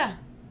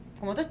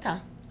¿Cómo tú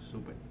estás?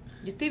 Súper.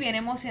 Yo estoy bien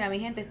emocionada, mi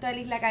gente. Esto es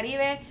el Isla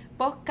Caribe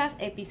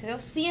Podcast, episodio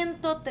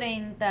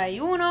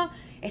 131.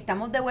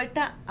 Estamos de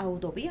vuelta a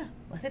Utopía.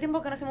 Hace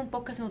tiempo que no hacemos un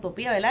podcast en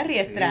Utopía, ¿verdad,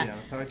 Riestra? Sí, ya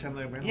lo estaba echando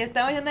de menos. Ya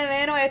estamos echando de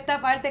menos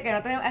esta parte que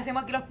nosotros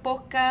hacemos aquí los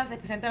podcasts,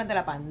 especialmente durante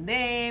la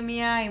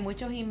pandemia y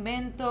muchos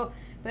inventos.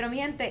 Pero mi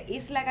gente,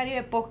 Isla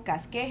Caribe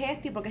Podcast, ¿qué es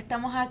esto y por qué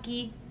estamos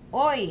aquí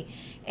hoy?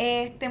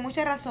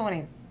 Muchas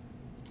razones.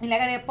 Isla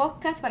Caribe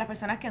Podcast, para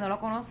personas que no lo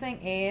conocen,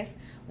 es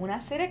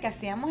una serie que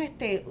hacíamos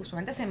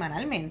usualmente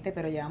semanalmente,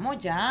 pero llevamos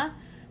ya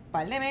un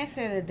par de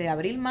meses, desde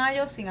abril,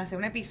 mayo, sin hacer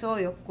un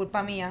episodio.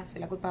 Culpa mía,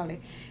 soy la culpable.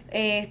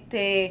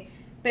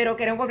 Pero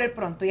queremos volver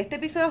pronto. Y este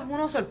episodio es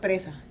una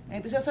sorpresa. Un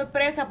episodio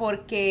sorpresa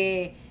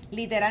porque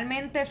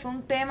literalmente fue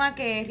un tema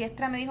que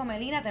Riestra me dijo,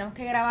 Melina, tenemos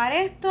que grabar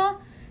esto.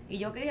 Y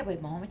yo que dije,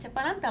 pues vamos a echar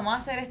para adelante,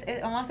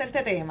 vamos a hacer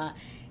este tema.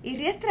 Y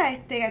Riestra,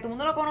 que todo el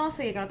mundo lo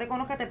conoce y que no te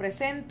conozca, te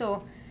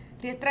presento.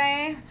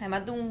 Riestra es,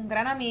 además de un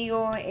gran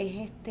amigo,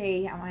 es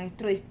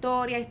maestro de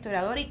historia,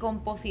 historiador y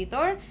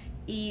compositor,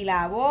 y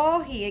la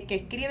voz y el que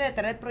escribe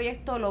detrás del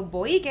proyecto Los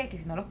Boiques, que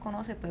si no los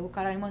conoce puede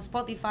buscar ahora mismo en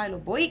Spotify,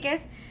 Los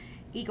Boiques.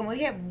 Y como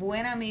dije,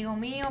 buen amigo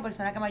mío,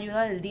 persona que me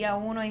ayuda del día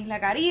 1 en Isla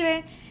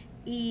Caribe.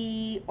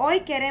 Y hoy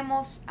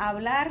queremos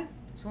hablar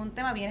sobre un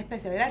tema bien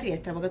especial, ¿verdad,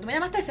 Riestra? Porque tú me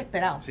llamaste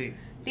desesperado. Sí.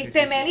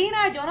 Dijiste, sí.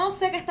 Melina, yo no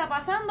sé qué está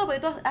pasando,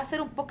 pero necesito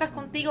hacer un podcast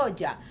contigo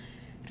ya.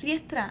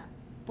 Riestra,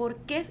 ¿por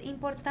qué es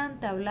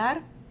importante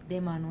hablar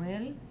de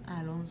Manuel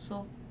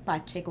Alonso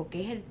Pacheco?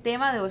 Que es el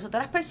tema de hoy.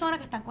 Todas las personas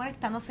que están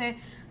conectándose,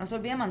 no se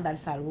olviden mandar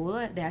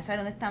saludos, dejar saber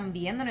dónde están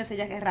viendo. Yo sé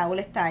ya que Raúl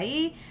está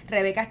ahí,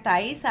 Rebeca está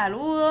ahí,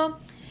 saludos.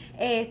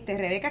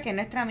 Rebeca, que es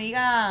nuestra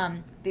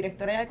amiga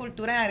directora de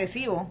Cultura en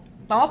Agresivo.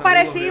 Vamos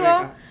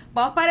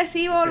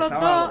parecidos los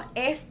dos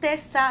este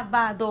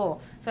sábado.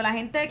 La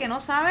gente que no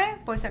sabe,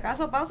 por si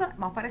acaso, pausa,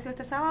 vamos parecidos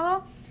este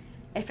sábado.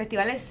 El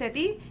festival es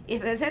SETI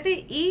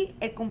y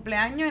el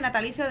cumpleaños y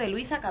natalicio de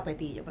Luisa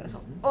Capetillo. Pero eso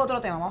es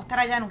otro tema, vamos a estar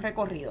allá en un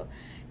recorrido.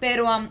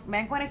 Pero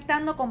vayan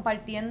conectando,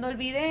 compartiendo el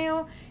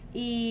video.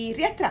 Y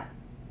Riestra,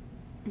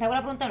 te hago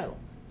la pregunta luego.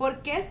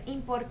 ¿Por qué es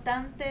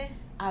importante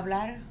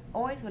hablar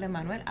hoy sobre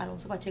Manuel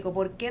Alonso Pacheco?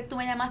 ¿Por qué tú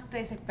me llamaste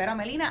desesperado,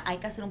 Melina? Hay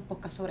que hacer un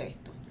podcast sobre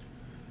esto.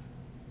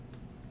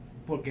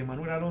 Porque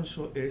Manuel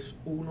Alonso es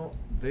uno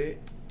de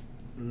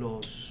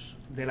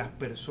las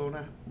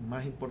personas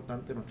más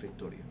importantes de nuestra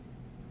historia.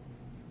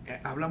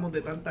 Hablamos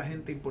de tanta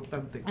gente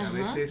importante que a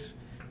veces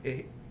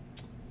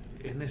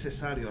es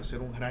necesario hacer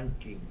un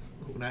ranking,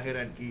 una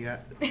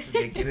jerarquía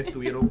de quienes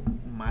tuvieron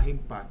más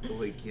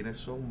impacto y quienes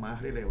son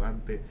más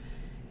relevantes.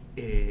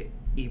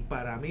 Y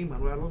para mí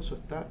Manuel Alonso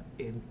está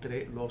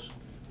entre los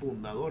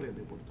fundadores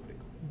de Puerto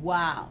Rico.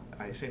 ¡Wow!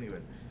 A ese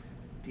nivel.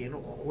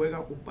 Juega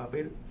un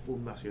papel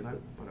fundacional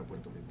para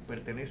Puerto Rico.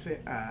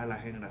 Pertenece a la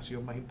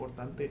generación más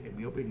importante, en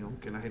mi opinión,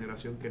 que es la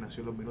generación que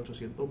nació en los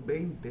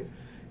 1820.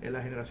 Es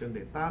la generación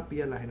de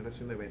Tapia, la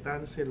generación de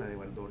Betance, la de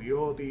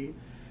Valdoriotti,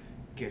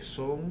 que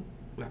son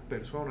las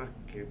personas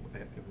que,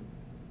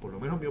 por lo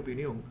menos en mi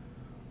opinión,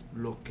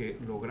 los que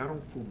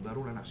lograron fundar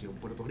una nación.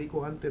 Puerto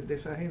Rico, antes de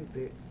esa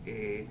gente,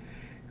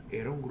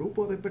 era un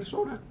grupo de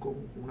personas con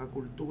una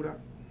cultura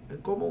en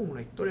común,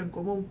 una historia en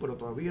común, pero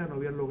todavía no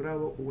habían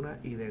logrado una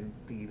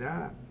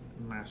identidad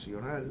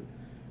nacional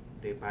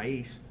de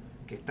país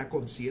que está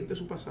consciente de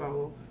su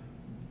pasado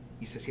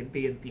y se siente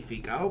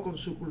identificado con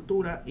su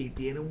cultura y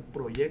tiene un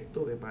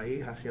proyecto de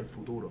país hacia el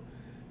futuro.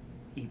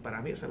 Y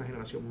para mí esa es la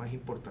generación más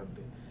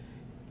importante.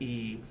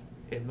 Y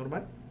es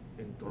normal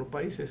en todos los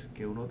países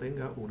que uno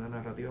tenga una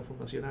narrativa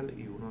fundacional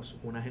y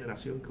una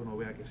generación que uno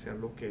vea que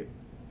sean los que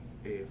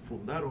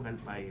fundaron el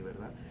país,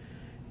 ¿verdad?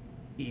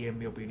 Y en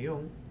mi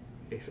opinión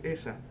es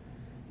esa.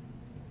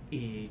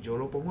 Y yo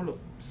lo pongo en los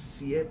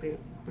 7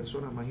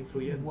 personas más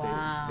influyentes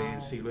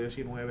del siglo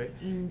XIX.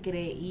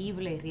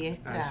 Increíble,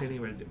 Riestra. A ese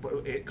nivel.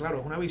 Claro,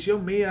 es una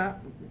visión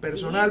mía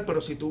personal, sí.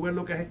 Pero si tú ves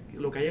lo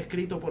que hay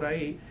escrito por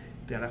ahí,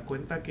 te darás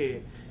cuenta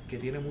que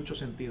tiene mucho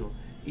sentido.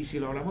 Y si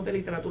lo hablamos de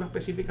literatura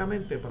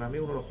específicamente, para mí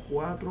uno de los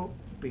 4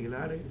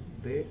 pilares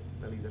de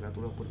la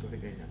literatura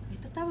puertorriqueña.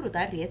 Esto está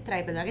brutal, Riestra,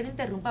 y perdona que te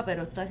interrumpa,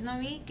 pero estoy haciendo a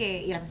mí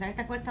y la persona que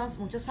está conectando,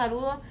 muchos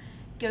saludos,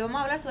 que hoy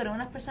vamos a hablar sobre una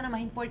de las personas más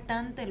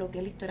importantes de lo que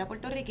es la historia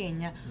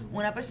puertorriqueña,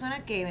 una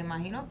persona que me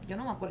imagino, yo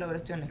no me acuerdo haber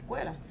estudiado en la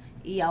escuela,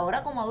 y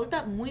ahora como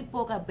adulta muy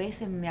pocas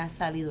veces me ha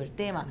salido el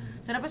tema.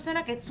 Es una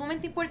persona que es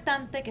sumamente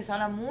importante, que se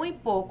habla muy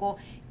poco,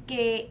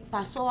 que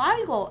pasó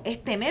algo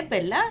este mes,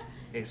 ¿verdad?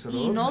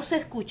 Y no se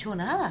escuchó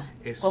nada.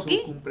 Es su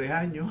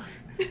cumpleaños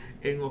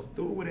en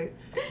octubre,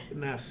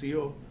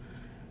 nació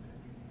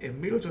en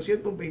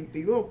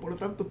 1822, por lo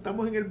tanto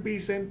estamos en el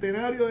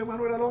bicentenario de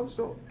Manuel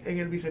Alonso,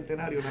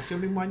 nació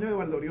el mismo año de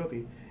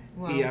Valdoriotti.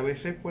 Wow. Y a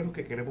veces, pues, los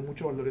que queremos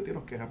mucho Valdoriotti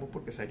nos quejamos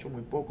porque se ha hecho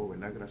muy poco,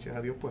 ¿verdad? Gracias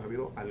a Dios, pues, ha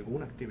habido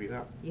alguna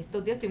actividad. Y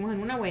estos días estuvimos en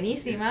una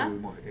buenísima.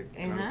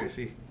 Claro que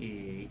sí.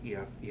 Y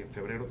en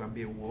febrero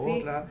también hubo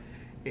otra.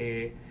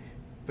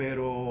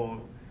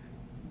 Pero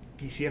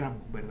quisiéramos,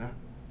 ¿verdad?,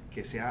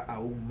 que sea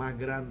aún más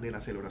grande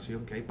la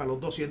celebración que hay para los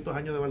 200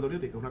 años de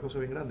Valdoriotti, que es una cosa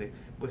bien grande.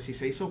 Pues si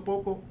se hizo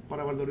poco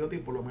para Valdoriotti,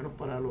 por lo menos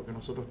para lo que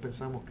nosotros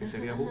pensamos que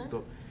sería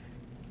justo,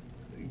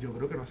 yo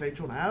creo que no se ha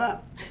hecho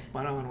nada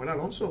para Manuel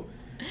Alonso.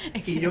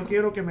 Y yo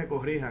quiero que me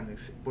corrijan,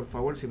 por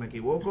favor, si me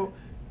equivoco.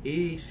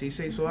 Y si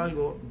se hizo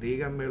algo,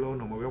 díganmelo,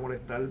 no me voy a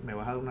molestar, me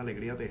vas a dar una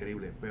alegría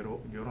terrible.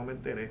 Pero yo no me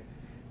enteré,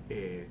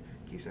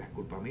 quizás es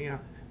culpa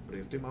mía, pero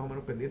yo estoy más o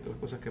menos pendiente de las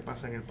cosas que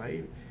pasan en el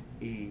país.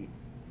 Y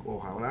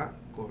ojalá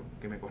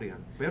que me corrijan.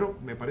 Pero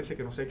me parece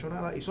que no se ha hecho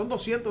nada. Y son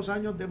 200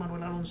 años de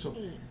Manuel Alonso.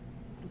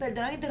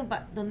 Perdona que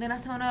interrumpa, ¿dónde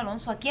nace Manuel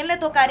Alonso? ¿A quién le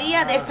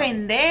tocaría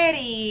defender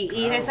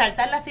y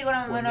resaltar la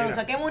figura de Manuel Alonso?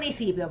 ¿A qué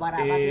municipio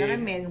para tirar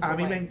en medio? A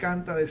mí me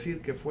encanta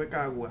decir que fue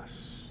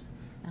Caguas,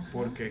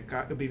 porque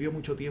vivió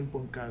mucho tiempo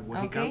en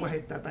Caguas, y Caguas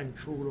está tan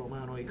chulo,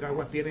 mano, y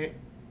Caguas tiene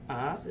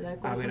a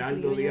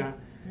Averaldo Díaz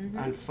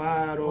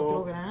Alfaro,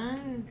 otro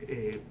gran,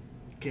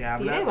 que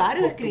habla, tiene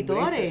varios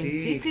escritores,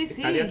 sí.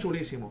 Estaría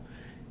chulísimo.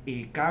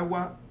 Y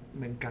Caguas,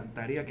 me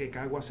encantaría que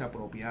Caguas se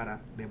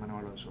apropiara de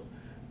Manuel Alonso.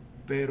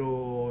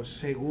 Pero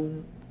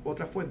según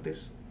otras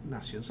fuentes,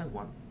 nació en San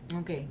Juan.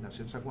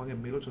 Nació en San Juan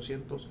en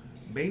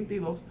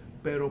 1822,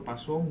 pero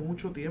pasó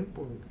mucho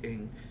tiempo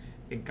en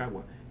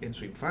Cagua. En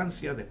su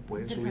infancia,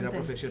 después en su vida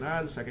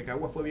profesional, o sea que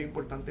Cagua fue bien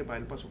importante para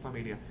él, para su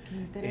familia.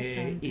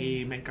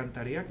 Y me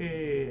encantaría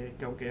que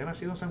aunque haya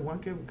nacido en San Juan,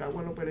 que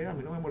Cagua lo pelee. A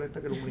mí no me molesta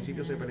que los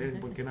municipios se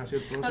peleen porque nació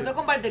el prócer. Nosotros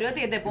con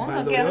Valdoriotti de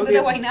Ponce, que es de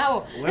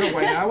Guaynabo. Bueno,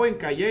 Guaynabo en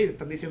Calley,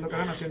 están diciendo que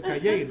ahora nació en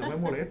Calley, no me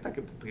molesta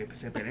que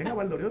se peleen a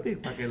Valdoriotti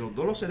para que los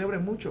dos lo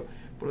celebren mucho.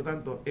 Por lo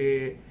tanto,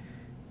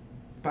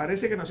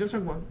 parece que nació en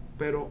San Juan,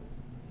 pero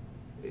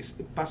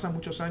pasa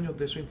muchos años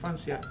de su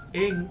infancia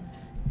en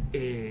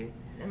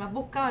el más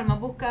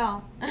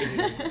buscado.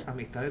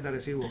 Amistades de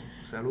Arecibo.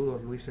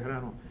 Saludos, Luis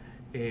Serrano.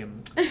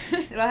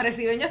 Los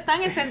arecibeños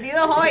están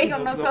encendidos hoy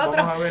con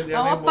nosotros.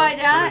 Vamos para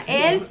allá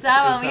el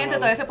sábado, mi gente.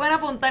 Todavía se pueden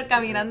apuntar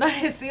caminando a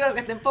Arecibo, los que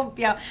estén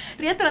pompeados.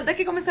 Riestro, antes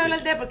que comencé a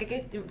hablar de él,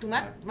 porque tú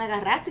me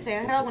agarraste, se ha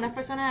agarrado algunas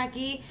personas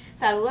aquí.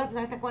 Saludos a las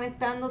personas que están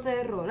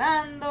conectándose,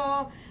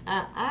 Rolando,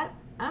 a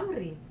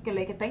Amri, que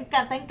está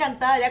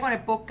encantada ya con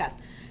el podcast.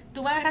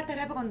 Tú me agarraste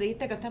rápido cuando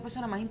dijiste que esta es la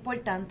persona más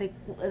importante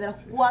de los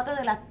cuatro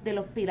de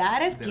los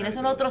pilares. ¿Quiénes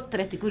son los otros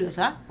tres? Estoy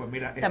curiosa. Pues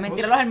mira, también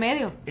tíralos al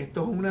medio.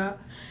 Esto es una...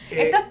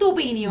 esta es tu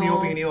opinión. Mi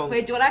opinión.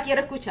 Pues yo la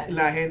quiero escuchar.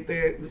 La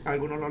gente, a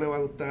algunos no les va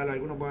a gustar, a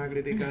algunos van a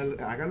criticar.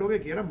 Hagan lo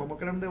que quieran, vamos a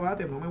crear un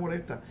debate, no me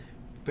molesta.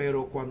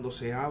 Pero cuando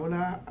se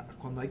habla,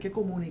 cuando hay que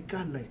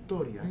comunicar la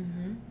historia,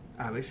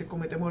 a veces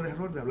cometemos el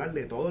error de hablar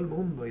de todo el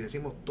mundo y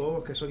decimos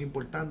todos que son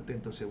importantes.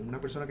 Entonces una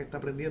persona que está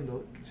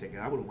aprendiendo se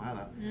queda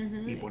abrumada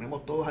y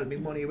ponemos todos al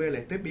mismo nivel.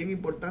 Este es bien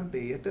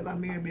importante y este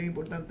también es bien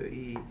importante,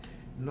 y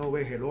no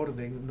ves el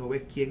orden, no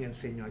ves quién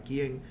enseñó a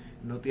quién,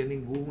 no tiene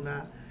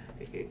ninguna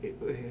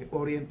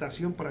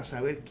orientación para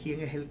saber quién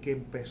es el que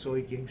empezó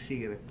y quién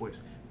sigue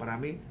después. Para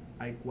mí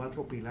hay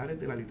 4 pilares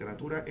de la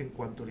literatura en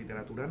cuanto a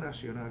literatura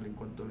nacional, en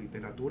cuanto a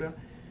literatura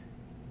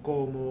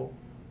como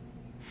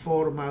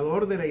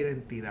formador de la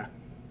identidad,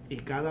 y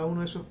cada uno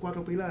de esos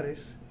 4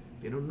 pilares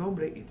tiene un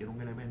nombre y tiene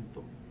un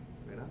elemento,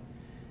 ¿verdad?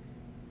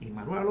 Y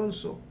Manuel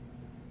Alonso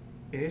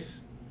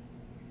es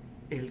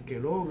el que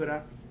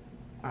logra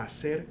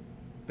hacer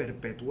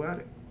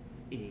perpetuar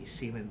y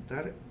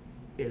cimentar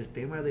el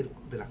tema de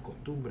las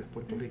costumbres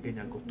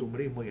puertorriqueñas, el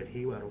costumbrismo y el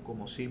jíbaro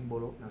como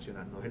símbolo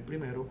nacional. No es el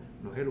primero,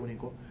 no es el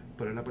único,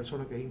 pero es la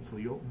persona que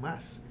influyó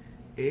más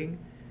en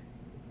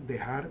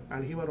dejar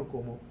al jíbaro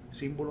como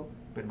símbolo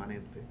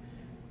permanente.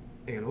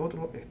 El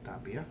otro es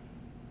Tapia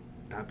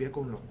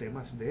con los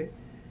temas de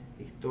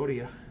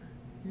historia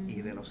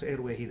y de los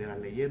héroes y de las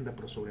leyendas,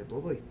 pero sobre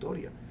todo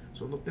historia.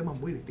 Son 2 temas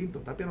muy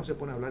distintos. Tapia no se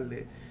pone a hablar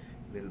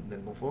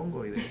del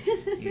mofongo y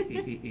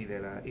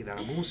de la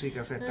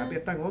música. O sea, Tapia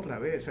está en otra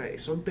vez. O sea,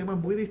 son temas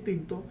muy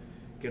distintos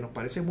que nos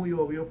parece muy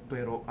obvio,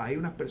 pero hay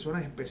unas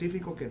personas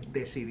específicas que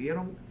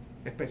decidieron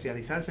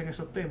especializarse en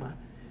esos temas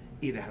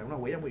y dejar una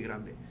huella muy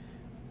grande.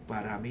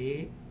 Para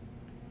mí,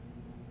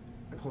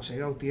 José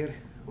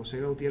Gautier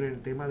en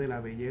el tema de la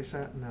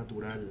belleza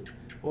natural.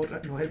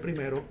 No es el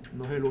primero,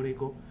 no es el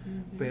único,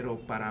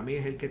 pero para mí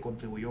es el que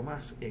contribuyó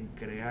más en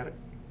crear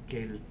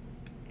que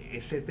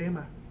ese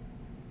tema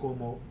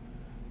como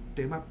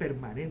tema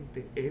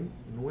permanente en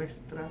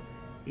nuestra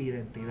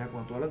identidad.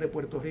 Cuando tú hablas de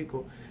Puerto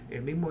Rico,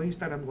 el mismo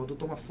Instagram, cuando tú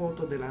tomas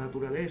fotos de la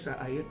naturaleza,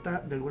 ahí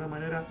está de alguna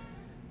manera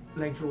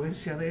la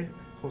influencia de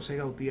José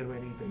Gautier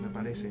Benítez, me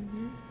parece,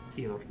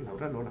 y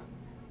Laura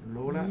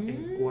Lola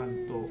en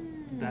cuanto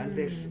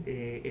darles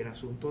el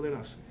asunto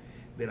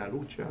de la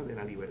lucha, de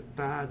la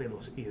libertad, de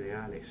los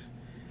ideales.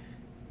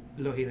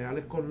 Los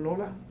ideales con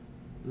Lola,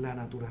 la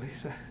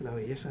naturaleza, la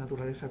belleza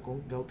naturaleza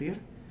con Gautier,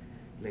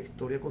 la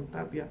historia con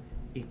Tapia,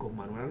 y con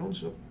Manuel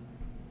Alonso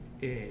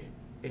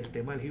el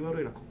tema del jíbaro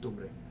y las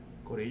costumbres.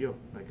 Corillo,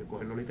 no hay que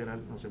cogerlo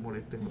literal, no se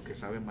molesten los que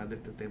saben más de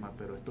este tema,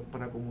 pero esto es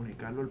para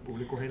comunicarlo al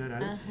público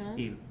general.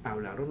 Y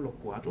hablaron los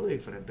 4 de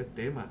diferentes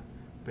temas,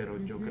 pero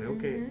yo creo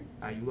que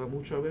ayuda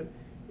mucho a ver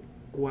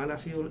cuál ha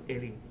sido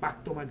el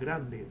impacto más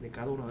grande de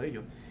cada uno de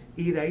ellos,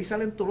 y de ahí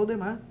salen todos los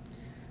demás.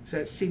 O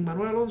sea, sin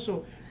Manuel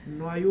Alonso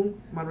no hay un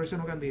Manuel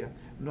Seno Candía,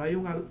 no hay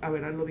un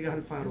Averaldo Díaz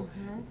Alfaro.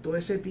 Todo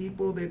ese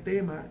tipo de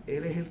temas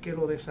él es el que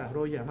lo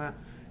desarrolla más.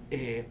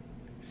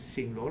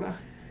 Sin Lola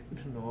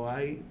no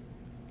hay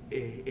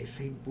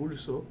ese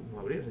impulso, no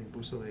habría ese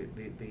impulso de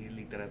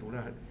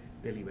literatura,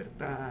 de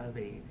libertad,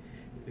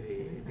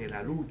 de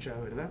la lucha,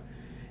 ¿verdad?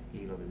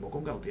 Y lo mismo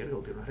con Gautier.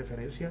 Gautier es una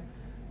referencia.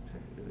 O sea,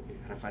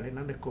 Rafael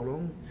Hernández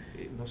Colón,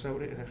 no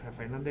sabe,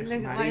 Rafael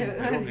Hernández Marín,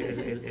 perdón,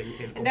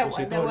 el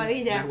compositor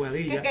de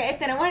Aguadilla. Que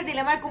tenemos el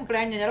dilema del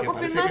cumpleaños, ¿ya lo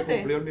confirmaste? Parece que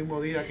cumplió el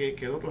mismo día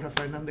que otro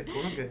Rafael Hernández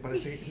Colón, que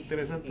parece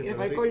interesante,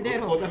 pero sí,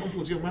 otra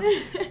confusión más.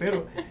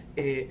 Pero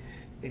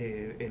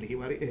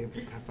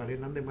Rafael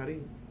Hernández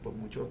Marín, por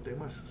muchos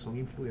temas, son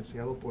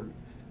influenciados por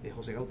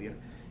José Gautier.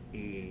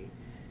 Y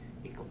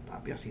con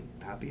Tapia, sin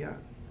Tapia,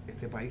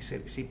 este país,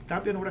 si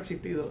Tapia no hubiera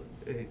existido,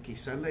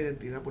 quizás la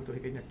identidad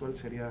puertorriqueña actual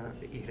sería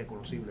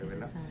irreconocible,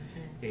 ¿verdad?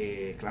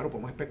 Claro,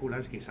 podemos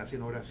especular, quizás si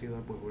no hubiera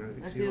sido, pues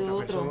hubiera sido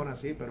otra persona,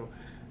 sí, pero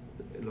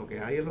lo que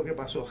hay es lo que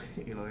pasó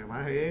y lo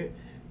demás es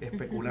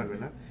especular,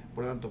 ¿verdad?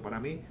 Por lo tanto, para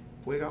mí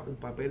juega un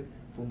papel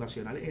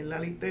fundacional en la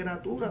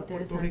literatura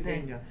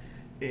puertorriqueña.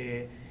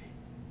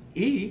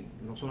 Y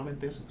no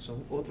solamente eso,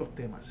 son otros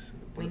temas.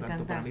 Por lo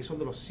tanto, para mí son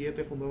de los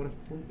 7 fundadores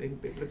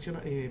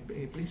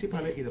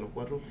principales y de los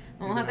 4.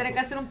 Vamos a tener que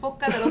hacer un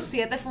podcast de los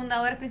 7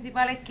 fundadores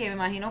principales, que me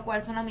imagino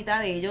cuáles son la mitad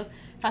de ellos.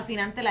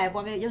 Fascinante la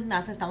época que ellos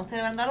nacen. Estamos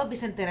celebrando a los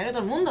bicentenarios de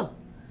todo el mundo.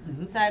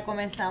 O sea,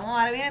 comenzamos,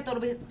 ahora viene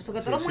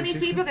sobre todo los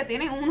municipios que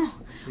tienen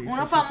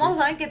unos famosos,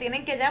 saben que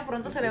tienen que ya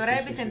pronto celebrar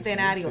el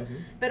bicentenario.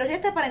 Pero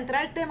ya para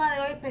entrar al tema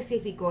de hoy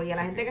específico y a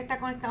la gente que está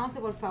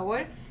conectándose, por favor,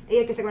 y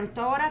el que se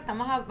conectó ahora,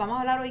 vamos a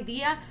hablar hoy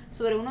día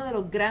sobre uno de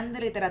los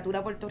grandes de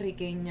literatura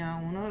puertorriqueña,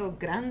 uno de los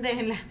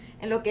grandes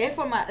en lo que es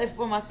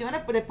formación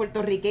del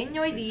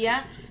puertorriqueño hoy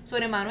día,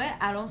 sobre Manuel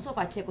Alonso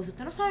Pacheco. Si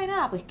usted no sabe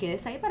nada, pues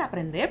quédese ahí para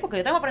aprender, porque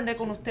yo tengo que aprender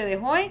con ustedes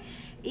hoy.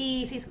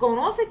 Y si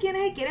conoce quién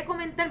es y quiere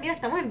comentar, mira,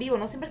 estamos en vivo,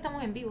 no siempre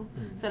estamos en vivo.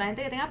 La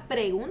gente que tenga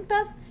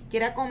preguntas,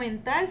 quiera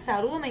comentar,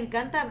 saludo, me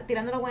encanta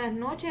tirando las buenas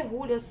noches,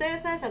 Julio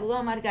César, saludo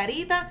a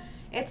Margarita.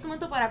 Este es un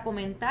momento para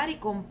comentar y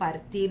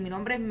compartir. Mi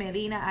nombre es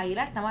Melina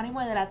Aguilar, estamos ahora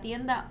mismo de la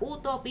tienda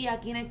Utopía,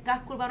 aquí en el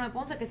casco urbano de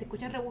Ponce, que se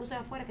escucha en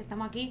revolución afuera, que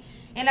estamos aquí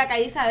en la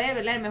calle Isabel,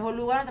 ¿verdad? El mejor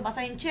lugar donde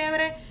pasa bien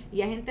chévere,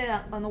 y hay gente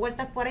dando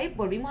vueltas por ahí.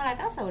 Volvimos a la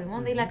casa, volvimos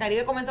donde Isla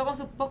Caribe comenzó con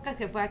sus podcasts,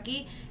 que fue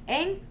aquí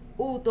en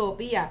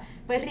Utopía.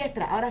 Pues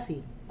Riestra, ahora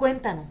sí,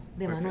 cuéntanos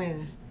de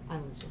Manuel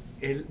Alonso.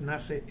 Él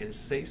nace el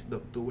 6 de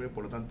octubre,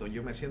 por lo tanto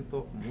yo me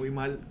siento muy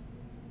mal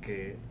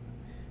que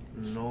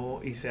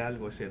no hice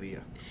algo ese día.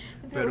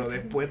 Pero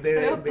después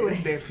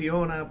de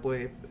Fiona,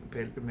 pues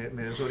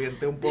me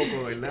desorienté un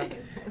poco, ¿verdad?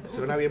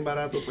 Suena bien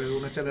barato, pues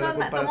una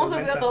charla para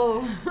tormenta.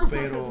 Todo.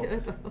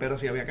 Pero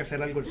sí había que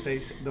hacer algo el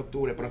 6 de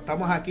octubre. Pero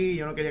estamos aquí y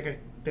yo no quería que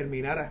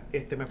terminara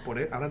este mes por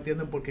él. Ahora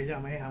entienden por qué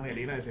llamé a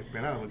Melina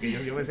desesperada, porque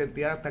yo me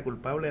sentía hasta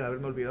culpable de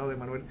haberme olvidado de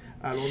Manuel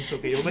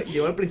Alonso, que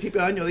yo al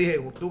principio de año dije,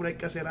 en octubre hay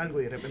que hacer algo,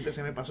 y de repente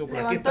se me pasó. Por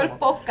aquí estamos. El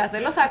podcast,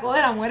 él lo sacó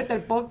de la muerte,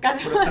 el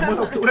podcast. Pero estamos en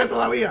octubre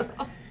todavía.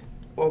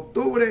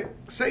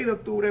 6 de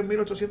octubre de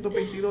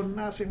 1822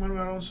 nace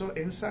Manuel Alonso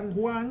en San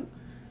Juan,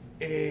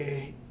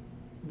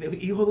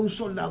 hijo de un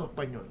soldado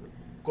español,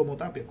 como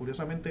Tapia.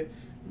 Curiosamente,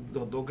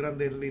 los dos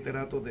grandes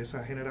literatos de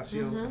esa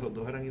generación, los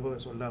dos eran hijos de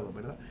soldados,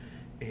 ¿verdad?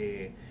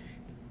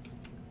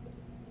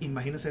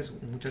 Imagínense eso,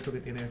 un muchacho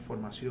que tiene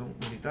formación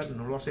militar,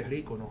 no lo hace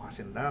rico, no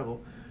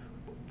hacendado,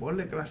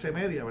 ponle clase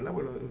media, ¿verdad?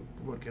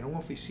 Porque era un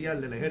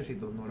oficial del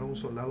ejército, no era un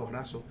soldado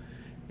raso.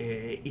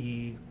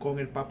 Y con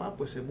el papá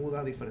pues se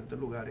muda a diferentes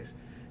lugares,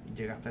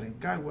 llega a estar en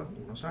Caguas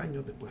unos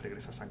años, después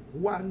regresa a San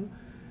Juan,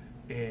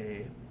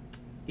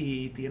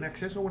 y tiene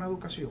acceso a una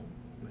educación,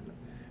 ¿verdad?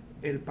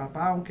 El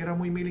papá, aunque era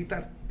muy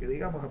militar, que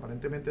digamos,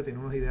 aparentemente tenía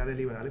unos ideales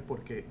liberales,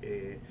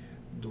 porque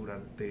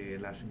durante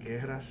las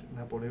guerras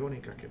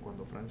napoleónicas, que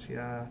cuando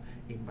Francia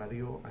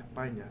invadió a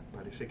España,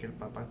 parece que el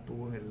papá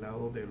estuvo en el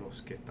lado de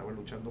los que estaban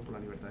luchando por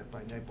la libertad de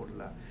España y por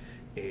la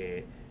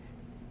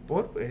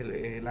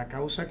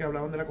causa que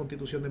hablaban de la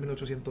Constitución de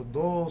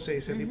 1812,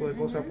 ese tipo de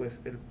cosas. Pues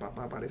el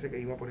papá parece que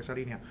iba por esa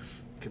línea,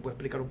 que puede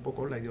explicar un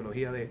poco la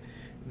ideología de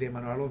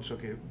Manuel Alonso,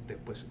 que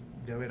después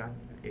ya verán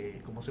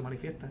cómo se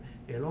manifiesta.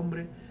 El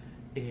hombre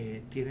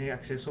tiene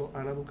acceso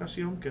a la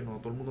educación, que no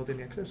todo el mundo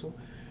tenía acceso,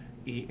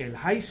 y el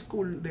high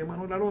school de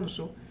Manuel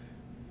Alonso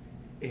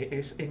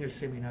es en el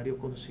Seminario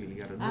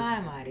Conciliar, ¿no?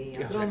 Ay,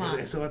 María,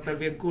 eso va a estar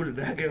bien cool,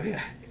 ¿verdad? Que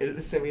vea,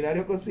 el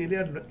Seminario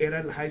Conciliar era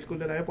el high school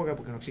de la época,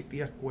 porque no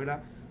existía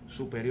escuela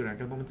superior. En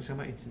aquel momento se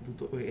llama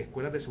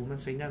escuelas de segunda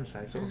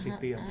enseñanza. Eso no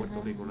existía en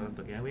Puerto Rico. Por lo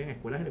tanto, aquí había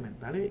escuelas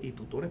elementales y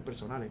tutores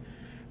personales.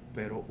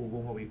 Pero hubo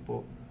un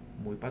obispo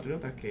muy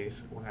patriota, que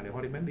es Juan Alejo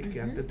Arimendi,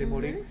 que antes de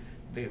morir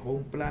dejó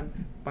un plan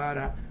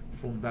para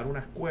fundar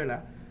una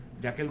escuela.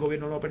 Ya que el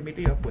gobierno no lo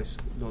permitía, pues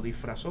lo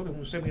disfrazó de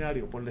un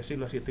seminario, por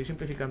decirlo así. Estoy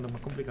simplificando, es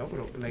más complicado,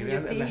 pero la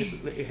idea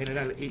en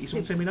general, hizo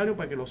un seminario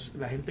para que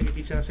la gente que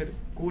quisiera ser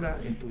cura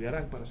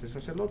estudiaran para ser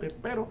sacerdote,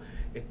 pero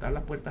están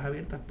las puertas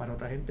abiertas para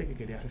otra gente que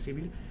quería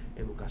recibir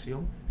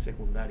educación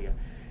secundaria.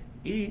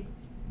 Y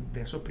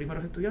de esos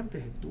primeros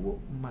estudiantes estuvo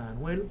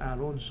Manuel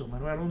Alonso.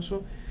 Manuel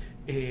Alonso,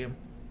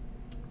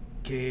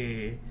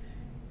 que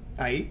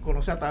Ahí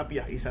conoce a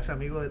Tapia y se hace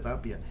amigo de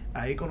Tapia.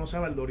 Ahí conoce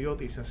a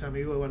Valdoriotti y se hace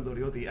amigo de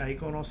Valdoriotti. Ahí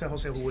conoce a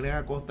José Julián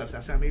Acosta, se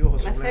hace amigo de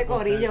José Julián Acosta.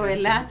 Corillo,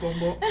 ¿verdad? Un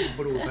combo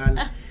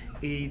brutal.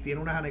 Y tiene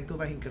unas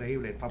anécdotas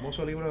increíbles. El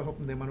famoso libro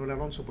de Manuel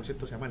Alonso, por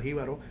cierto, se llama El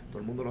Jíbaro. Todo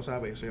el mundo lo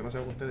sabe, eso ya lo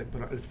saben ustedes.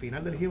 Pero al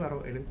final del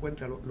Jíbaro, él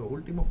encuentra los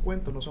últimos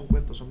cuentos, no son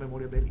cuentos, son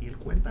memorias de él. Y él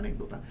cuenta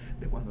anécdotas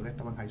de cuando él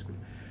estaba en high school.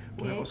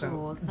 Una cosa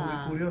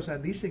muy curiosa.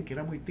 Dicen que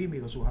era muy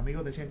tímido. Sus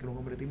amigos decían que era un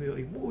hombre tímido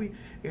y muy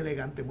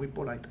elegante, muy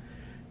polite.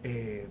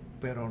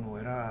 Pero no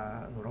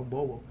era un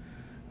bobo.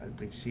 Al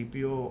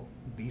principio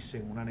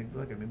dicen una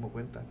anécdota que él mismo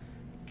cuenta,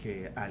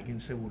 que alguien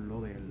se burló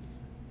de él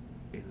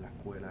en la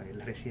escuela,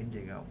 él recién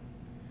llegado,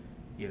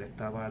 y él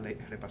estaba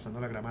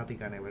repasando la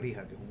gramática en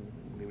Nebrija, que es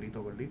un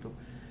librito gordito,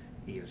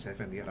 y él se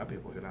defendía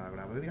rápido, cogió la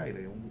gramática y le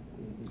dio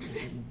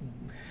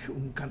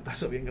un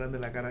cantazo bien grande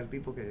en la cara al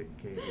tipo que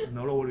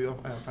no lo volvió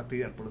a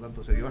fastidiar, por lo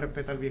tanto se dio a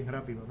respetar bien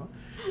rápido, ¿no?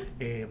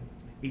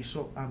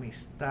 Hizo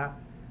amistad,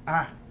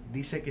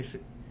 dice que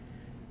se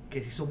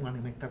hizo una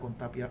amistad con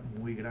Tapia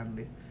muy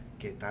grande,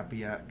 que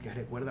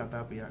recuerda a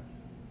Tapia,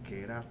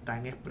 que era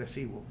tan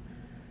expresivo,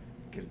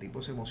 que el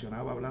tipo se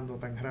emocionaba hablando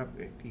tan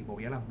rápido y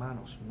movía las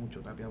manos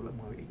mucho, Tapia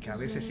y que a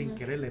veces sin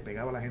querer le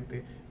pegaba a la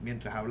gente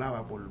mientras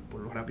hablaba por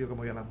lo rápido que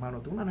movía las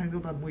manos. Tuvo una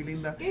anécdota muy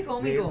linda. ¡Qué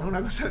cómico!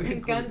 Una cosa bien me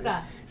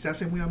encanta. Cool. Se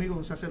hace muy amigo de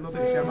un sacerdote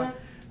que se llama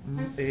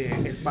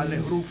el padre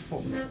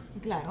Rufo,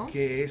 claro,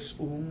 que es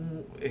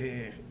uno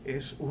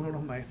de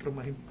los maestros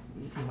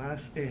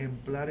más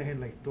ejemplares en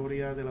la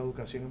historia de la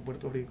educación en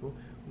Puerto Rico,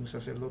 un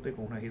sacerdote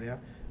con unas ideas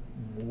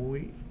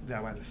muy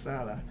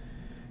avanzadas,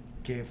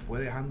 que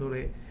fue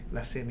dejándole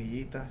las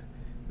semillitas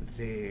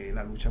de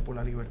la lucha por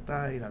la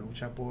libertad y la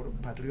lucha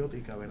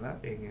patriótica,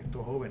 ¿verdad?, en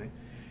estos jóvenes.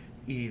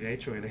 Y de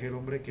hecho él es el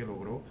hombre que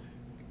logró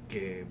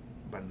que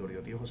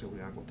Valdoriotti y José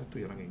Julián Acosta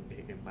estuvieran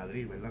en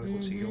Madrid, ¿verdad? Le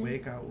consiguió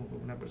beca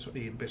una persona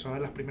y empezó a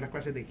dar las primeras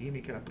clases de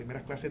química, las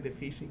primeras clases de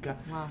física.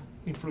 Wow.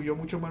 Influyó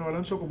mucho en Manuel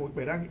Alonso, como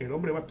verán, el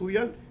hombre va a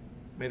estudiar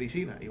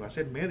medicina y va a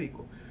ser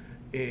médico.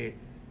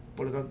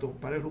 Por lo tanto,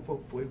 Padre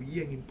Rufo fue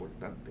bien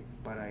importante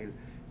para él,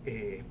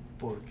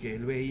 porque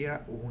él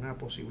veía una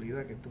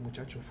posibilidad que estos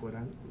muchachos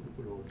fueran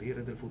los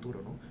líderes del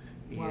futuro, ¿no?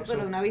 Y wow, eso,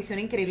 pero una visión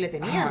increíble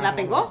tenían, la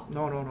pegó.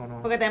 No.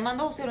 Porque te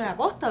mandó José Luis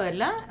Acosta,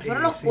 ¿verdad?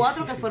 Fueron los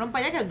cuatro que fueron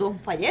para allá, que dos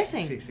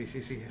fallecen.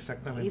 Sí,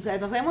 exactamente. Y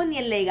no sabemos ni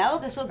el legado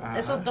que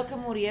esos dos que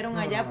murieron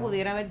allá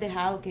pudieran haber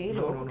dejado. Qué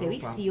loco, qué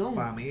visión.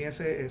 Para mí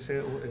eso es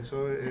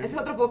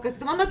otro podcast. Estoy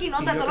tomando aquí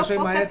notas de los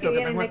podcasts maestro, que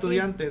vienen tengo de aquí.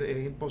 estudiantes,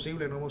 es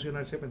imposible no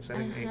emocionarse pensar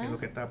en lo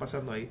que está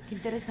pasando ahí. Qué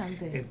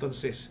interesante.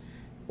 Entonces,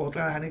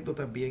 otras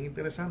anécdotas bien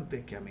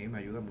interesantes que a mí me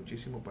ayudan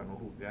muchísimo para no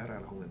juzgar a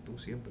la juventud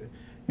siempre,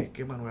 es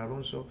que Manuel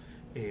Alonso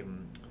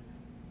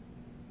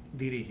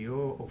dirigió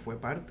o fue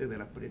parte de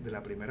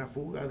la primera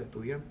fuga de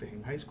estudiantes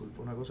en high school.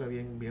 Fue una cosa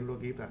bien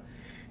loquita.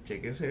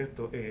 Chequense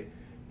esto.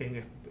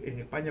 En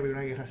España había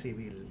una guerra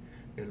civil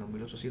en los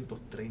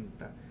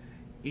 1830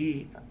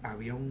 y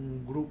había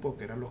un grupo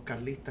que eran los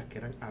carlistas, que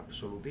eran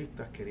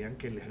absolutistas, querían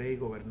que el rey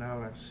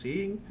gobernara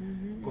sin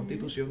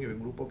constitución, y había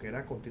un grupo que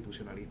era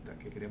constitucionalista,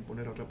 que querían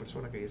poner a otra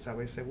persona, que esa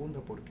vez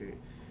segunda, porque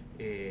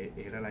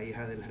era la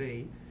hija del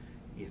rey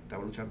y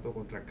estaba luchando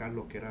contra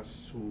Carlos, que era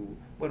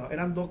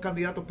eran dos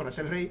candidatos para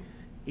ser rey,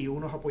 y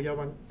unos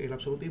apoyaban el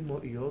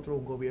absolutismo y otros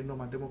un gobierno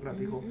más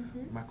democrático,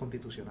 más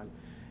constitucional.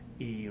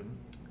 Y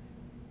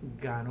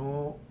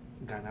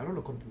ganaron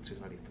los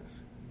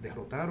constitucionalistas,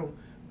 derrotaron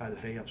al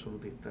rey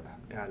absolutista,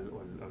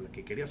 al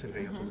que quería ser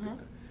rey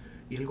absolutista.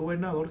 Y el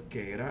gobernador,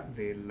 que era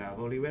del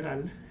lado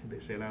liberal, de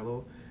ese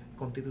lado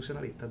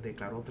constitucionalista,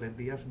 declaró 3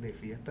 días de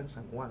fiesta en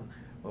San Juan,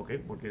 ¿ok?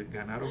 Porque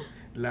ganaron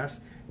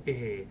las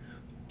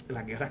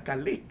guerras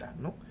carlistas,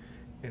 ¿no?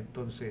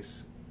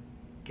 Entonces,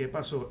 ¿qué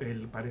pasó?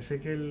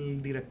 Parece que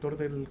el director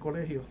del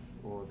colegio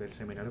o del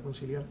seminario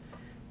conciliar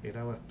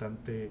era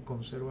bastante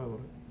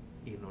conservador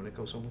y no le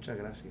causó mucha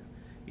gracia.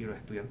 Y los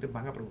estudiantes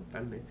van a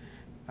preguntarle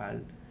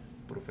al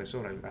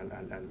profesor,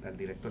 al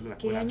director de la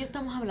escuela. ¿Qué año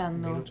estamos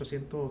hablando?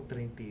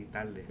 1830 y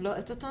tal.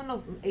 Estos son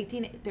los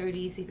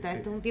 1830s, y esto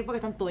es un tiempo que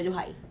están todos ellos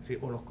ahí. Sí,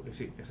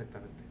 sí,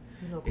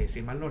 exactamente.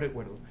 Si mal no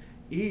recuerdo.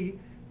 Y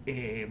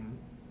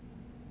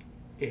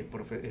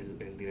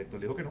el director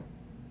dijo que no.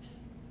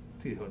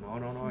 Sí, dijo,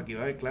 no, aquí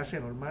va a haber clase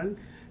normal,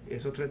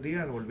 esos 3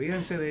 días,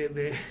 olvídense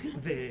de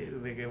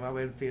que va a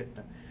haber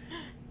fiesta.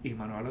 Y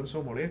Manuel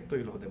Alonso molesto,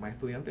 y los demás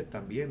estudiantes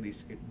también,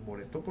 dice,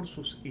 molesto por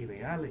sus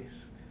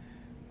ideales.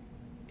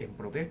 En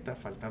protesta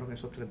faltaron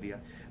esos 3 días,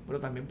 pero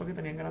también porque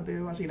tenían ganas de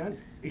vacilar.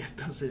 Y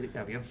entonces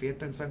había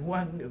fiesta en San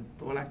Juan, en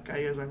todas las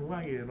calles de San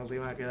Juan, y no se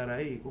iban a quedar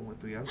ahí. Como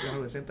estudiantes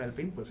adolescentes del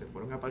fin, pues se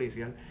fueron a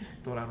pariciar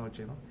toda la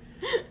noche, ¿no?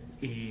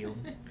 Y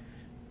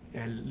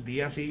el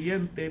día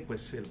siguiente,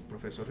 pues el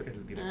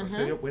director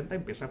se dio cuenta,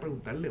 empieza a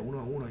preguntarle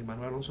uno a uno, y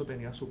Manuel Alonso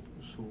tenía su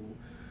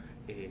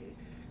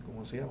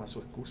 ¿cómo se llama? Su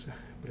excusa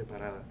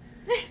preparada.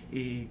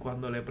 Y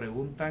cuando le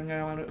preguntan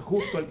a Manuel,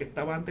 justo al que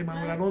estaba ante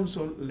Manuel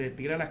Alonso, le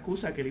tira la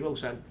excusa que él iba a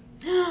usar.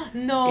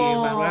 No. Y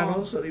Manuel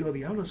Alonso dijo,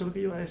 diablo, eso es lo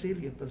que yo iba a decir.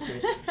 Y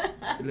entonces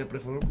le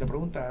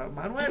pregunta,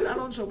 Manuel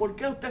Alonso, ¿por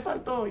qué usted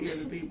faltó? Y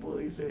el tipo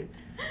dice,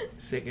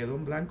 se quedó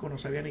en blanco, no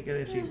sabía ni qué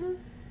decir.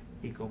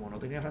 Y como no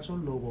tenía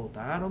razón, lo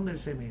botaron del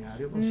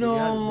seminario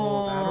conciliar,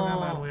 botaron a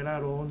Manuel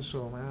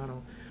Alonso,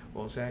 mano.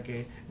 O sea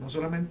que no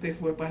solamente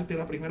fue parte de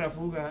la primera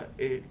fuga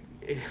de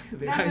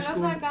high school,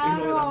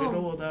 sino que también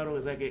lo votaron.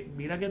 O sea que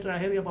mira qué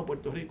tragedia para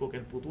Puerto Rico, que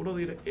el futuro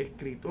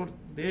escritor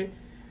de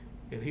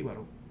El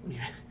Jíbaro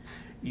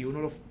y uno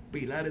de los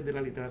pilares de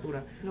la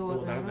literatura lo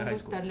votaron de high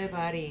school.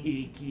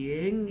 ¿Y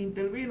quién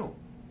intervino?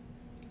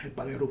 El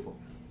padre Rufo.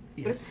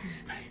 Ese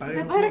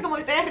padre como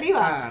que está de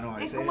arriba. No,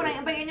 es como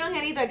un pequeño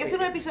angelito. Hay que hacer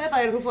un episodio de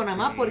Padre Rufo nada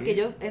más, porque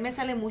él me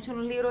sale mucho en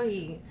los libros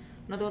y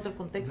no tengo otro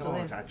contexto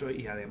de él. Chacho,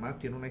 y además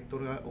tiene una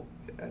historia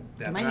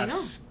de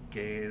atrás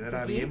que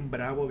era bien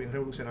bravo, bien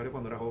revolucionario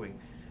cuando era joven,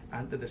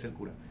 antes de ser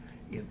cura.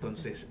 Y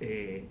entonces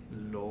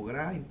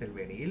logra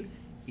intervenir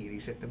y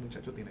dice, este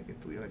muchacho tiene que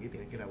estudiar aquí,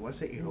 tiene que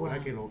graduarse, y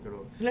logra que lo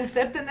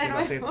acepten de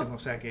nuevo. O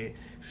sea que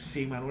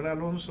si Manuel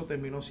Alonso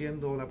terminó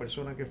siendo la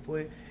persona que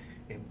fue,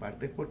 en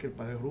parte es porque el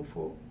padre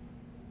Rufo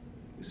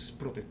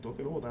protestó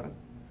que lo votaran.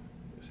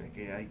 O sea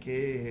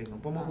que no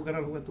podemos juzgar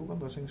a la juventud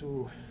cuando hacen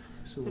su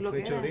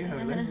fechoría,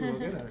 ¿verdad? Su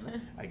loquera,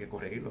 ¿verdad? Hay que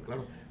corregirlo,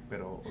 claro,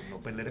 pero no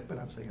perder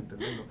esperanza y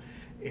entenderlo.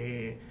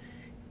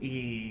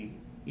 Y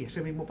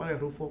ese mismo padre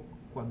Rufo,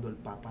 cuando el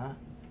papá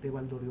de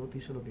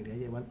Valdoriotti se lo quería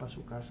llevar para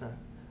su casa,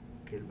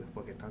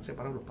 porque están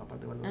separados los papás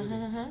de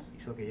Valdoriotti, y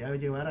se lo quería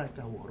llevar a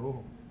Cabo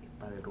Rojo, el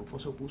padre Rufo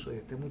se opuso, y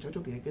este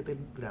muchacho tiene que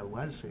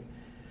graduarse.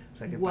 O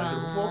sea que el padre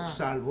Rufo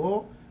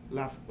salvó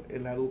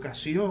la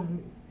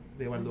educación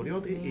de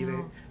Valdoriotti y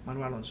de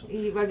Manuel Alonso.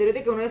 Y Valdoriotti,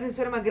 que es uno de los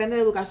defensores más grandes de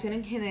la educación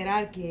en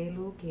general, que es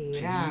lo que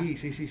era.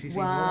 Sí.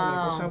 Wow. No,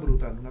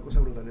 una cosa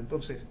brutal.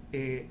 Entonces,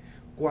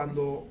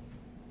 cuando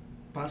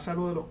pasa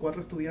lo de los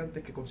 4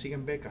 estudiantes que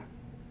consiguen becas,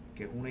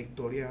 que es una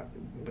historia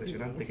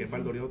impresionante, que es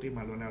Valdoriotti,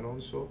 Manuel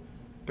Alonso,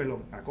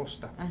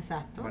 Acosta.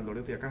 Exacto.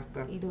 Valdoriotti y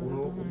Acosta,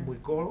 uno muy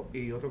coro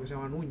y otro que se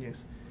llama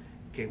Núñez,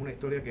 que es una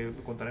historia que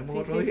contaremos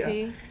otro día.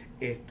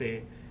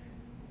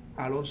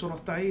 Alonso no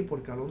está ahí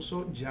porque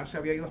Alonso ya se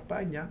había ido a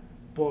España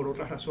por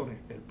otras razones.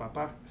 El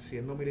papá,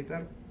 siendo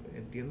militar,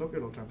 entiendo que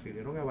lo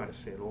transfirieron a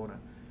Barcelona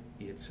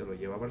y él se lo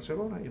lleva a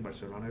Barcelona, y en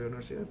Barcelona había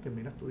universidad,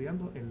 termina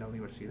estudiando en la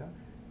Universidad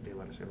de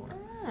Barcelona.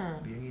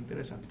 Bien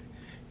interesante.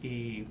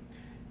 Y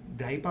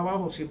de ahí para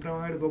abajo siempre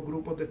van a haber 2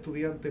 grupos de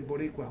estudiantes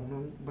boricuas,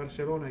 uno en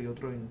Barcelona y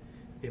otro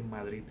en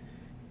Madrid.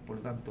 Por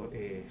lo tanto,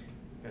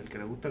 el que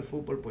le gusta el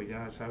fútbol, pues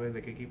ya sabe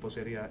de qué equipo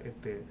sería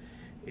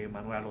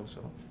Manuel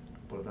Alonso, ¿no?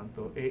 Por lo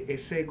tanto,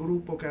 ese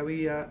grupo que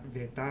había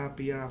de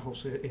Tapia,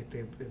 José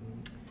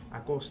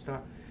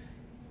Acosta,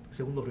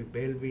 segundo Ruiz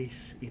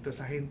Belvis y toda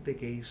esa gente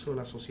que hizo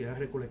la Sociedad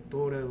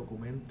Recolectora de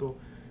Documentos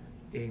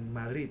en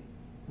Madrid,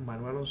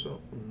 Manuel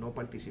Alonso no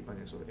participa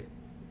en eso,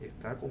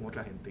 está con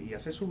otra gente y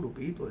hace su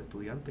grupito de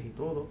estudiantes y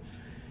todo.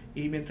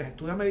 Y mientras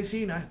estudia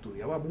medicina,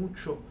 estudiaba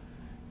mucho,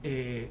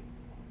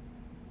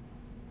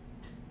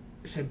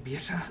 se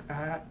empieza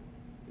a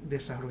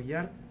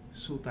desarrollar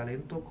su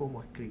talento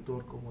como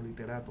escritor, como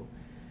literato.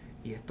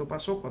 Y esto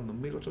pasó cuando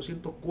en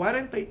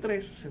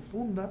 1843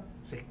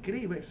 se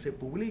escribe, se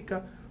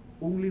publica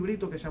un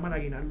librito que se llama El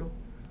Aguinaldo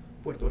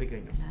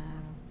puertorriqueño. Claro.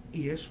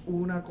 Y es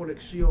una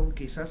colección,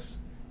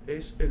 quizás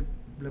es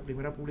la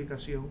primera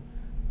publicación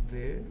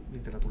de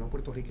literatura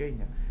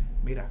puertorriqueña.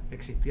 Mira,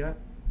 existía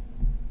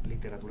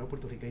literatura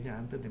puertorriqueña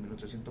antes de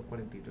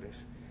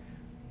 1843.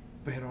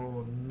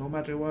 Pero no me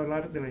atrevo a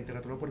hablar de la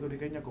literatura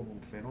puertorriqueña como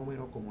un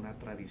fenómeno, como una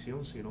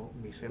tradición, sino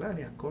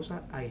misceláneas,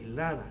 cosas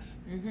aisladas.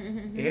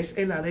 Es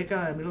en la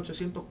década de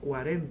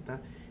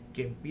 1840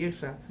 que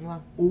empieza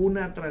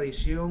una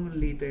tradición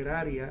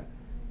literaria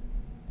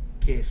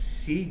que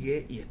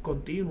sigue y es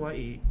continua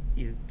y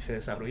se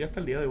desarrolla hasta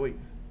el día de hoy.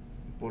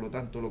 Por lo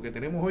tanto, lo que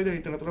tenemos hoy de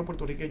literatura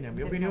puertorriqueña, en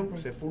mi opinión,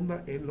 se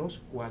funda en los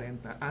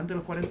 40. Antes de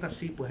los 40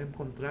 sí puedes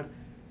encontrar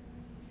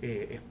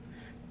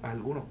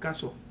algunos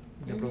casos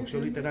de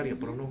producción literaria,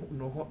 pero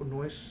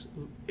no es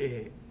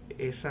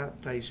esa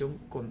tradición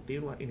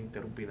continua e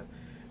ininterrumpida.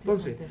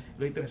 Entonces,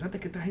 lo interesante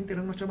es que esta gente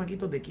eran unos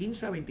chamaquitos de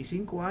 15 a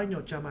 25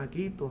 años,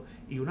 chamaquitos,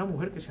 y una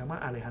mujer que se llama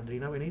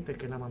Alejandrina Benítez,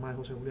 que es la mamá de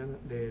José Julián,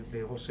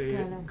 de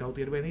José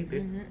Gautier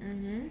Benítez,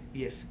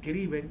 y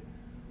escriben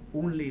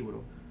un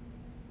libro.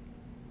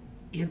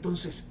 Y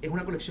entonces es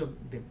una colección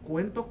de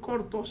cuentos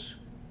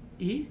cortos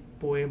y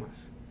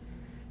poemas.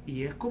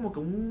 Y es como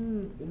que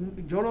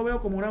yo lo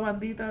veo como una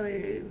bandita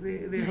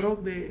de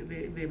rock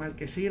de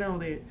Marquesina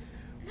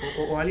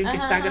o alguien que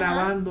está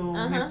grabando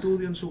un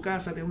estudio en su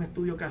casa, tiene un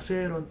estudio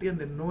casero,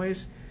 ¿entiendes? No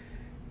es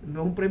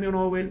un premio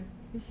Nobel.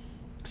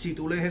 Si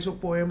tú lees esos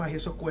poemas y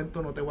esos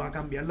cuentos no te va a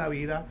cambiar la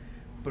vida,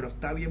 pero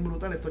está bien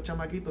brutal estos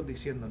chamaquitos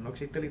diciendo, no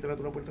existe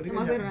literatura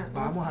puertorriqueña,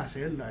 vamos a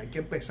hacerla, hay que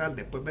empezar,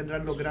 después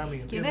vendrán los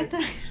Grammys, ¿entiendes?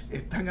 ¿Quién está?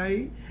 Están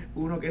ahí,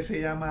 uno que se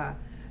llama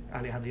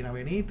Alejandrina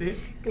Benítez.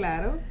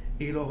 Claro.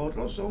 Y los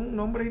otros son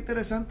nombres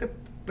interesantes,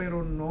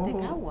 pero no... ¿De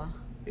Cagua?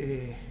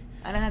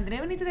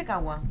 Alejandrina Benítez de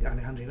Cagua.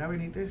 Alejandrina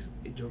Benítez,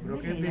 yo creo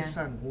que es de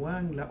San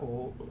Juan,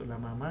 o la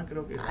mamá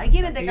creo que...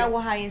 ¿Quién es de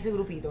Caguas ahí en ese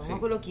grupito? Sí. No me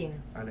acuerdo quién.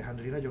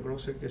 Alejandrina, yo creo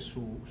que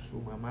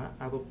su mamá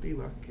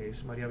adoptiva, que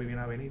es María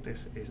Viviana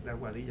Benítez, es de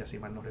Aguadilla, si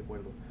mal no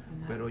recuerdo.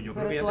 Pero yo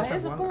creo que ella es de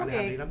San Juan.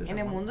 Alejandrina de San Juan.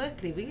 En el mundo de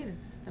escribir,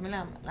 también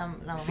la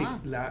mamá. Sí,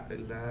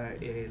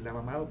 la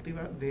mamá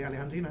adoptiva de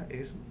Alejandrina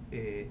es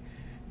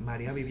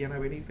María Viviana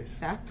Benítez,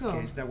 exacto,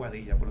 que es de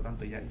Aguadilla, por lo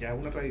tanto ya es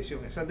una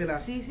tradición. Esa es de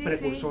las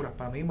precursoras.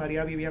 Para mí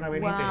María Viviana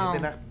Benítez es de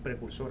las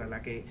precursoras,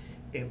 la que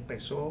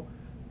empezó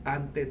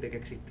antes de que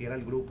existiera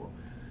el grupo,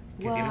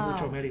 que tiene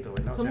mucho mérito,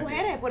 ¿verdad? Son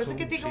mujeres, por eso es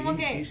que estoy como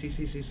que... Sí.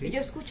 Yo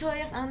he escuchado de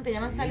ellas antes, ya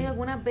me han salido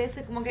algunas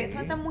veces, como que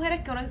son estas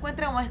mujeres que uno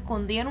encuentra como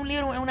escondidas en un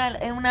libro,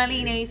 en una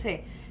línea y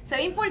dice... Se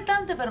ve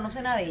importante, pero no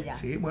sé nada de ella.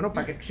 Sí, bueno,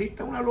 para que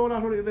exista una Lola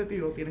Rodríguez de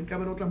Tío, tienen que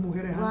haber otras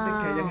mujeres antes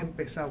que hayan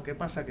empezado. ¿Qué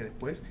pasa? Que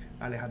después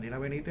Alejandrina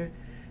Benítez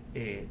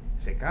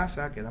se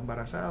casa, queda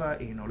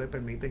embarazada y no le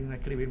permiten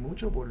escribir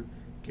mucho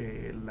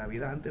porque la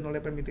vida antes no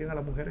le permitían a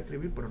la mujer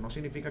escribir, pero no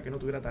significa que no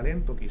tuviera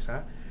talento,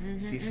 quizás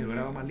si se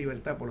hubiera dado más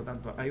libertad. Por lo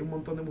tanto, hay un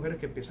montón de mujeres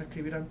que empiezan a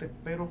escribir antes,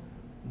 pero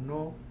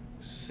no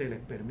se les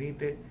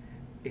permite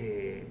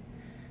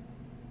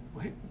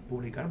pues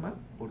publicar más,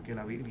 porque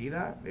la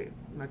vida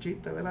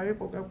machista de la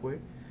época pues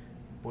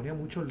ponía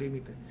muchos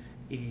límites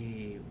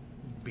y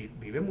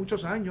vive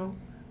muchos años.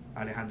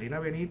 Alejandrina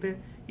Benítez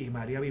y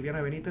María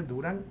Viviana Benítez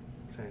duran,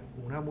 o sea,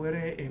 una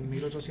muere en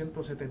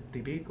 1870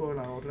 y pico,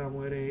 la otra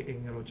muere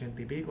en el 80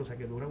 y pico, o sea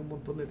que duran un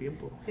montón de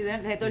tiempo. Sí,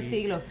 duran todo el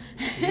siglo.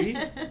 Sí,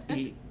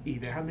 y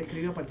dejan de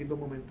escribir a partir de un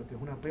momento, que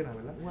es una pena,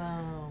 ¿verdad?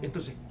 Wow.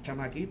 Entonces,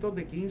 chamaquitos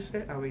de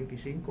 15 a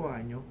 25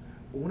 años,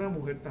 una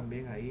mujer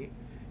también ahí,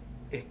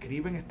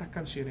 escriben estas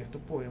canciones,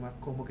 estos poemas,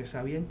 como que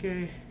sabían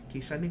que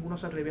quizás ninguno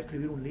se atrevía a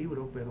escribir un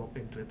libro, pero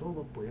entre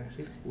todos podían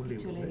decir un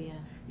libro.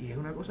 Y es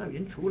una cosa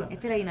bien chula. Este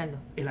es el aguinaldo.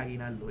 El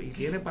aguinaldo. Y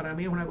tiene, para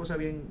mí es una cosa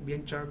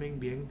bien charming,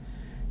 bien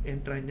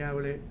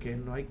entrañable, que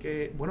no hay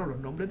que... Bueno, los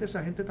nombres de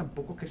esa gente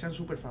tampoco es que sean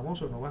súper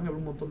famosos, no van a haber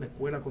un montón de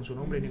escuelas con su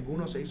nombre, y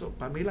ninguno se hizo.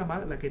 Para mí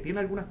la que tiene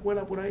alguna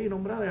escuela por ahí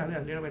nombrada es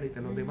Alejandrina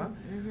Benítez, los demás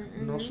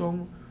no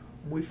son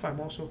muy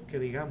famosos que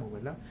digamos,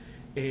 ¿verdad?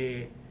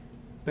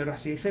 Pero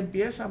así se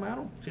empieza,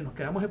 mano. Si nos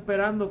quedamos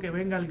esperando que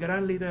venga el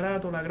gran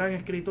literato, la gran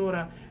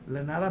escritora,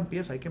 nada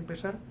empieza. Hay que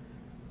empezar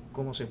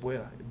como se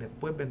pueda.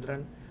 Después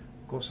vendrán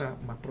cosas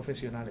más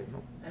profesionales,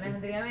 ¿no?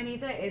 Alejandrina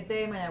Benítez es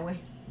de Mayagüez.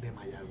 De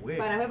Mayagüez.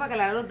 Para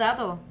aclarar los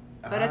datos.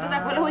 Pero esto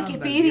está por los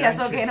Wikipedia,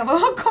 o que no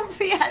podemos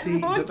confiar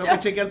mucho. Yo tengo que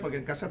chequear porque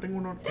en casa tengo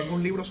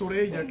un libro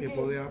sobre ella que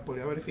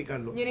podía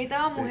verificarlo. Yo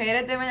necesitaba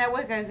mujeres de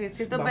Mayagüez, que si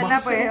esto es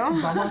verdad, pues...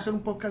 Vamos a hacer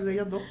un podcast de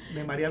ellas dos,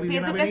 de María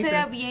Viviana Benítez. Pienso que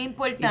sería bien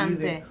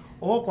importante.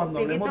 O cuando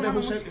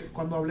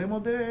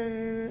hablemos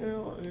de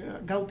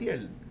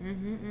Gautier,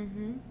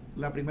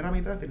 la primera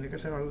mitad tendría que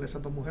ser hablar de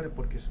esas dos mujeres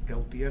porque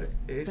Gautier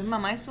es... Entonces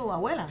mamá es su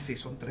abuela. Sí,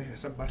 son tres,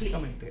 esas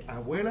básicamente.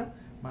 Abuela,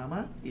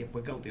 mamá y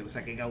después Gautier. O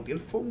sea que Gautier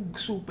fue un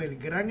súper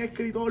gran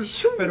escritor,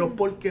 pero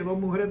porque dos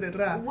mujeres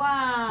detrás. Wow.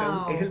 O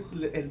sea, es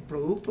el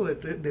producto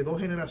de dos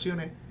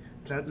generaciones,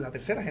 la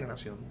tercera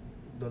generación,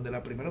 donde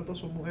las primeras dos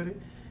son mujeres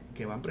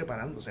que van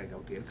preparando. O sea,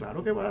 Gautier,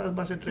 claro que va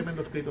a ser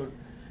tremendo escritor.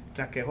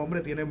 Tras que es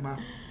hombre, tiene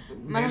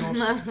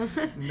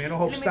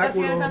menos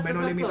obstáculos,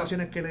 menos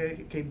limitaciones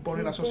que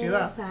impone la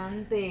sociedad.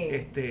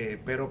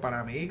 Pero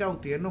para mí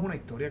Gautier no es una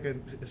historia que...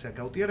 O sea,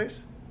 Gautier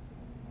es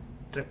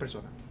 3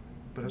 personas.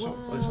 Pero eso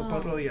es para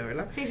otro día,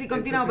 ¿verdad? Sí,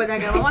 continuamos, pero ya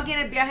que vamos aquí en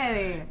el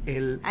viaje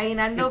de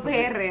Aguinaldo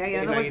PR.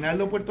 El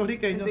Aguinaldo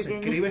puertorriqueño se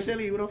escribe ese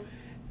libro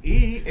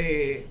y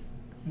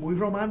muy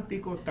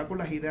romántico, está con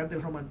las ideas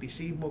del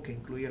romanticismo que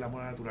incluye el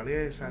amor a la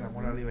naturaleza, el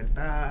amor a la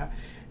libertad,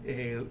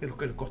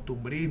 el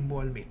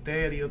costumbrismo, el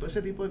misterio, todo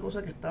ese tipo de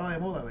cosas que estaba de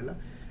moda, ¿verdad?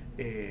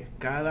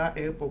 Cada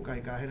época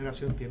y cada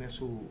generación tiene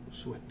su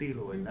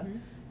estilo, ¿verdad?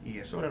 Y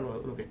eso era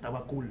lo que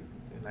estaba cool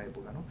en la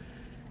época, ¿no?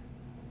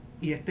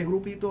 Y este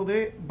grupito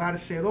de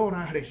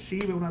Barcelona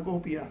recibe una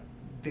copia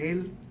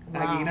del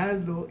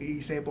Aguinaldo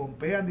y se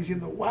pompean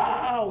diciendo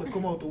 ¡wow! Es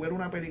como tuviera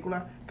una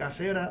película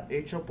casera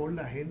hecha por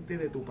la gente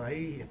de tu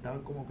país. Y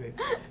estaban como que,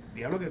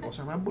 diablo, qué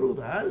cosa más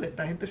brutal,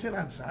 esta gente se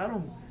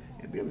lanzaron,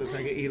 ¿entiendes? O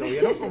sea, y lo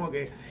vieron como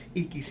que,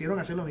 y quisieron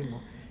hacer lo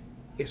mismo.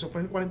 Eso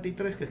fue en el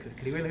 43 que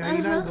escribe el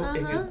Aguinaldo.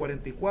 En el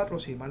 44,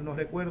 si mal no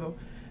recuerdo,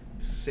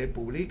 se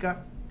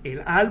publica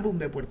el álbum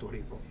de Puerto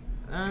Rico.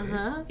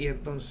 Y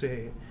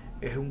entonces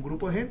es un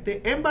grupo de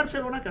gente en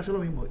Barcelona que hace lo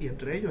mismo, y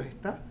entre ellos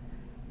está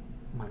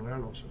Manuel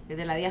Alonso.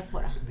 De la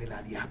diáspora. De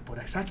la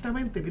diáspora,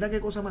 exactamente. Mira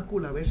qué cosa más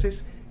cool. A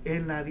veces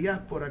en la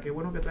diáspora, qué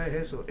bueno que traes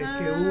eso, es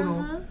que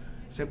uno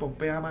se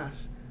pompea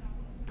más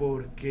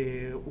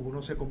porque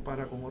uno se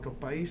compara con otros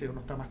países, uno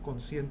está más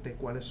consciente de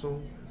cuáles son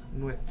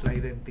nuestra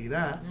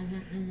identidad.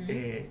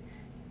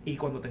 Y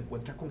cuando te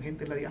encuentras con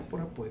gente en la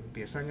diáspora, pues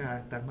empiezan a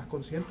estar más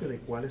conscientes de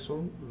cuáles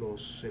son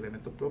los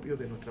elementos propios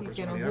de nuestra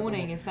personalidad. Que nos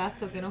unen,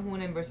 exacto, que nos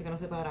unen versus que nos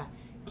separan.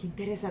 Qué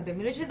interesante,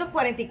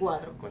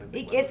 1844.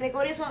 44. Y ese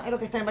corio son los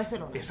que están en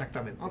Barcelona.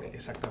 Exactamente, Okay.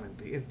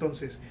 exactamente.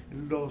 Entonces,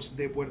 los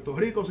de Puerto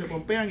Rico se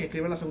pompean y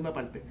escriben la segunda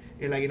parte,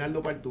 el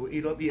Aguinaldo Partú,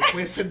 y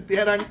después se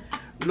enteran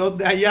los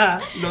de allá,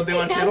 los de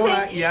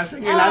Barcelona, y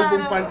hacen el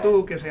álbum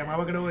Partú, que se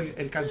llamaba, creo,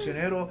 el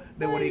cancionero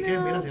de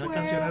Boriquén. Mira, se llama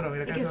el cancionero.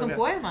 Mira, ¿Y que son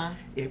poemas?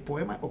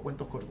 Poemas o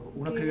cuentos cortos.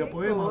 Uno escribía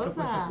poemas, otro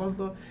cuentos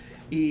cortos.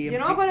 Yo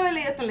no me acuerdo haber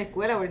leído esto en la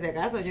escuela, por si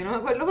acaso. Yo no me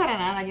acuerdo para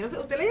nada. Yo no sé,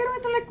 ¿ustedes leyeron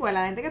esto en la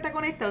escuela? La gente que está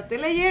conectada,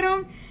 ¿ustedes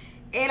leyeron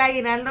el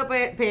Aguinaldo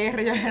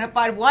PR? Yo era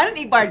Part 1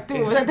 y Part 2.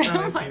 O sea,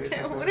 tenemos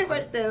parte 1 y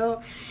parte 2.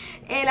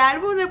 El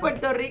álbum de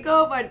Puerto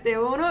Rico, parte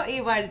 1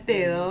 y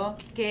parte 2.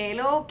 Que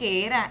lo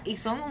que era. Y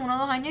son 1 o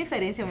 2 años de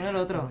diferencia uno del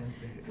otro.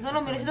 Estos son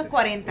los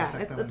 1940.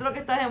 Esto es lo que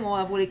está de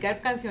moda,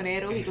 publicar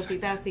cancioneros y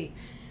cositas así.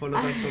 Por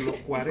lo tanto, los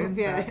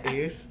 40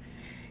 es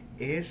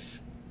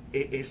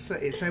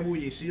esa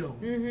ebullición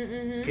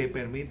que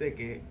permite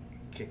que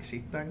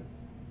existan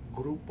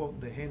grupos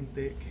de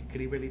gente que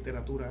escribe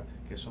literatura,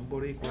 que son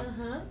boricuas,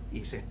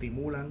 y se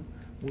estimulan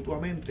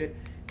mutuamente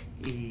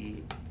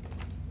y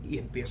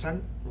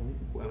empiezan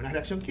una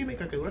reacción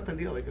química que dura hasta el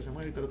día de hoy, que se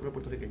llama literatura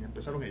puertorriqueña.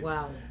 Empezaron ellos.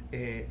 Wow.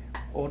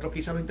 Otros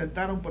quizás lo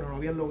intentaron, pero no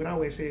habían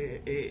logrado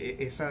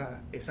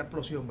esa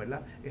explosión,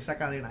 ¿verdad? Esa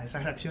cadena, esa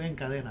reacción en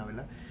cadena,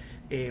 ¿verdad?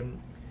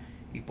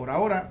 Y por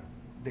ahora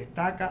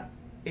destaca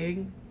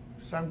en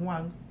San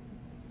Juan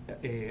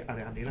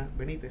Alejandrina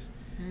Benítez,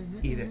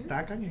 y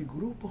destacan el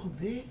grupo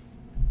de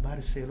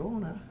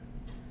Barcelona,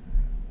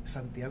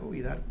 Santiago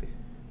Vidarte,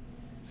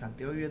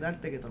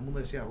 que todo el mundo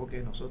decía, ok,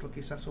 nosotros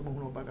quizás somos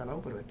unos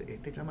bacalaos, pero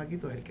este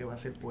chamaquito es el que va a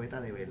ser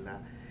poeta de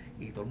verdad,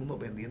 y todo el mundo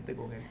pendiente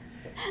con él,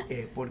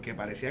 porque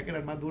parecía que era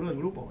el más duro del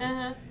grupo.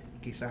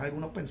 Quizás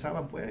algunos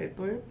pensaban, pues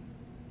esto es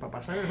para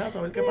pasar el rato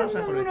a ver qué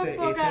pasa, pero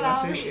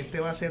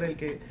este va a ser el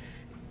que,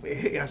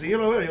 así yo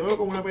lo veo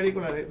como una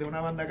película de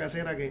una banda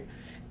casera que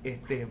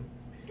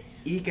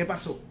 ¿y qué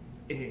pasó?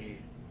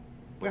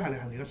 Pues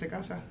Alejandrina se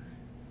casa,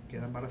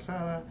 queda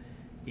embarazada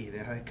y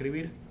deja de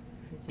escribir.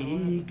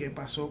 ¿Y qué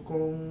pasó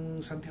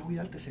con Santiago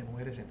Vidarte? Se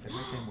muere, se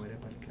enferma y se muere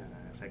para el carajo.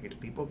 O sea, que el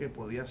tipo que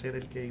podía ser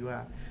el que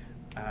iba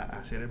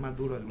a ser el más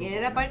duro del grupo. ¿Y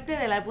era parte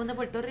del álbum de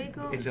Puerto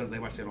Rico? El de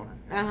Barcelona.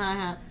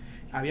 Ajá.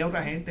 Había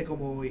otra gente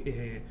como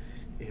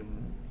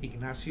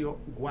Ignacio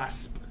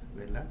Wasp,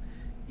 ¿verdad?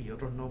 Y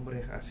otros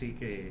nombres así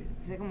que...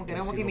 Sí, como que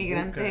eran como que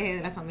inmigrantes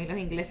de las familias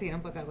inglesas y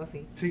eran para acá, algo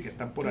así. Sí, que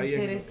están por ahí.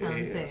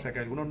 Interesante. O sea, que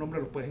algunos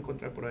nombres los puedes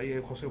encontrar por ahí.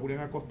 José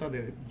Julián Acosta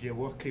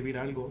llevó a escribir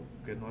algo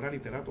que no era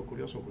literato,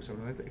 curioso, pues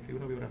seguramente escribió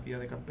una biografía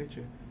de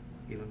Campeche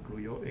y lo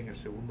incluyó en el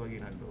segundo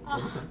Aguinaldo.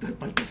 Por lo tanto, él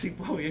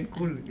participó bien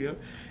cool, ¿no?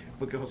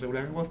 Porque José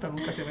Julián Acosta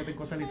nunca se mete en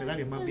cosas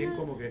literarias, más bien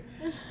como que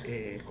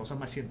cosas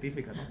más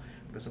científicas, ¿no?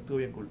 Pero eso estuvo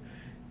bien cool.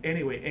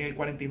 Anyway, en el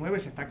 49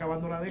 se está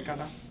acabando la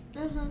década.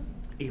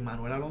 Y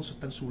Manuel Alonso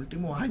está en su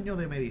último año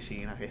de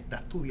medicina, está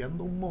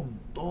estudiando un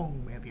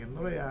montón,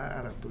 metiéndole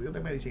a los estudios de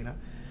medicina,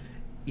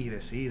 y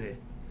decide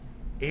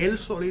él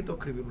solito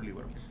escribir un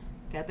libro.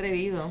 Qué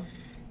atrevido.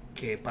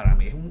 Que para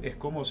mí es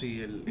como si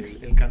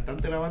el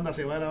cantante de la banda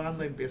se va de la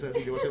banda y empieza a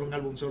decir, yo voy a hacer un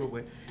álbum solo,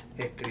 pues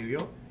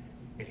escribió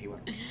El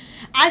Jíbaro.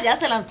 Ya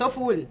se lanzó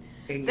full.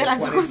 Se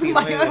lanzó 49, con su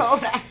mayor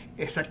obra.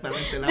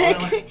 Exactamente, la obra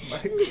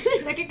más.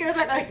 ¿De qué quiero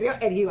sacar? Escribió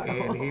El Jíbaro.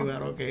 El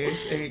Jíbaro, que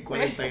es en el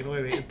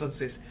 49.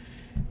 Entonces,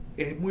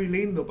 es muy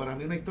lindo, para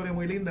mí una historia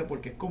muy linda,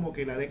 porque es como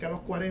que la década de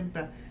los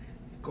 40,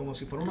 como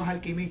si fueran unos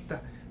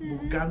alquimistas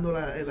buscando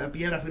la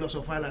piedra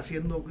filosofal,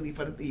 haciendo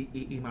diferente,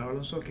 y Manuel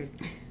Alonso que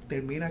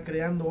termina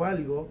creando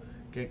algo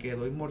que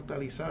quedó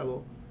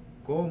inmortalizado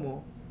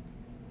como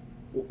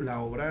la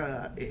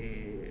obra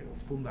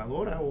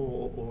fundadora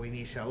o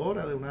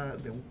iniciadora de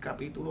un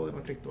capítulo de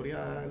nuestra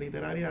historia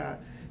literaria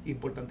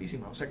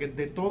importantísima. O sea que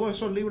de todos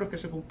esos libros que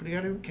se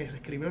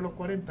escribieron en los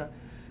 40,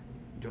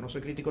 yo no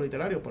soy crítico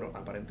literario, pero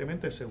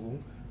aparentemente,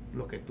 según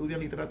los que estudian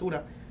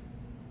literatura,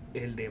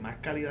 el de más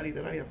calidad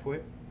literaria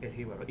fue El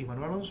Jíbaro. Y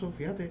Manuel Alonso,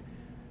 fíjate,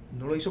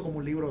 no lo hizo como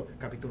un libro,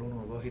 capítulo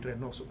 1, 2 y 3,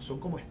 no, son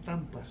como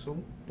estampas,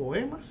 son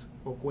poemas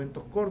o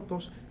cuentos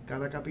cortos,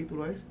 cada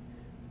capítulo es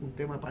un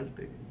tema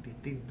aparte,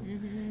 distinto.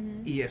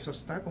 Y eso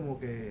está como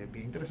que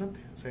bien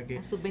interesante. O sea que,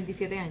 a sus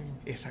 27 años.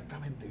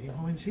 Exactamente, bien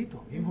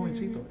jovencito.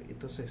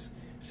 Entonces,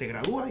 se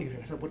gradúa y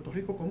regresa a Puerto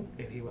Rico con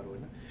El Jíbaro,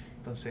 ¿verdad?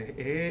 Entonces,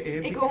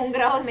 y con un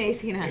grado de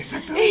medicina.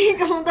 Exactamente. Y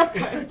con un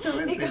doctor.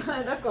 Exactamente. Y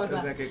con dos cosas.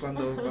 O sea que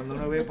cuando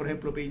uno ve, por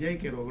ejemplo, PJ,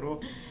 que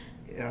logró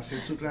hacer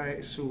su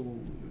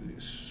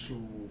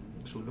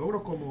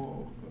logro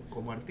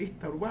como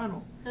artista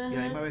urbano, y a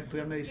la misma vez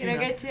estudiar medicina.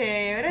 Mira qué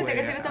chévere, pues,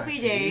 que se está PJ,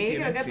 sí,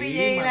 creo que sí,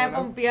 PJ la Manuela,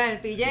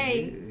 pompear, PJ,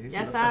 sí,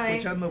 ya si sabes.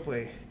 Escuchando,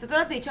 pues. ¿Tú te lo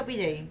has dicho,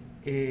 PJ?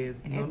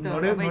 No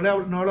le he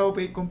hablado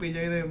con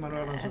PJ de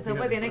Manuel Alonso. Eso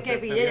pues tienes que,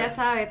 PJ ya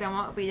sabe,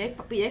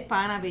 PJ es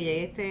pana,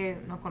 PJ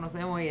nos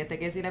conocemos y que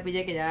decir a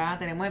PJ que ya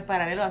tenemos el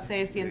paralelo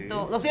hace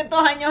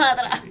 200 años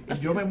atrás.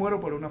 Yo me muero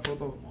por una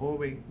foto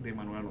joven de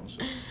Manuel Alonso.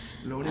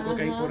 Lo único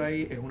que hay por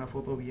ahí es una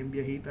foto bien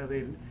viejita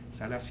de él,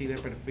 sale así de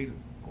perfil,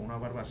 con una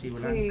barba así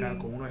blanca,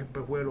 con unos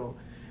espejuelos,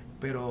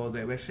 pero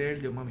debe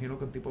ser, yo me imagino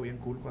que un tipo bien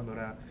cool cuando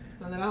era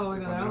Cuando era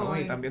joven, Cuando era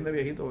joven y también de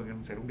viejito, porque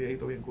ser un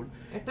viejito bien cool.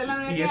 Esta es la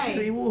única Y que ese hay.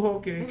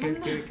 dibujo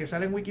que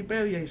sale en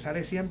Wikipedia y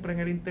sale siempre en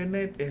el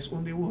internet es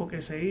un dibujo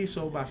que se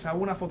hizo basado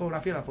en una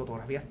fotografía. La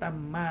fotografía es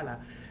tan mala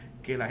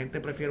que la gente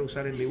prefiere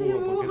usar el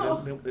dibujo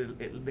porque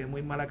es de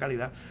muy mala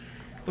calidad.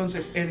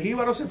 Entonces, el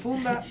jíbaro se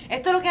funda.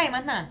 Esto es lo que hay,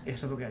 más nada.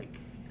 Eso es lo que hay.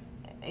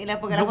 Y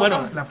porque No, la foto,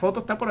 bueno, la foto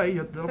está por ahí,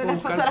 yo te lo pero puedo la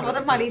buscar. foto- la foto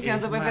es malísima,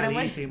 es tú prefieres,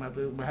 malísima,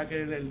 tú vas a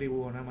querer el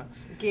dibujo nada más.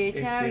 qué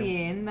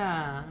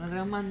chavienda. No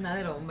tenemos más nada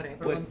del hombre,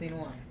 pero Pues,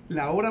 continúa.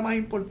 La obra más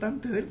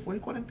importante de él fue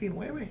el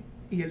 49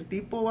 y el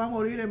tipo va a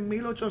morir en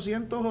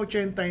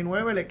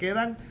 1889, le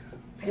quedan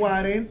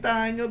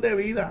 40 años de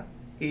vida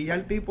y ya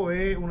el tipo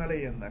es una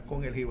leyenda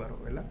con el jíbaro,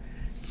 ¿verdad?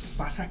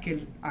 Pasa que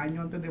el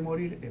año antes de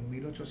morir, en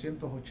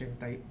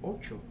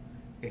 1888,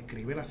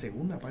 escribe la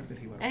segunda parte del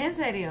jíbaro. ¿Es en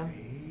serio?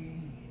 Sí.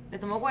 Le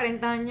tomó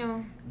 40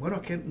 años. Bueno,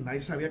 es que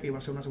nadie sabía que iba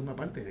a ser una segunda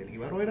parte. El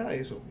jíbaro era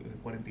eso, el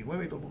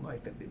 49 y todo el mundo,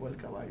 este tipo del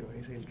caballo,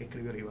 ese es el que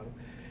escribió el jíbaro.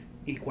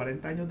 Y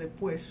 40 años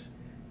después,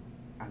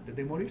 antes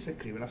de morir, se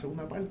escribe la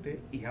segunda parte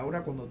y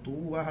ahora cuando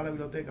tú vas a la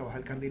biblioteca, vas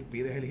al candil,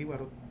 pides el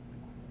jíbaro,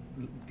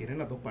 tienen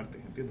las dos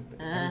partes, ¿entiendes?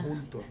 Están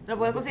juntos. ¿Lo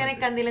puedes cocinar en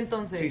candil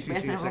entonces? Sí, sí,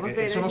 Pues, sí. no O sea, puedo que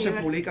conseguir eso el no se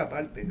jíbaro. publica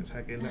aparte. O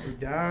sea, que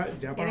ya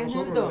para ¿Tienen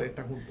nosotros juntos?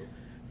 están juntos.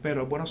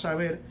 Pero es bueno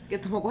saber. Que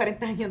tomó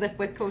 40 años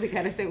después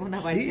publicar la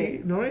segunda parte.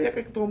 Sí, no es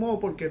que tomó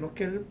porque no es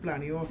que él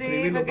planeó Sí,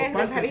 escribir las porque dos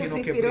partes, Rosario sino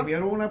se que inspiró.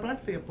 primero una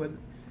parte y después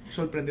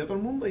sorprendió a todo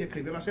el mundo y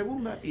escribió la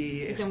segunda. Y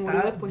se murió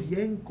está después.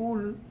 bien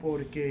cool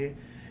porque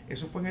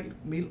eso fue en el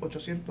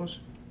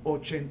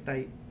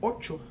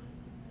 1888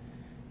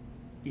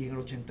 y en el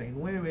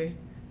 89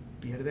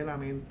 pierde la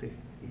mente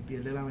y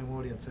pierde la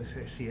memoria.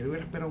 Entonces, si él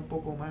hubiera esperado un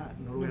poco más,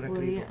 no lo hubiera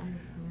escrito.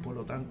 Por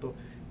lo tanto,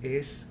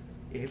 es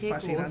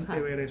fascinante cosa.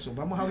 ver eso.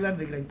 Vamos a hablar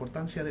de la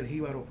importancia del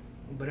jíbaro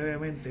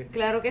brevemente.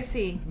 Claro que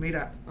sí.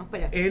 Mira, Vamos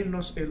para allá. él no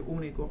es el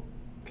único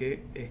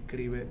que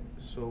escribe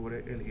sobre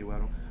el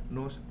jíbaro,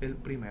 no es el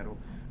primero,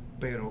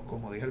 pero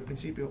como dije al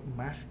principio,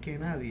 más que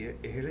nadie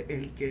es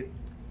el que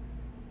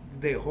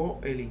dejó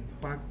el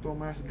impacto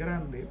más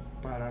grande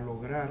para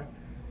lograr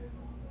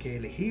que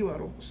el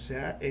jíbaro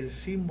sea el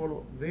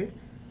símbolo de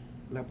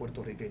la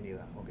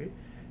puertorriqueñidad, ¿ok?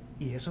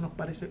 Y eso nos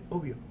parece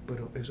obvio,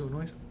 pero eso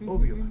no es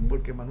obvio,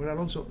 porque Manuel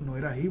Alonso no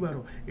era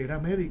jíbaro, era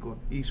médico,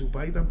 y su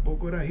país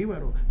tampoco era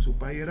jíbaro, su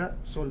país era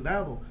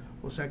soldado.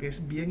 O sea que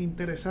es bien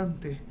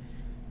interesante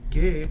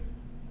que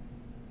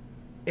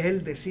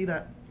él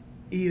decida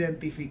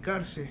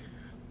identificarse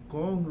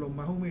con los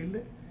más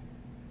humildes,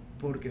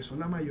 porque son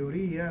la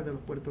mayoría de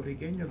los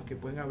puertorriqueños los que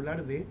pueden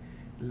hablar de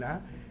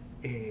la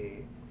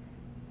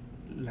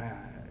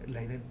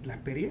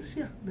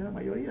experiencia de la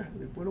mayoría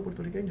del pueblo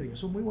puertorriqueño, y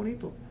eso es muy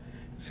bonito.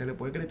 Se le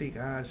puede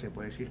criticar, se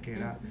puede decir que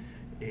era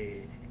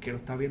que lo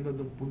está viendo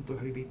desde un punto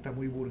de vista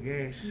muy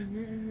burgués.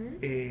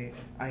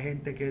 Hay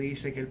gente que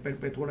dice que él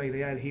perpetuó la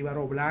idea del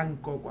jíbaro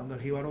blanco cuando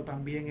el jíbaro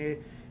también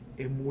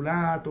es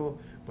mulato.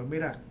 Pues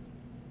mira,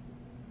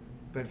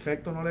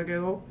 perfecto no le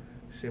quedó,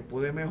 se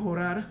puede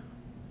mejorar,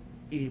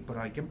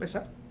 pero hay que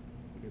empezar.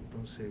 Y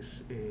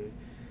entonces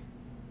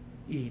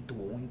y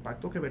tuvo un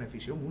impacto que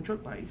benefició mucho al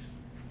país,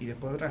 y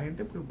después otra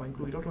gente pues va a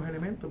incluir otros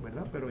elementos,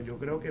 ¿verdad? Pero yo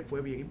creo que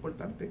fue bien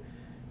importante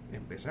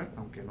empezar,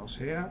 aunque no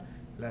sea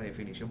la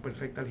definición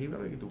perfecta al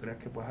jíbaro y que tú creas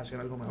que puedes hacer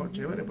algo mejor,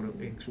 chévere, pero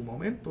en su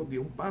momento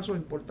dio un paso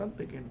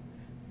importante que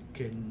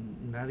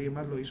nadie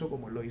más lo hizo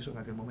como él lo hizo en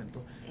aquel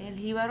momento. El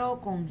jíbaro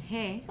con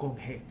G. Con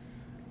G.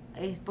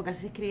 ¿Es porque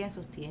así se escribía en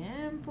sus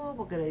tiempos?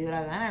 ¿Porque le dio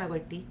la gana, algo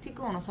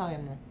artístico? ¿O no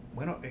sabemos?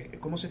 Bueno,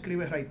 ¿cómo se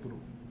escribe right true?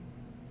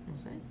 No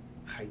sé.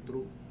 High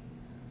true.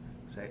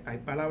 O sea, hay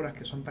palabras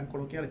que son tan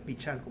coloquiales.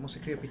 Pichar, ¿cómo se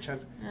escribe pichar?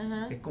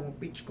 Ajá. Es como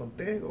pitch con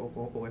T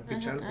o es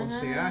pichar Ajá, con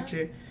ajá.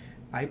 CH.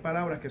 Hay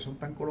palabras que son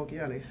tan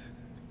coloquiales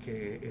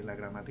que en la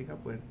gramática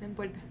pues No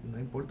importa. no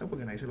importa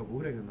porque nadie se lo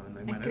ocurre, no hay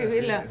manera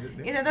Escribirla.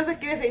 de- Y entonces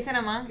escribe, se dice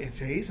nada más.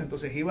 se dice.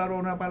 Entonces jíbaro es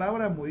una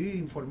palabra muy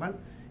informal,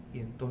 y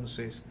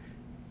entonces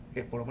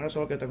por lo menos eso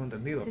es lo que tengo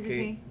entendido, Sí,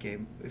 sí, que,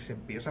 sí. que se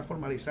empieza a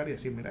formalizar y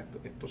decir, mira,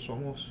 esto es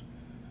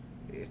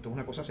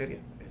una cosa seria,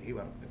 el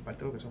jíbaro es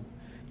parte de lo que somos.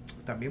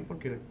 También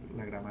porque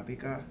la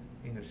gramática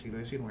en el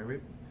siglo XIX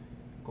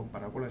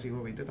comparado con el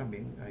siglo XX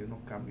también hay unos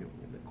cambios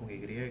con Y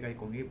y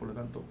con I, por lo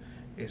tanto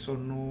eso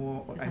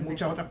no, hay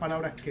muchas otras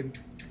palabras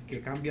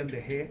que cambian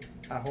de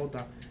G a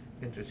J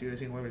entre el siglo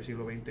XIX y el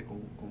siglo XX,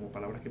 como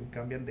palabras que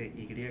cambian de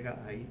Y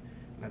a I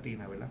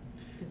latina, ¿verdad?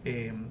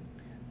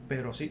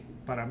 Pero sí,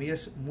 para mí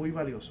es muy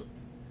valioso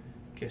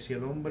que si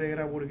el hombre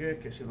era burgués,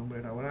 que si el hombre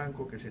era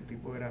blanco, que si el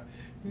tipo era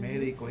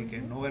médico y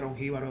que no era un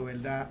jíbaro de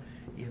verdad,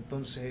 y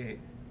entonces,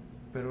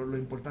 pero lo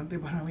importante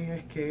para mí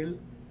es que él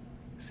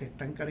se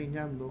está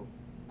encariñando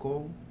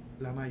con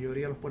la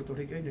mayoría de los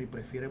puertorriqueños y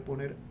prefiere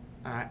poner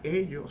a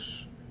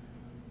ellos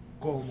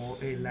como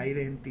la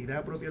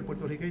identidad propia del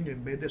puertorriqueño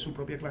en vez de su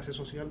propia clase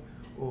social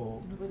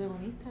o Los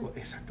protagonistas.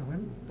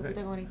 exactamente. Los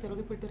protagonistas de lo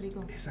que es Puerto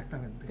Rico.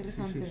 Exactamente.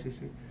 Interesante.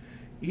 Sí.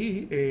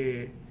 Y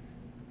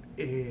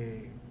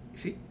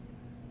sí.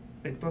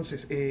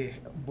 Entonces,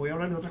 voy a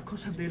hablar de otras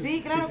cosas de él.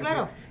 Sí, claro,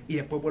 claro. Y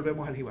después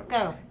volvemos al jíbaro.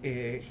 Claro.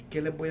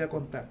 ¿Qué les voy a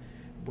contar?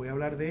 Voy a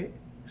hablar de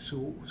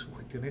su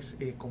cuestión es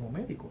como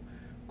médico.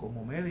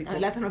 Como médico.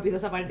 Se nos olvidó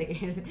esa parte,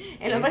 que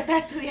el hombre está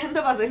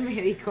estudiando para ser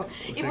médico.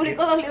 O Y sea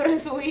publicó 2 libros en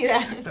su vida.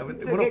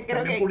 Exactamente. Bueno,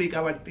 también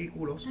publicaba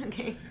artículos,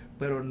 Okay.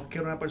 pero no que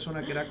era una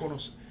persona que era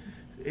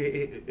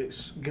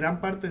gran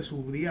parte de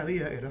su día a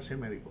día era ser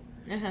médico.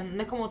 Ajá,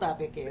 no es como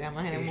Tapia, que era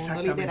más en el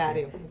mundo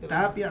literario.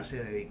 Tapia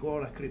se dedicó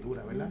a la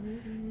escritura, ¿verdad?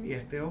 Uh-huh. Y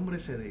este hombre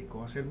se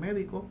dedicó a ser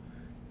médico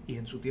y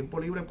en su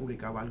tiempo libre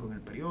publicaba algo en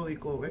el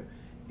periódico, ¿ves?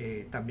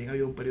 También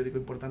había un periódico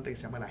importante que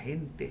se llama La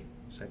Gente,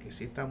 o sea que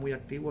sí está muy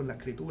activo en la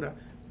escritura,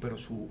 pero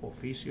su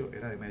oficio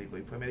era de médico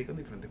y fue médico en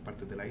diferentes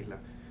partes de la isla,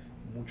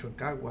 mucho en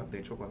Caguas. De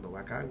hecho, cuando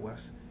va a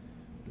Caguas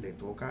le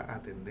toca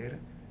atender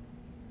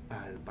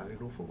al padre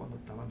Rufo cuando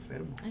estaba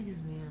enfermo. Ay, Dios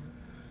mío.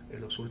 En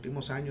los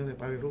últimos años de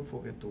padre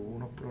Rufo, que tuvo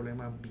unos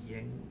problemas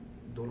bien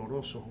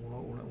dolorosos,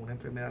 una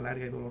enfermedad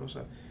larga y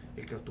dolorosa,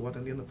 el que lo estuvo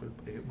atendiendo fue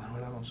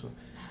Manuel Alonso.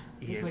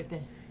 Qué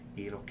fuerte.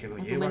 Y los que lo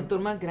en llevan... tu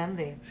mentor más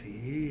grande.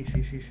 Sí.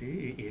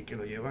 Y el que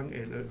lo llevan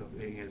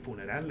en el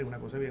funeral es una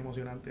cosa bien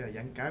emocionante allá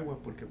en Caguas,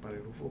 porque el padre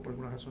Rufo por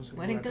alguna razón se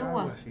 ¿Muere en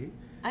Caguas? Sí.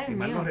 Ay, si Dios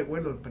mal mío. no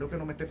recuerdo, espero que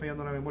no me esté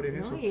fallando la memoria en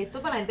eso. Y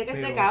esto para la gente que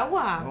Pero, es de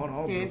Caguas.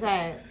 no, que, pero, o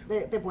sea,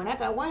 te pone a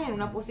Caguas en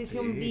una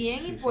posición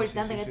bien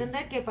importante. Hay que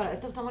entender que para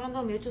esto estamos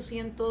hablando de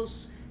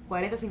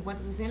 1840,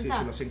 50, 60.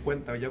 Sí, los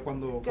 50, ya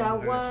cuando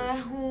Caguas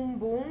es un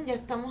boom, ya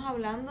estamos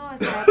hablando de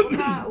esa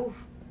época,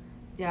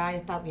 ya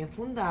está bien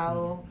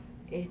fundado,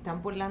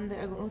 están por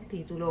algunos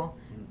títulos,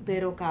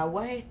 pero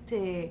Caguas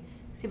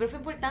siempre fue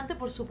importante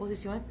por su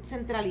posición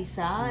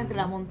centralizada entre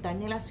la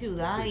montaña y la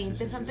ciudad. Y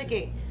interesante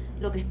que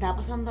lo que está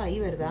pasando ahí,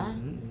 ¿verdad?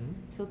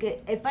 So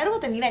que el padre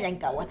termina allá en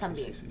Caguas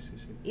también. Sí.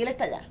 Y él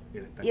está allá. Y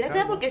él está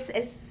allá porque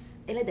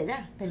él es de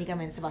allá,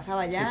 técnicamente. Se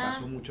pasaba allá. Se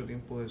pasó mucho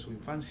tiempo de su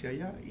infancia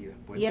allá y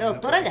después... ¿Y era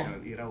doctor allá?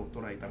 Y era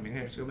doctora y también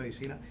ejerció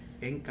medicina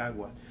en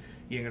Caguas.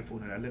 Y en el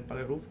funeral del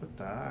padre Rufo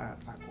está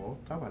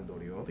Acosta,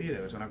 Valdoriotti, y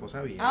debe ser una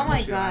cosa bien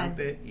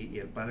emocionante. Y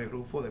el padre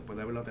Rufo, después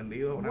de haberlo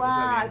atendido, una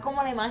cosa bien...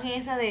 Como la imagen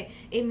esa de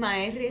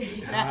Ismael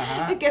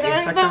Rivera, que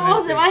también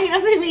vamos, se imagina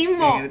a sí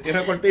mismo. En el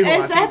Tierra Cortijo.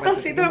 Exacto,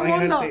 así todo el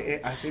mundo.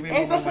 Así mismo.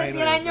 Eso hace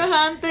 100 años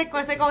antes,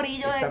 con ese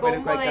corillo de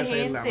combo de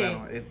gente.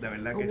 De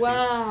verdad que sí.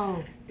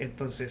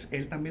 Entonces,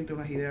 él también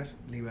tiene unas ideas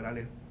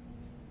liberales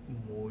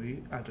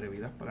muy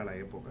atrevidas para la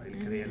época.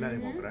 Él creía en la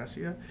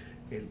democracia,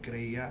 él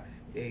creía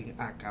en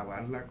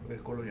acabar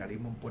el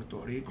colonialismo en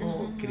Puerto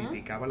Rico,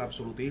 criticaba el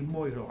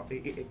absolutismo y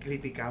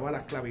criticaba la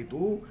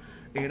esclavitud,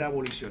 era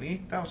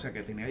abolicionista, o sea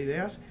que tenía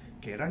ideas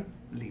que eran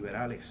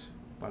liberales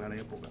para la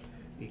época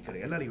y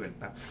creía en la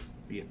libertad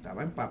y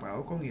estaba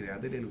empapado con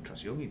ideas de la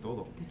ilustración y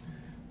todo.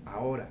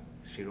 Ahora,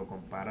 si lo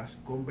comparas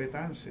con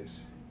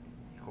Betances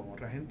y con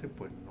otra gente,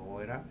 pues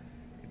no era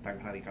tan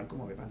radical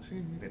como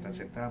Betances.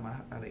 Betances estaba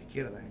más a la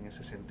izquierda en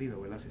ese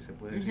sentido, ¿verdad? Si se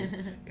puede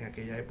decir, en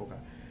aquella época.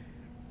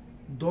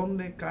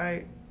 ¿Dónde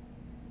cae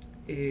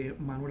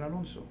Manuel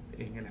Alonso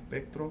en el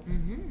espectro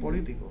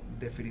político?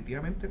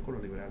 Definitivamente con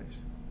los liberales.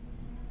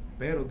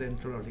 Pero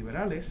dentro de los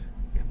liberales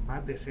es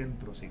más de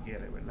centro, si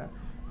quiere, ¿verdad?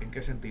 ¿En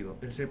qué sentido?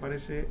 Él se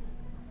parece,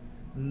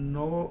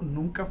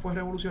 nunca fue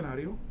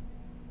revolucionario,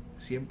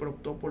 siempre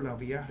optó por la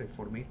vía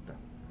reformista.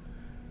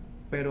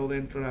 Pero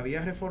dentro de la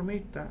vía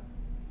reformista,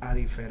 a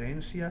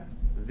diferencia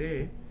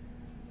de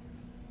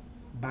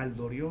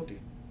Valdoriotti,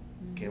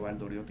 que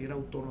Valdoriotti era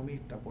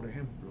autonomista, por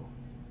ejemplo,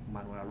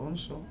 Manuel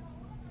Alonso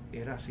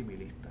era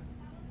asimilista.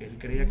 Él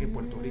creía que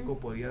Puerto Rico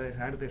podía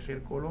dejar de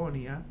ser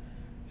colonia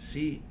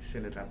si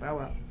se le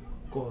trataba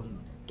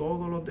con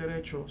todos los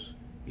derechos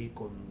y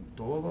con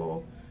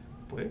todo,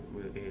 pues,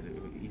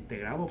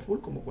 integrado full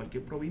como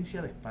cualquier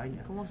provincia de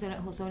España. Como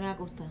José Julián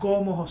Acosta.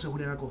 Como José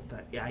Julián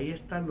Acosta. Y ahí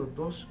están los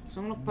dos.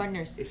 Son los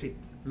partners. Sí,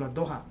 los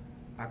dos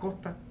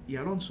Acosta y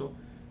Alonso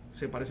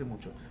se parecen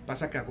mucho.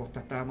 Pasa que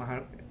Acosta estaba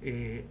más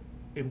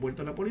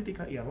envuelto en la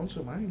política y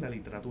Alonso más en la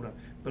literatura.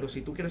 Pero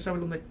si tú quieres saber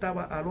dónde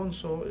estaba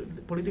Alonso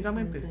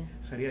políticamente,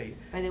 sería ahí.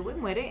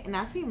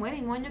 Nace y muere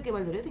el mismo año que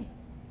Valdoriotti.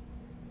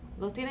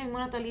 Dos tienen el mismo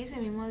natalicio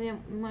y el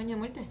mismo año de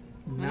muerte.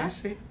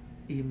 Nace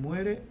y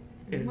muere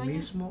el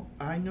mismo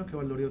año que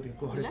Valdoriotti,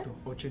 correcto.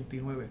 ¿Verdad?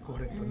 89,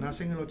 correcto.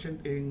 Nace en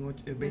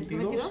el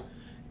 22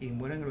 y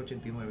muere en el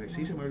 89.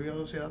 Sí, se me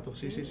olvidó ese dato.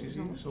 Sí.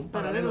 Son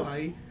paralelos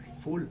ahí,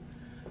 full.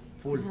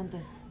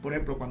 Por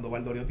ejemplo, cuando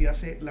Valdoriotti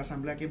hace la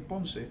asamblea aquí en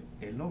Ponce,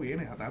 él no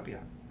viene a Tapia.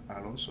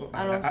 Alonso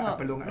al Teatro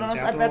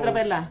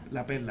Perla.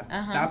 La Perla.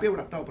 Tapia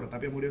habrá estado, pero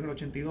Tapia murió en el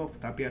 82.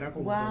 Tapia era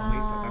como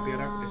autonomista. Tapia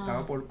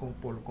estaba con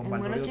Valdoriotti.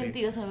 En el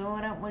 82 se me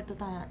hubiera muerto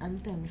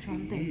antes.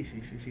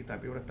 Sí,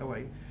 Tapia habrá estado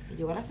ahí. Y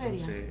llegó a la feria.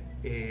 Entonces,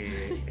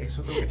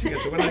 eso tengo que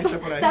chequear. Tú la lista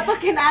por ahí. Datos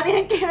que nada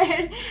tienen que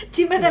ver.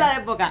 Chismes de la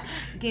época.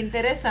 Qué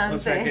interesante. O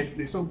sea, que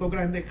son dos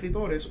grandes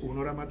escritores.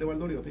 Uno era más de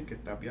Valdoriotti, que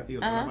es Tapia, y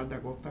otro era más de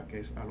Acosta, que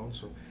es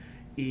Alonso.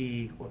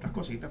 Y otras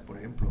cositas, por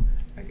ejemplo,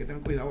 hay que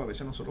tener cuidado. A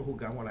veces nosotros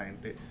juzgamos a la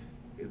gente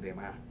de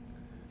más.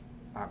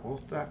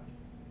 Acosta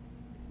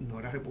no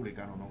era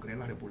republicano, no creía en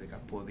la república,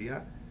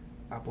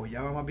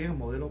 apoyaba más bien el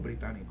modelo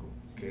británico,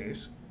 que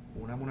es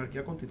una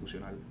monarquía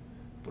constitucional.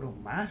 pero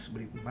más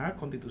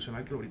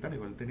constitucional que los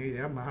británicos. Él tenía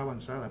ideas más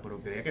avanzadas, pero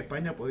creía que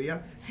España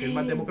podía ser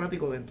más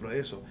democrático dentro de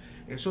eso.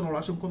 Eso no lo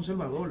hace un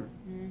conservador.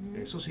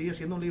 Eso sigue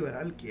siendo un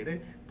liberal.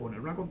 Quiere poner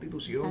una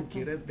constitución, exacto,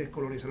 quiere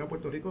descolonizar a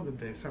Puerto Rico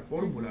desde esa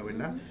fórmula,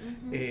 ¿verdad?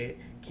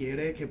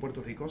 Quiere que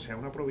Puerto Rico sea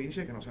una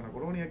provincia, que no sea una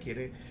colonia,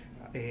 quiere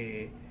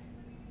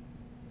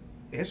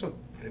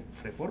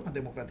reformas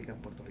democráticas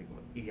en Puerto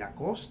Rico. Y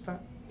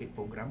Acosta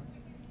fue un gran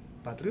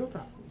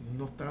patriota.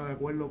 No estaba de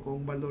acuerdo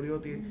con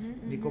Valdoriotti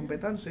ni con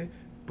Betance,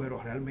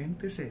 pero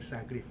realmente se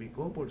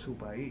sacrificó por su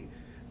país,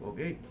 ¿ok?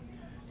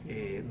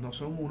 No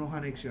son unos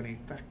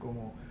anexionistas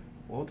como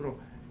otros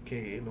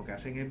que lo que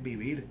hacen es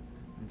vivir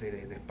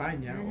de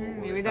España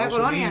o de Estados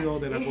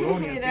Unidos, de la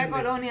colonia. De la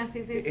colonia,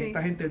 sí.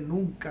 Esta gente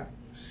nunca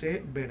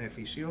se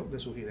benefició de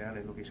sus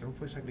ideales. Lo que hicieron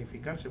fue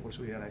sacrificarse por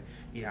sus ideales.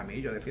 Y a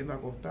mí, yo defiendo a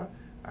Acosta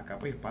a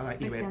capa y espada.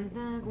 Me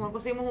encanta cómo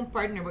conseguimos un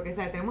partner, porque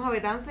 ¿sabes? Tenemos a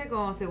Betance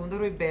con segundo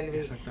Ruiz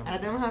Belvis. Ahora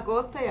tenemos a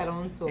Costa y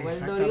Alonso.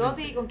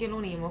 Valdoriotti, ¿con quién lo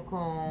unimos?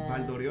 Con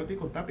Valdoriotti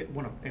con Tapia.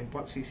 Bueno,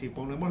 si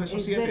ponemos esos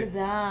es 7,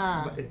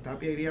 verdad.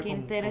 Tapia iría qué con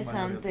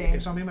interesante. Con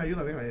eso a mí me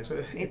ayuda, ¿verdad? Eso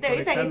 ¿Viste?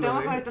 Aquí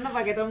estamos conectando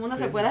para que todo el mundo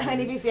se pueda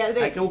beneficiar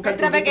de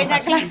nuestra pequeña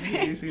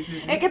clase. Sí.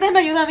 Es que te me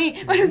ayuda a mí.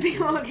 Bueno,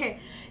 tipo,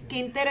 qué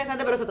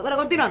interesante, pero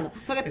continuando.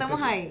 Que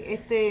estamos ahí.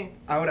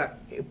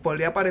 Ahora,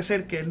 podría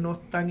parecer que él no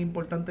es tan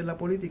importante en la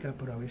política,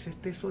 pero a veces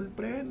te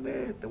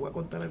sorprende. Te voy a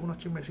contar algunos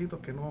chismecitos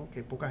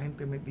que poca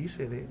gente me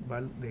dice de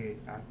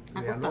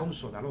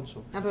Alonso.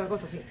 Pero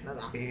Acosta sí.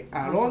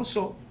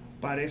 Alonso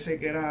parece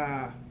que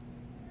era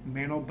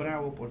menos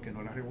bravo porque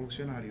no era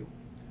revolucionario,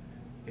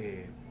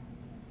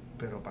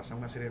 pero pasa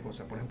una serie de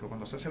cosas. Por ejemplo,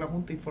 cuando se hace la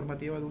Junta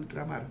Informativa de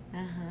Ultramar,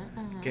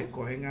 que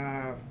escogen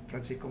a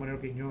Francisco Moreno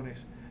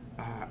Quiñones,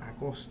 a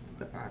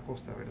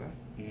Costa, ¿verdad?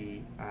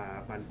 Y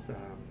a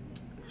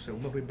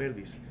segundo Ruiz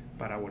Belvis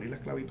para abolir la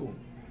esclavitud,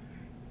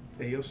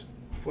 ellos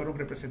fueron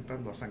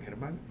representando a San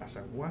Germán, a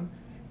San Juan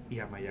y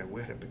a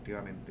Mayagüez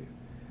respectivamente.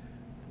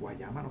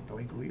 Guayama no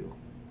estaba incluido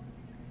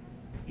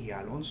y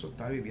Alonso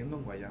estaba viviendo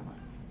en Guayama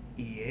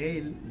y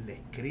él le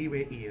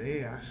escribe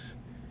ideas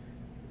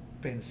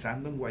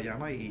pensando en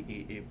Guayama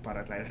y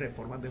para traer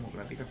reformas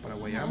democráticas para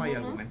Guayama y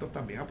argumentos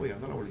también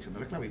apoyando la abolición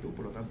de la esclavitud.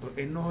 Por lo tanto,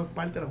 él no es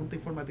parte de la Junta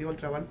Informativa del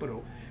Trabal,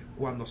 pero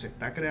cuando se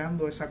está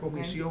creando esa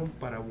comisión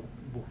para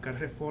buscar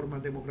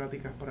reformas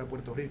democráticas para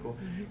Puerto Rico,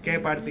 que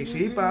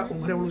participa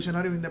un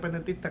revolucionario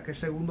independentista que es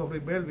segundo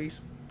Ruiz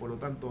Belvis, por lo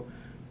tanto,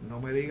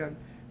 no me digan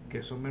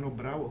que son menos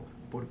bravos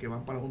porque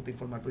van para la Junta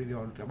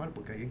Informativa del Trabal,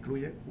 porque ahí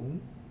incluye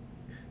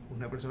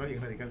una persona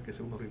bien radical que es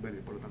segundo Ruiz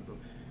Belvis, por lo tanto,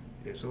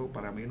 eso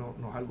para mí no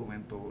es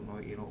argumento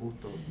y no es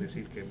justo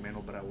decir que es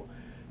menos bravo.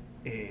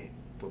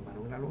 Pues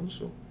Manuel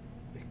Alonso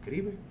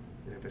escribe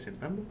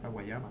representando a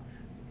Guayama,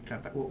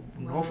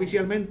 no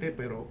oficialmente,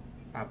 pero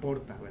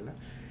aporta, ¿verdad?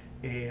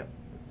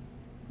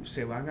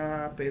 Se van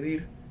a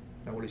pedir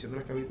la abolición de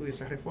la esclavitud y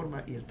esa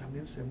reforma, y él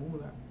también se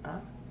muda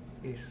a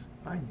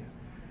España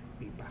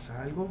y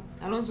pasa algo.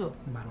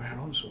 Manuel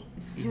Alonso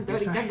y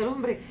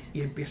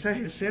empieza a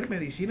ejercer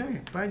medicina en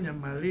España, en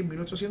Madrid, en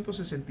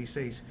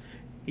 1866.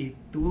 Y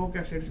tuvo que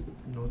hacer,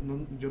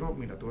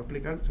 mira, te voy a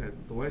explicar, o sea,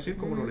 te voy a decir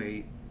cómo lo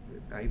leí.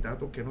 Hay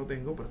datos que no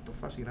tengo, pero esto es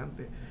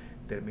fascinante.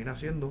 Termina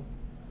siendo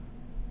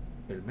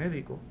el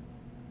médico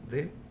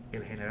de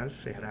el general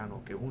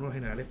Serrano, que es uno de los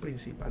generales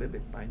principales de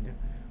España,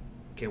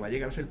 que va a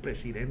llegar a ser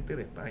presidente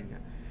de España.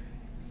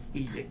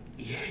 Y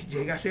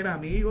llega a ser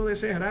amigo de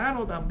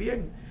Serrano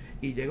también.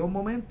 Y llega un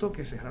momento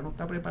que Serrano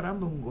está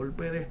preparando un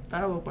golpe de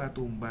Estado para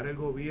tumbar el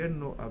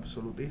gobierno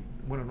absolutista,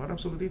 bueno, no era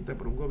absolutista,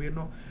 pero un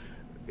gobierno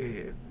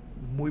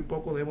muy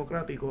poco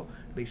democrático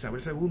de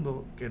Isabel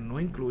II, que no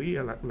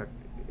incluía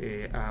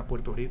a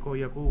Puerto Rico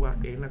y a Cuba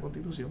en la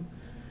Constitución,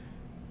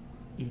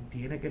 y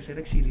tiene que ser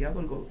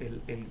exiliado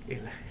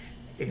el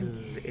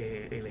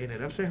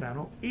general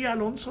Serrano, y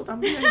Alonso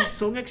también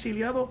son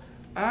exiliados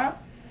a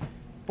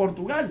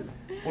Portugal.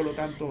 Por lo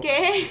tanto,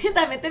 ¿qué?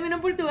 También terminó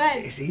en Portugal.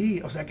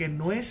 Sí, o sea que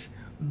no es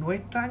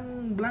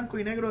tan blanco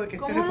y negro de que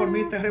este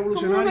reformista es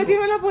revolucionario. ¿Cómo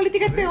metieron en la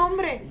política este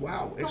hombre?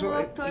 Wow, eso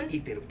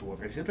tuvo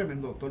que ser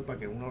tremendo doctor para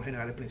que uno de los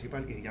generales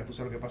principales, y ya tú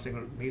sabes lo que pasa en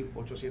el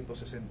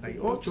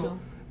 1868,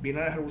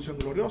 viene la Revolución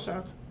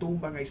Gloriosa,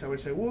 tumban a Isabel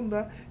II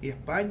y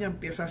España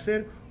empieza a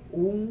hacer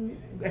un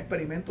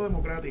experimento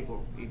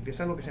democrático, y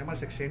empieza lo que se llama el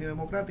sexenio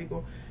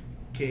democrático,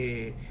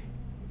 que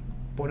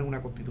ponen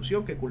una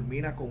constitución que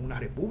culmina con una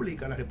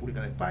república, la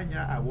República de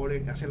España,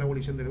 hacen la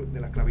abolición de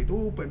la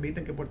esclavitud,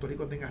 permiten que Puerto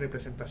Rico tenga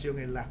representación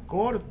en las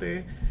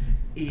cortes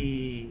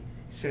y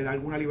se da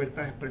alguna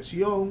libertad de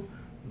expresión,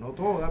 no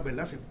todas,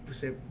 ¿verdad?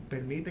 Se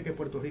permite que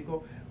Puerto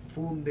Rico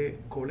funde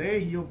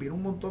colegios, viene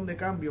un montón de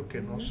cambios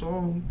que no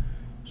son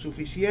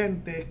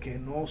suficientes, que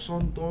no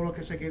son todo lo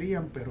que se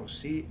querían, pero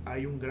sí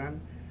hay unos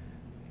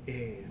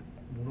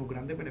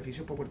grandes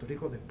beneficios para Puerto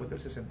Rico después del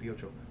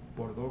 68,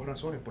 por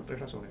tres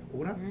razones.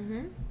 Una,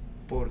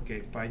 porque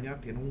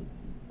España tiene un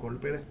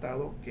golpe de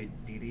Estado que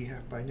dirige a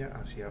España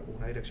hacia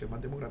una dirección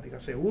más democrática.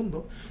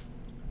 Segundo,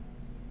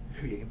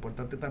 bien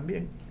importante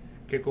también,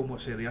 que como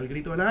se dio al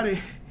grito del Ares,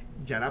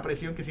 ya la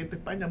presión que siente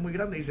España es muy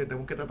grande y dice,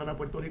 tenemos que tratar a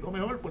Puerto Rico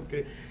mejor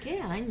porque...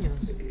 ¿Qué años?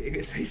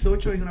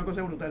 6-8 es una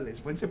cosa brutal.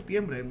 Fue en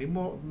septiembre, el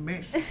mismo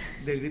mes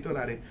del Grito de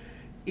Lares.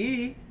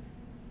 Y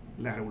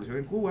la revolución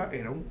en Cuba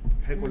era un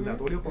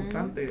recordatorio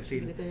constante, es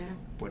decir,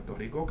 Puerto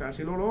Rico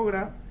casi lo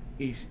logra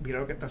y mira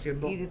lo que está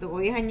haciendo. Y te tocó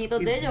 10 añitos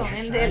de ellos,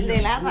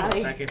 de lata. O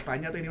sea que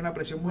España tenía una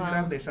presión muy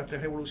grande, esas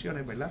 3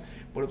 revoluciones, ¿verdad?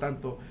 Por lo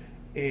tanto,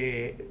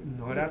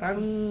 no era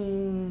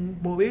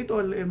tan bobito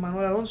el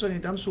Manuel Alonso ni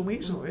tan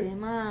sumiso.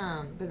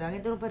 Tema, perdón que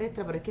interrumpir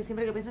extra, pero es que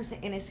siempre que pienso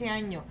en ese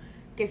año,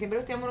 que siempre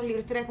estudiamos los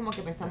libros de historia, como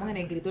que pensamos en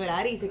el Grito de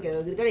Lares y se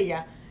quedó el Grito de Lares y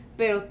ya,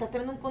 pero estás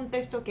teniendo un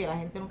contexto que la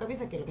gente nunca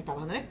piensa, que lo que está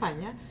pasando en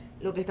España,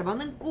 lo que está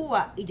pasando en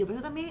Cuba, y yo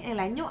pienso también en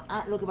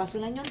lo que pasó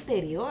el año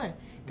anterior,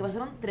 que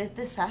pasaron 3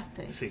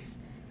 desastres. Sí.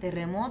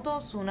 Terremoto,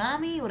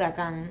 tsunami,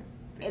 huracán.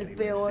 Terrible, El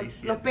peor,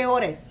 6-7, los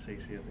peores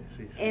 6-7,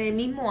 en el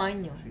mismo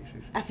año,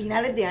 a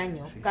finales de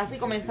año, casi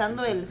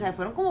comenzando o sea,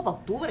 fueron como para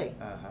octubre.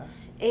 Ajá.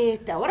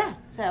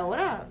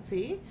 Ahora,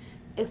 sí,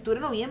 octubre,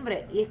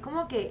 noviembre, y es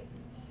como que,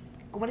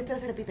 como la historia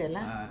se repite,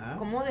 ¿verdad? Ajá.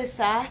 Como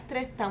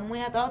desastres, están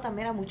muy atados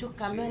también a muchos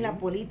cambios en la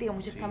política,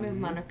 muchos cambios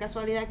más. No es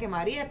casualidad que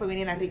María después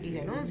viene la Ricky y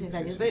renuncia. O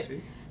sea,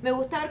 me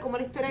gusta ver cómo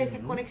la historia de esas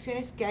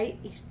conexiones que hay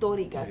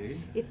históricas.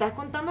 Y estás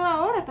contando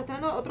ahora, estás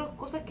teniendo otras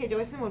cosas que yo a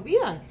veces me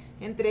olvidan.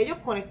 Entre ellos,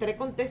 conectar el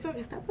contexto de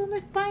que está pasando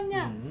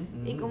España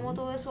y cómo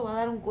todo eso va a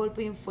dar un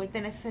golpe bien fuerte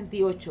en ese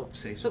 68.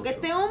 So que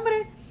este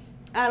hombre,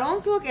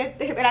 Alonso, que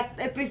era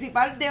el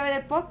principal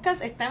del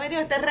podcast, está metido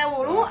en este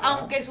revolú,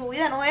 aunque su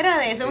vida no era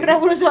de ser un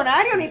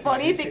revolucionario ni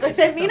político, y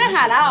termina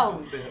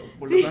jalado.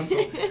 Por lo tanto,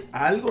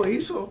 algo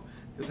hizo,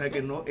 o sea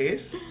que no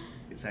es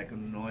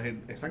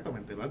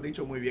exactamente, lo has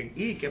dicho muy bien.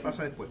 ¿Y qué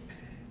pasa después?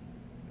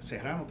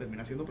 Serrano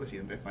termina siendo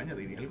presidente de España,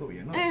 dirige el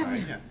gobierno de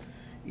España.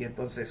 Y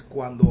entonces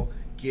cuando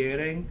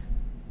quieren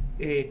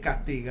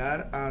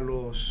castigar a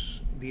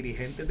los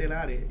dirigentes del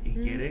área y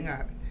quieren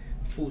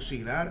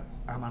fusilar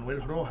a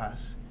Manuel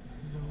Rojas,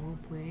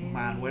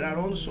 Manuel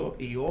Alonso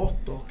y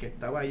Hostos, que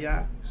estaba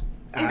allá,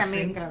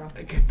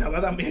 que estaba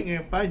también en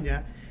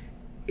España,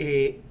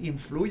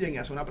 influyen y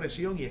hacen una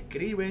presión y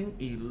escriben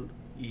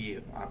y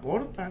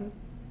aportan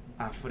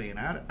a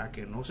frenar a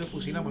que no se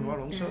fusila a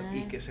Manuel Alonso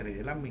y que se le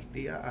dé la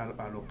amnistía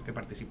a los que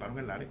participaron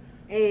en el área.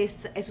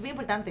 Eso es bien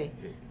importante,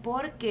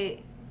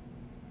 porque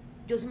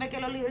yo siempre que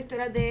los libros de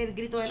historias del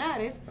Grito de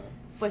Lares,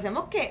 pues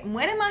vemos que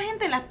muere más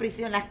gente en las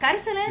prisiones, en las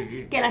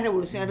cárceles, que en la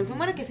revolución. En la revolución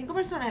mueren que 5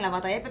 personas en la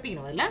batalla de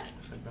Pepino, ¿verdad?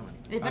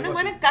 Exactamente. Después nos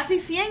mueren casi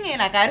 100 en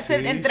la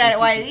cárcel entre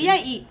Guadilla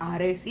y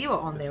Arecibo,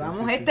 donde vamos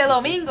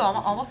domingo.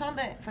 Vamos a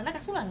donde fue en la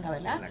Casa Blanca,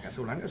 ¿verdad? En la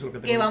Casa Blanca, eso es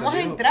lo que que vamos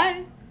a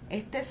entrar.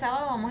 Este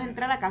sábado vamos a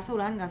entrar a Casa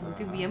Blanca.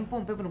 Estoy bien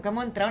pompe, pero nunca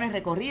hemos entrado en el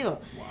recorrido.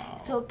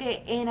 So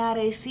que en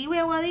Arecibo y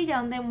Aguadilla,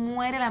 donde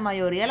muere la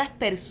mayoría de las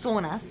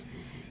personas,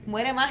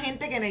 muere más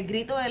gente que en el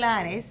Grito de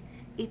Lares.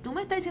 Y tú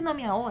me estás diciendo a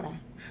mí ahora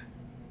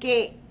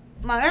que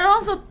Manuel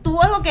Alonso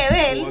tuvo algo que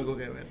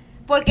ver.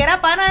 Porque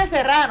era pana de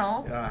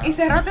Serrano. Y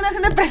Serrano terminó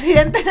siendo el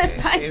presidente de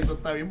España. Eso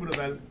está bien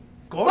brutal.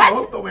 Con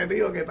Hostos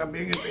metido, que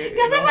también es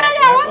para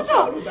allá,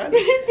 Hostos?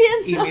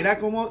 Y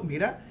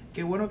mira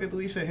qué bueno que tú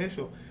dices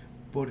eso.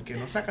 Porque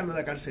no sacarlo de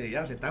la cárcel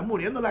ya, se están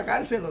muriendo en la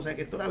cárcel, o sea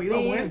que esto era vida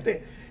o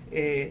muerte.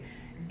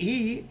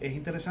 Y es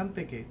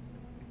interesante que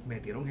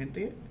metieron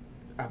gente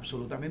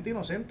absolutamente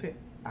inocente.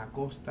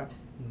 Acosta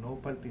no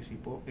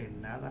participó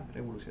en nada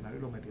revolucionario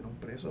y lo metieron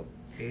preso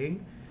en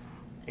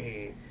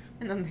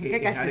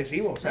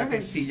Arecibo. O sea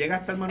que si llega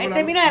hasta el Manuel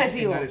Alonso,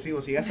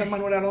 si llega hasta el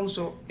Manuel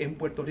Alonso en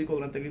Puerto Rico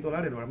durante el Grito de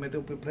Lares, lo han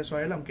metido preso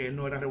a él, aunque él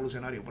no era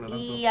revolucionario. Por lo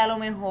tanto, y a lo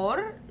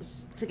mejor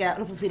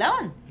lo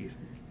fusilaban.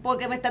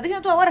 Porque me estás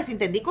diciendo tú ahora, si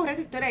entendí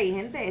correcto historia, y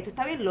gente, esto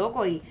está bien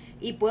loco,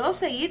 y puedo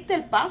seguirte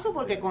el paso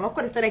porque conozco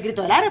la historia de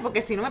Grito de Lares,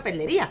 porque si no me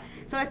perdería.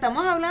 O sea,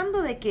 estamos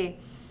hablando de que,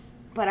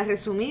 para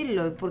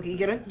resumirlo, porque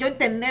quiero yo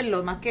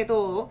entenderlo más que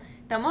todo,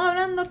 estamos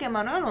hablando que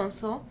Manuel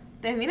Alonso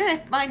termina en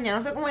España,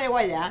 no sé cómo llegó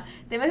allá,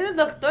 termina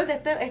siendo el doctor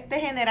de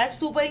este general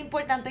súper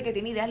importante que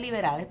tiene ideas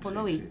liberales, por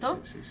lo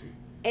visto.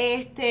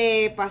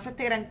 Pasa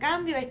este gran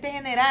cambio, este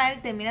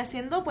general termina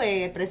siendo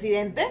pues el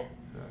presidente.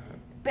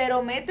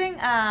 Pero meten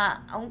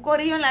a un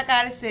corillo en la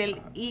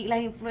cárcel y las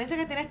influencias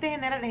que tiene este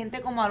general de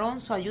gente como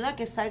Alonso ayuda a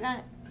que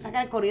sacan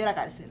el corillo de la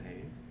cárcel.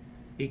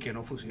 Y que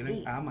no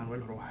fusilen a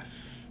Manuel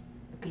Rojas.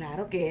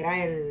 Claro, que era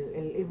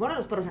bueno,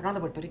 pero sacaron de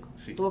Puerto Rico.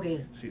 Tuvo que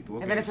ir.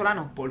 Es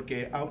venezolano.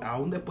 Porque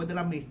aún después de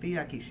la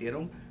amnistía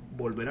quisieron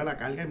volver a la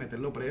carga y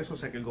meterlo preso. O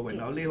sea que el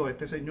gobernador le dijo a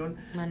este señor,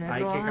 Manuel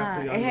hay Rojas que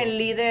castigarlo. Es el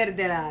líder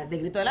de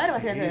Grito de Lares,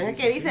 es el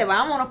que dice,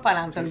 vámonos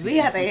para adelante,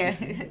 olvídate.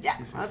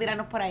 Vamos a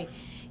tirarnos por ahí.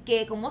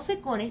 Que cómo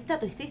se conecta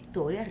toda esta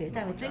historia,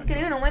 Rita. Esto es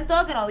increíble. En un momento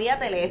dado que no había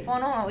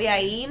teléfono, no había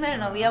email,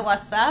 no había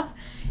WhatsApp.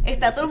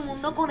 Está todo el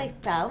mundo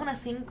conectado, una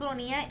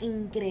sincronía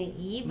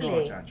increíble.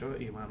 No, chacho,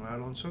 y Manuel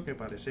Alonso, que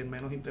parece el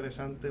menos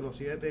interesante de los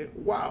 7,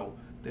 ¡wow!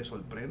 te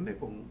sorprende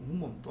con un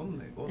montón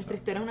de cosas. Esta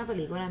historia es una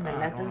película, en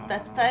verdad. No,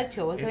 Está de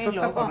show, estoy esto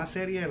está loco. para una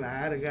serie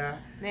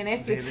larga De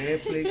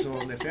Netflix. o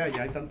donde sea.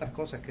 Ya hay tantas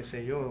cosas, qué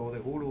sé yo, o de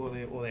Hulu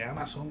o de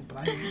Amazon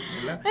Prime,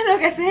 ¿verdad? Lo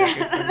que sea, Ya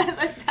que están, lo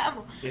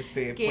aceptamos.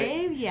 ¡Qué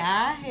pues,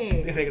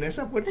 viaje!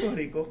 regresa a Puerto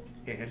Rico,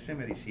 ejerce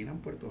medicina en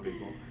Puerto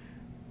Rico,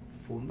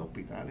 funda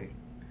hospitales,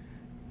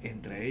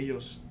 entre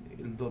ellos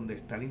donde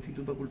está el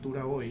Instituto de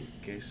Cultura hoy,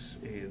 que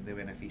es de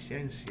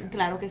beneficencia.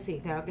 Claro que sí,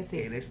 claro que sí.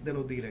 Él es de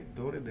los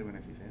directores de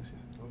beneficencia.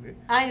 ¿Okay?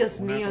 Ay, Dios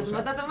Una mío,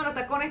 cosa, tú me lo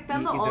estás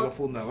conectando. y de los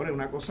fundadores,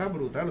 una cosa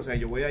brutal. O sea,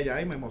 yo voy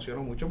allá y me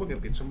emociono mucho porque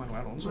pienso en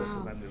Manuel Alonso,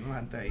 Wow. la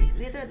gente ahí.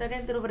 Fíjate,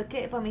 pero es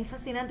que para mí es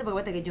fascinante porque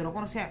fíjate que yo no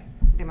conocía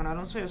de Manuel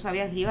Alonso, yo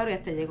sabía el Jíbaro y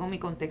hasta llegó mi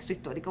contexto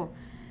histórico.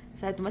 O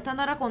sea, tú me estás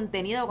dando ahora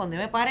contenido cuando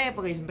yo me paré,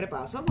 porque yo siempre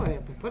paso pues,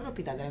 por el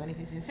Hospital de la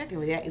Beneficencia, que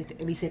hoy día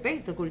el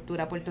ICP, tu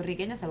cultura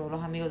puertorriqueña, saludos a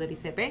los amigos del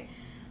ICP.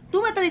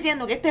 Tú me estás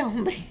diciendo que este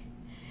hombre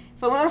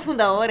fue uno de los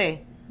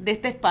fundadores de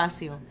este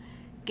espacio,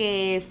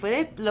 que fue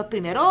de los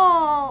primeros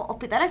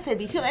hospitales de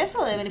servicio de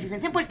eso, de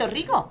beneficencia en Puerto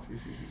Rico. Sí.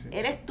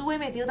 Él estuvo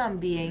metido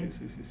también.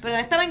 Sí. Pero también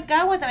estaba en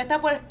Cagua, también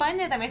estaba por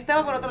España y también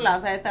estaba por otro lado. O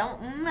sea, estaba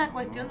una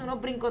cuestión de unos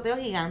brincoteos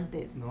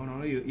gigantes.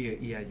 No,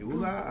 y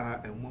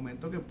ayuda a un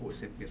momento que pues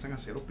se empiezan a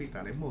hacer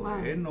hospitales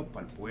modernos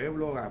para el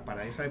pueblo.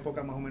 Para esa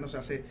época más o menos se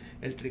hace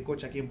el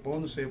tricoche aquí en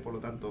Ponce, por lo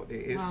tanto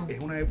es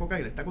una época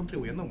y le está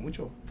contribuyendo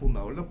mucho.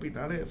 Fundador de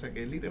hospitales, o sea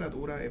que es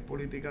literatura, es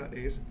política,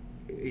 es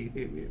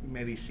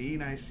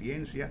medicina, es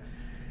ciencia.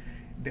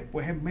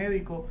 Después es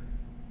médico,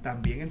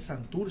 también en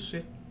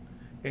Santurce,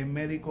 es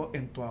médico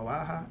en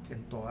Toabaja,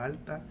 en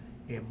Toalta,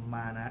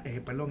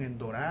 en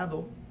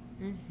Dorado.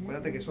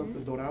 Acuérdate que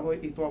Dorado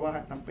y Toabaja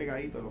están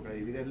pegaditos, lo que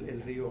divide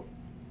el río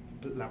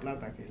La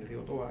Plata, que es el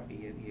río Toa,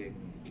 y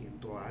en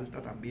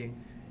Toalta también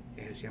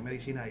ejercía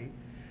medicina ahí.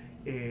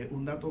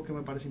 Un dato que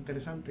me parece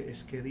interesante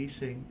es que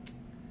dicen,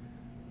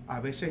 a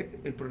veces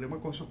el problema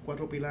con esos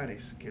 4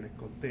 pilares que les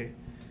conté,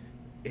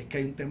 es que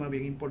hay un tema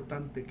bien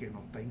importante que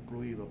no está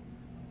incluido,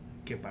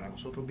 que para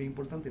nosotros es bien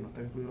importante y no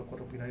están incluidos los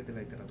 4 pilares de la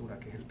literatura,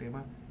 que es el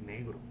tema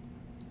negro.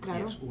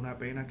 Claro. Y es una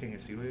pena que en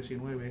el siglo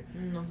XIX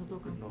no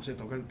se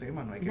toca el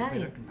tema, no hay que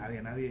Nadie.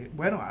 esperar, nadie.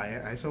 Bueno,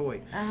 a eso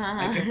voy.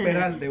 Ajá. Hay que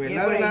esperar, de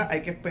verdad,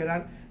 hay que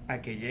esperar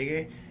a que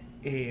llegue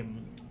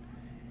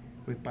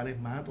Luis Pález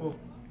Matos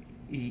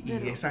y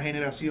esa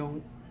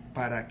generación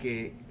para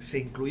que se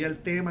incluya el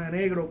tema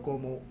negro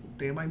como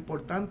tema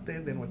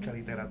importante de nuestra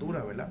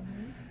literatura, ¿verdad?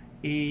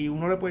 Y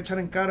uno le puede echar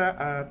en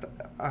cara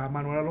a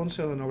Manuel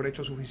Alonso de no haber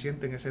hecho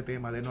suficiente en ese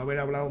tema, de no haber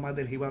hablado más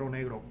del jíbaro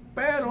negro.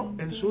 Pero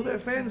en su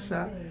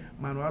defensa,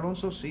 Manuel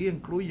Alonso sí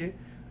incluye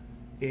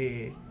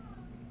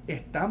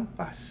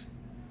estampas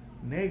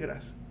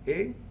negras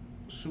en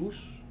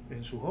sus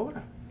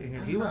obras, en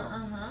el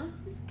jíbaro.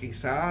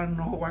 Quizás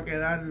no va a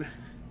quedar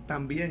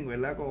tan bien,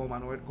 ¿verdad? Como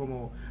Manuel,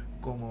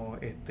 como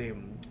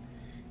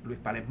Luis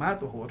Pález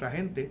Matos u otra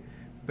gente,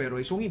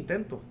 pero hizo un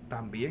intento.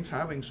 También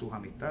saben sus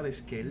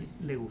amistades que él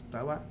le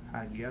gustaba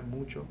janguear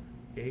mucho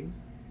en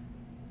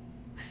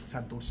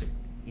Santurce.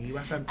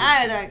 Iba a Santurce.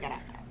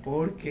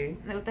 Porque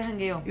me gusta el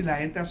jangueo. Y la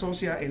gente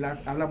asocia, él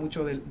habla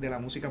mucho de la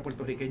música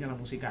puertorriqueña, la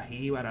música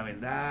jíbara,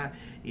 ¿verdad?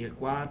 Y el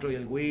cuatro, y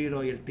el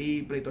güiro, y el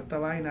tiple, y toda esta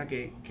vaina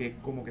que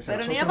como que se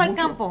pero asocia no iba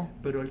mucho. al campo.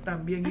 Pero él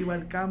también iba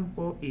al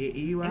campo y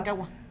iba en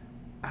Cagua.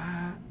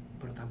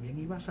 pero también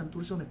iba a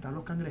Santurce donde están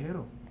los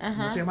cangrejeros.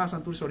 Ajá. No se llamaba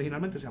Santurce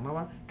originalmente, se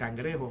llamaba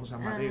Cangrejos o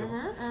San Mateo.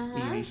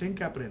 Y dicen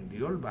que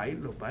aprendió los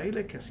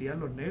bailes que hacían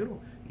los negros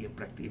y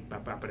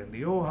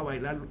aprendió a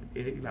bailar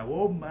la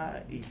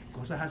bomba y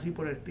cosas así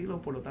por el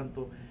estilo. Por lo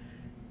tanto,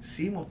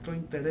 sí mostró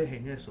interés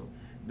en eso.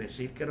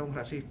 Decir que era un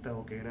racista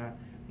o que era,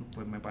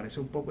 pues me parece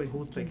un poco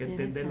injusto. Hay que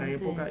entender la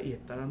época y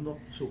está dando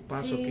sus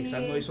pasos. Sí.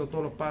 Quizás no hizo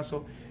todos los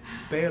pasos,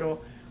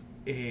 pero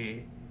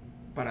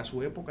para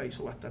su época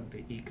hizo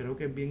bastante, y creo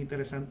que es bien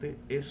interesante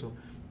eso,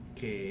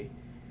 que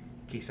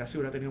quizás si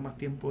hubiera tenido más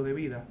tiempo de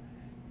vida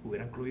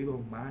hubiera incluido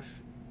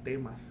más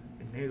temas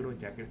en negro,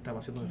 ya que él estaba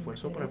haciendo un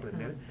esfuerzo para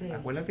aprender.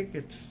 Acuérdate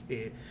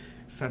que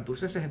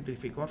Santurce se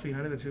gentrificó a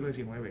finales del siglo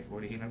XIX.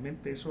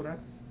 Originalmente eso era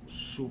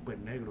súper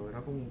negro,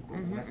 era como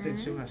una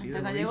extensión así de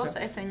hasta que llegó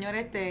el señor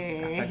hasta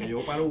que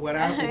llegó para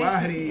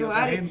Ugari y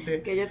otra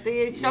gente, que yo estoy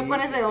en shock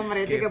con ese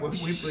hombre, que fue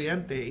muy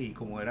influyente, y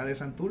como era de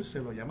Santurce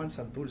lo llaman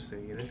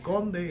Santurce, y era el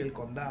conde y el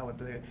condado,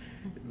 entonces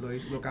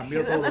lo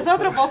cambió todo. Es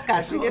otro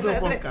podcast,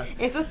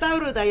 eso está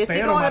brutal. Yo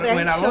pero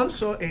Manuel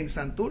Alonso en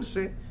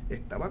Santurce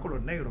estaba con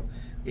los negros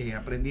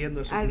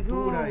aprendiendo su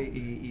cultura,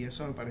 y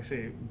eso me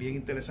parece bien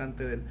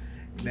interesante.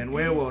 De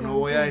nuevo, no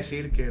voy a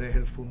decir que eres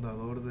el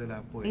fundador de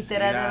la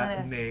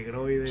poesía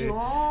negroide.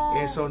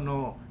 Eso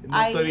no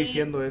estoy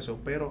diciendo eso,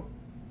 pero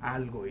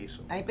algo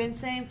hizo. Ahí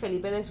pensé en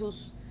Felipe de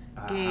Sus,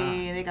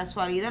 que de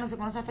casualidad no se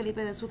conoce a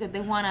Felipe de Sus, que es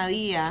de Juana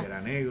Díaz.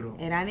 Era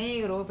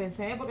negro.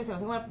 Pensé porque se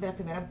conoce como de las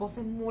primeras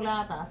voces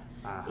mulatas.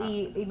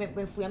 Y me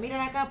fui a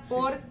mirar acá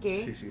porque...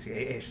 Sí,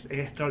 es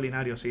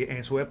extraordinario. Sí,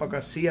 en su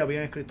época sí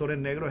había escritores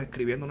negros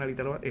escribiendo una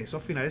literatura,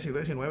 esos finales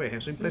del siglo XIX,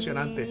 eso es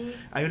impresionante.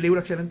 Hay un libro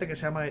excelente que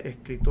se llama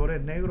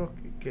Escritores Negros,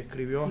 que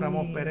escribió Sí,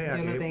 Ramos Perea.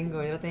 yo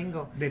lo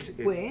tengo.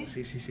 Pues,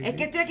 sí, es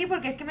que estoy aquí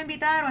porque es que me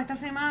invitaron esta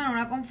semana a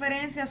una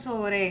conferencia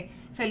sobre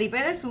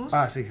Felipe de Sus.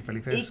 Sí,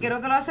 Felipe de Y Sus.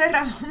 creo que lo hace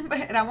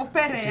Ramos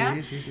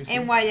Perea Sí.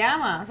 en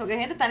Guayama. O sea, que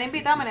gente están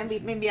invitada.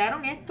 Sí. Me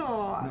enviaron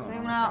esto hace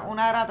una claro.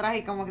 hora atrás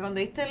y como que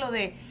cuando viste lo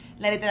de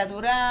la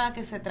literatura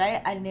que se trae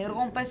al negro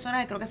como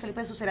personaje, creo que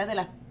Felipe de Sus era de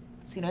las,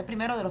 si no el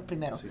primero, de los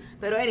primeros. Sí.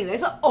 Pero anyway,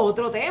 eso es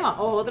otro tema,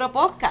 otro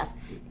podcast.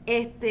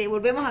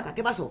 Volvemos acá.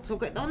 ¿Qué pasó?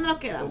 ¿Dónde nos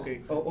quedamos?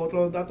 Okay.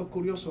 Otros datos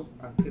curiosos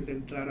antes de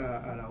entrar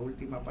a la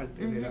última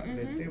parte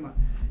del tema.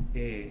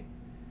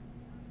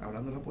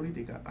 Hablando de la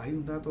política, hay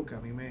un dato que a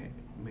mí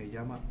me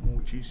llama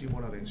muchísimo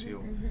la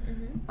atención.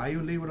 Hay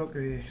un libro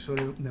de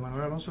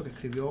Manuel Alonso que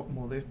escribió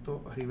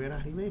Modesto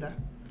Rivera,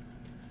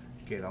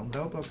 que da un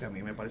dato que a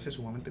mí me parece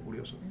sumamente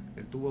curioso.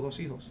 Él tuvo 2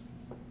 hijos,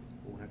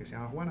 una que se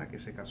llama Juana, que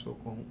se casó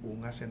con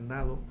un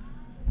hacendado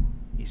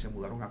y se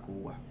mudaron a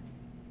Cuba.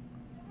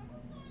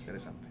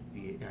 Interesante.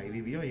 Y ahí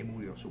vivió y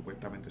murió,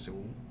 supuestamente,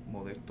 según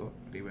Modesto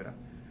Rivera.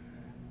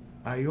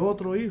 Hay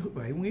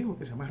un hijo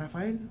que se llama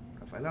Rafael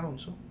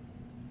Alonso,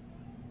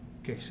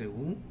 que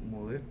según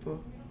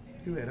Modesto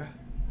Rivera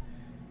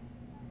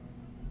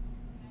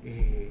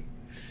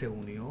se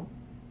unió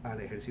al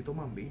ejército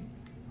Mambí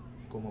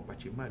como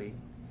Pachín Marín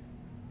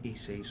y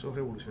se hizo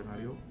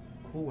revolucionario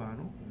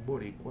cubano, un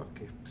boricua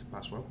que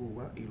pasó a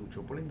Cuba y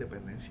luchó por la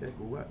independencia de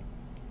Cuba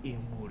y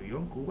murió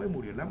en Cuba y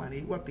murió en la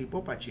Manigua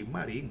tipo Pachín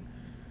Marín.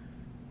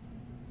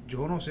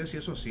 Yo no sé si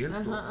eso es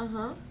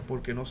cierto,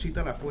 porque no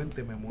cita la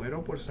fuente. Me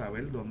muero por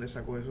saber dónde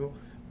sacó eso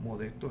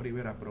Modesto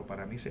Rivera, pero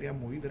para mí sería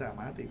muy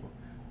dramático,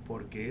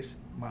 porque es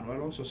Manuel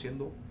Alonso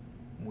siendo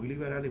muy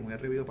liberal y muy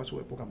atrevido para su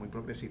época, muy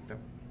progresista,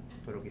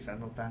 pero quizás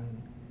no tan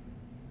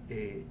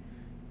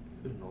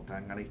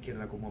a la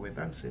izquierda como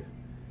Betance.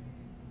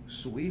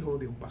 Su hijo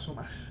dio un paso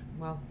más.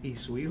 Wow. Y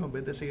su hijo, en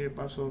vez de seguir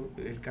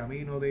el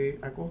camino de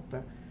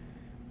Acosta,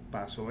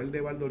 pasó el de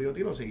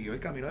Valdoriotti y lo siguió el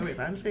camino de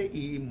Betance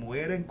y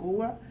muere en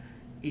Cuba.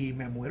 Y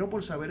me muero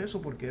por saber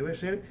eso, porque debe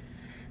ser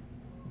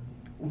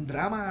un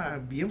drama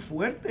bien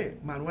fuerte.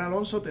 Manuel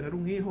Alonso tener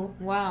un hijo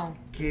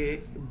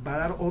que va a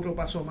dar otro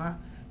paso más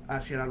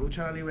hacia la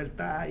lucha a la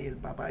libertad, y el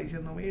papá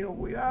diciendo, hijo,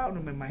 cuidado.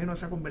 No me imagino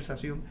esa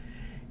conversación.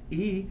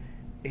 Y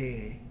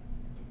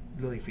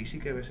lo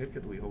difícil que debe ser que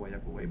tu hijo vaya a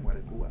Cuba y muera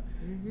en Cuba.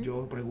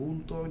 Yo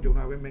pregunto, yo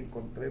una vez me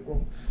encontré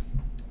con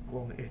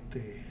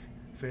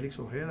Félix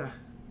Ojeda,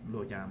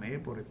 lo llamé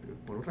por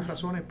otras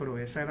razones, pero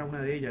esa era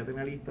una de ellas.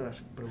 Tenía lista de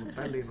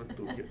preguntarle y no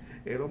estuvo.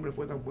 El hombre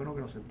fue tan bueno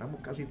que nos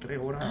sentamos casi 3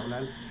 horas a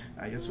hablar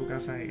allá en su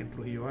casa en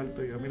Trujillo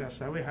Alto. Y yo, mira,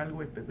 ¿sabes algo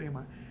de este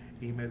tema?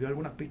 Y me dio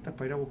algunas pistas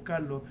para ir a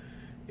buscarlo,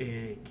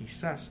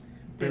 quizás.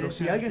 Pero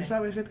si alguien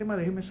sabe ese tema,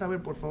 déjenme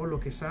saber, por favor. Los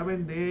que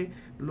saben de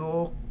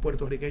los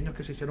puertorriqueños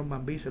que se hicieron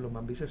mambises. Los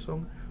mambises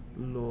son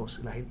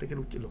la gente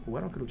los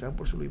cubanos que luchaban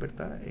por su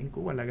libertad en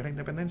Cuba, en la guerra de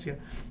independencia.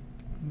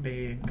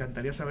 Me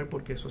encantaría saber,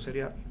 porque eso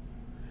sería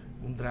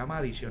un drama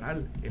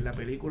adicional en la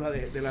película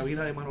de la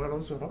vida de Manuel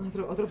Alonso, ¿no?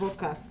 Otro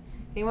podcast.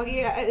 Tengo aquí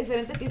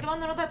diferentes, estoy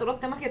tomando nota de todos los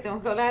temas que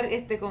tengo que hablar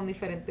con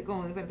diferentes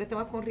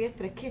temas con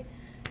Riestre. Es que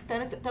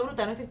está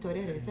brutal nuestra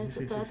historia,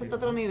 está a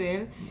otro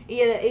nivel.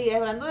 Y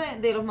hablando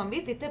de los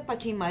mambis, este es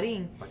Pachín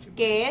Marín,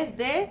 que es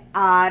de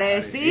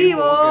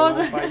Arecibo.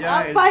 Que para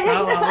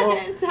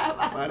allá el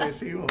sábado.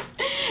 Arecibo.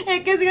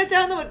 Es que sigo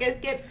chavando porque es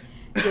que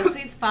yo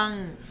soy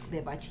fan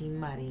de Pachín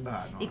Marín. No.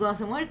 Y cuando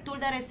hacemos el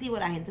tour de Arecibo,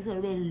 la gente se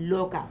vuelve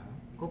loca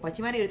con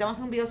Pachín Marín. Ahorita vamos a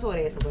hacer un video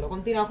sobre eso, pero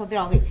continuamos.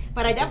 Okay.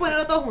 Para ya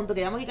ponerlo todo junto,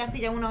 que llevamos aquí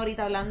casi ya 1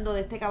 horita hablando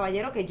de este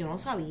caballero que yo no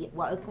sabía.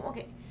 Wow, es como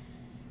que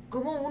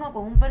como uno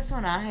con un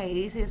personaje y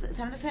dice,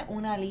 se hace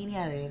una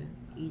línea de él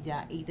y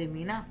ya, y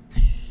termina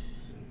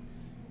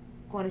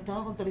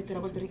conectado con toda la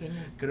historia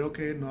puertorriqueña. Creo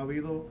que no ha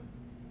habido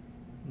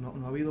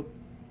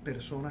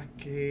personas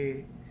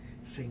que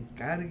se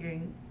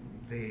encarguen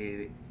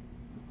de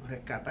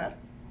rescatar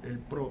el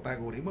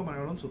protagonismo de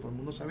Manuel Alonso. Todo el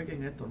mundo sabe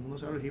quién es, todo el mundo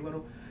sabe el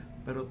jíbaro,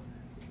 pero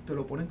te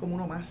lo ponen como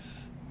uno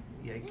más.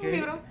 Y hay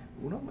que...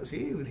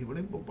 un libro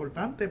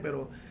importante,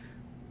 pero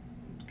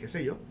qué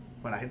sé yo.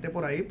 Para la gente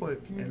por ahí, pues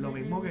es lo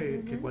mismo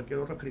que cualquier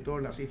otro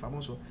escritor así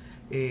famoso.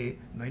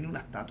 No hay ni una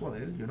estatua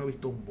de él. Yo no he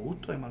visto un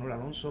busto de Manuel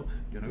Alonso.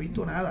 Yo no he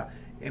visto nada.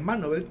 Es más,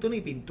 no he visto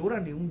ni pintura,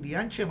 ni un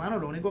dianche, mano.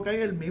 Lo único que hay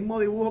es el mismo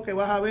dibujo que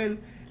vas a ver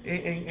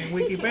en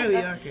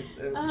Wikipedia. Que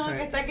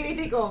está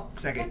crítico. O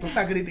sea, que esto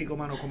está crítico,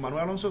 mano. Con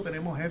Manuel Alonso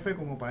tenemos jefe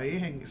como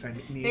país. Es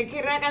que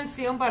era una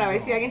canción para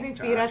ver si alguien se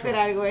inspira a hacer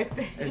algo.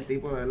 El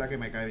tipo de verdad que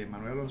me cae bien.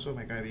 Manuel Alonso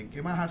me cae bien.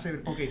 ¿Qué más hace?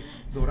 Ok,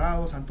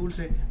 Dorado,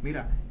 Santurce.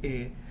 Mira,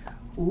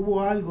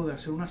 hubo algo de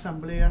hacer una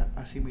asamblea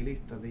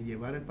asimilista, de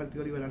llevar el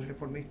Partido Liberal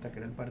Reformista, que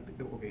era el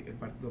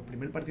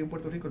primer partido en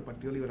Puerto Rico, el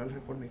Partido Liberal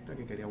Reformista,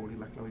 que quería abolir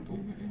la esclavitud.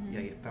 Y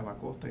ahí estaba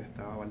Acosta, y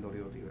estaba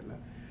Valdoriotti, ¿verdad?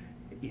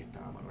 Y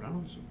estaba Manuel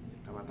Alonso, y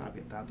estaba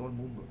Tapia, estaba todo el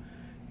mundo.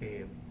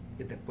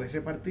 Después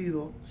ese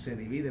partido se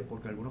divide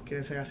porque algunos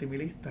quieren ser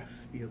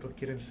asimilistas y otros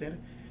quieren ser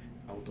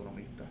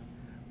autonomistas.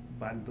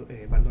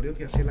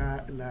 Valdoriotti hace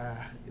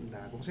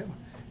 ¿cómo se llama?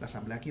 La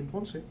asamblea aquí en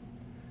Ponce,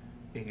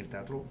 en el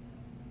Teatro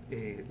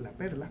La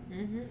Perla,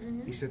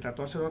 y se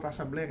trató de hacer otra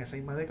asamblea en esa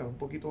misma década, un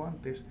poquito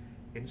antes,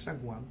 en San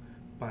Juan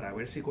para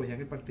ver si cogían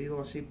el partido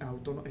así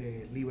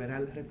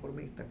liberal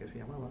reformista, que se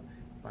llamaba,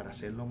 para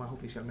hacerlo más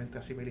oficialmente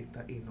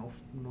asimilista, y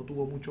no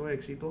tuvo mucho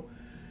éxito,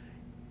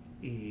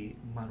 y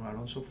Manuel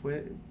Alonso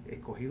fue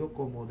escogido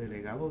como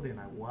delegado de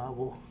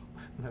Naguabo,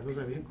 una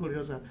cosa bien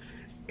curiosa.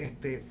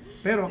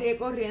 Pero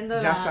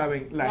ya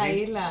saben,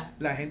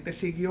 la gente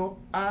siguió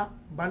a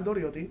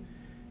Valdoriotti,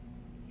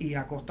 y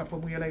Acosta fue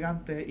muy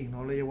elegante y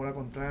no le llevó la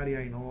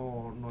contraria y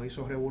no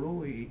hizo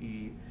revolú,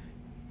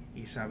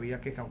 y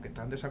sabía que, aunque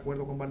está en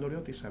desacuerdo con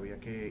Valdoriotti, sabía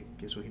que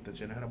sus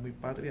intenciones eran muy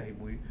patrias y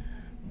muy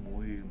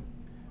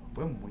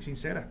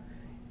sinceras.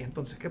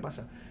 Entonces, ¿qué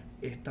pasa?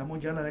 Estamos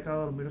ya en la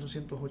década de los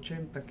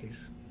 1880, que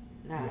es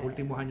los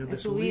últimos años de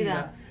su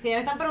vida. Que ya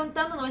me están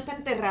preguntando dónde está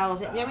enterrado. O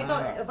sea, ya invito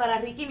para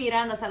Ricky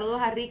Miranda,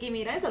 saludos a Ricky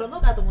Miranda,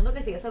 saludos a todo el mundo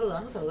que sigue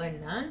saludando, saludos a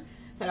Hernán,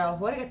 saludos a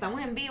Jorge, que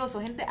estamos en vivo.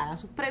 Son gente, hagan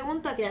sus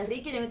preguntas, que a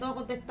Ricky ya me tengo que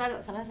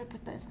contestar. ¿Sabes la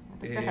respuesta de esa?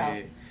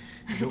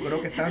 Yo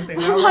creo que está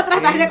enterrado. Vamos a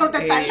tratar de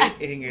contestarla.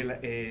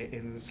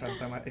 En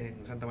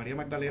Santa María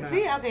Magdalena.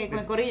 Sí, ok, con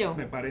el corillo.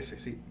 Me parece,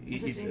 sí. Y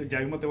Sí. ya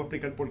mismo te voy a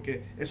explicar por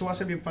qué. Eso va a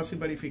ser bien fácil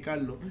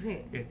verificarlo.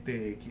 Sí.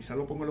 Quizás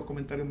lo pongo en los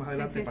comentarios más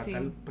adelante,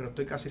 pero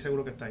estoy casi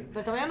seguro que está ahí.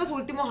 Pero estamos viendo sus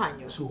últimos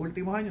años. Sus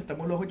últimos años,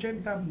 estamos en los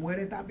 80,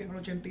 muere Tapia en el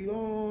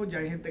 82, ya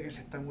hay gente que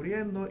se está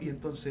muriendo, y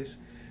entonces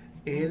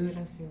él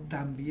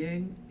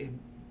también,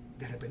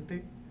 de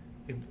repente,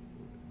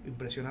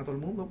 impresiona a todo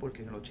el mundo,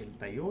 porque en el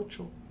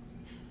 88,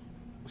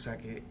 o sea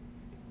que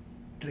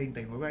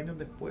 39 años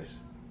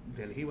después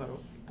del Jíbaro,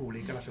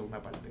 publica la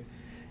segunda parte.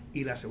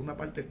 Y la segunda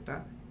parte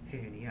está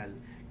genial.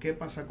 ¿Qué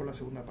pasa con la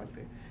segunda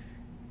parte?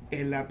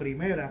 En la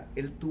primera,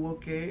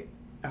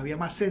 había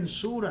más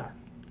censura,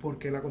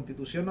 porque la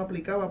Constitución no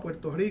aplicaba a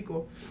Puerto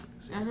Rico.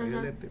 Se me cayó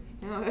el lente.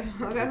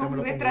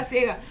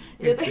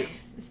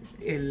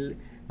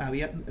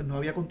 No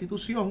había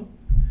Constitución,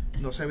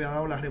 no se había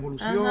dado las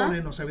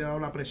revoluciones, no se había dado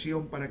la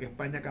presión para que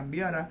España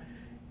cambiara,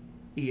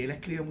 y él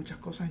escribe muchas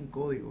cosas en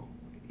código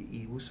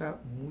y usa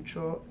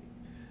mucho,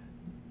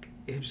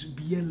 es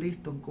bien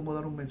listo en cómo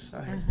dar un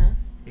mensaje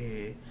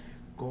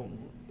con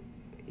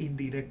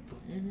indirecto.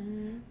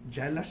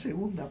 Ya en la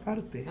segunda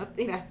parte,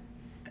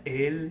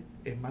 él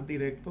es más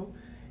directo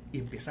y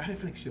empieza a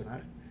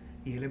reflexionar,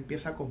 y él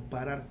empieza a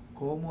comparar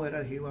cómo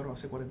era el Jíbaro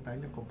hace 40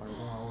 años comparado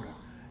con ahora,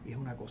 y es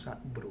una cosa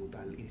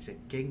brutal, y dice,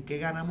 ¿en qué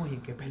ganamos y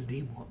en qué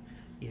perdimos?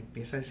 Y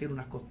empieza a decir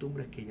unas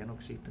costumbres que ya no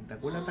existen. ¿Te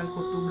acuerdas tal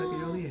costumbre que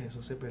yo dije?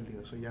 Eso se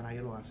perdió, eso ya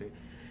nadie lo hace.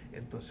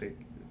 Entonces,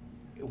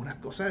 unas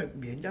cosas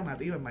bien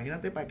llamativas.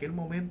 Imagínate para aquel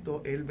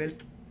momento él ver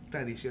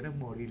tradiciones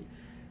morir.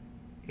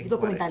 Y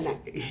documentarla.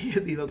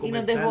 Y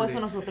nos dejó eso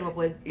nosotros para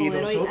poder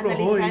nosotros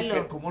hoy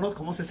analizarlo.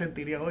 ¿Cómo se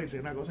sentiría hoy? Es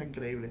una cosa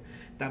increíble.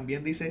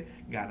 También dice,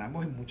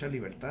 ganamos en muchas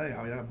libertades.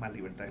 Ahora hay más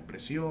libertad de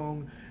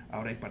expresión,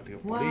 ahora hay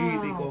partidos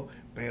políticos,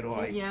 pero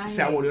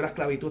se abolió la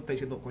esclavitud. Está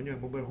diciendo, coño,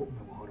 hemos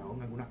mejorado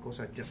en algunas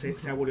cosas. Ya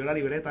se abolió la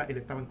libreta, él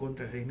estaba en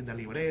contra del régimen de la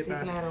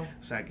libreta. Sí, claro.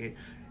 O sea que,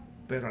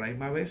 pero a la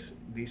misma vez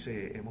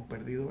dice, hemos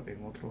perdido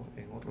en otros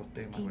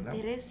temas. Qué ¿verdad?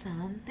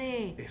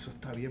 Interesante. Eso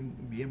está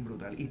bien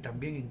brutal. Y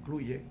también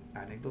incluye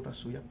anécdotas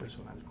suyas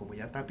personales. Como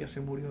ya Tapia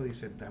se murió,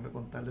 dice, déjame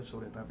contarles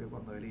sobre Tapia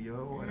cuando él y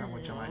yo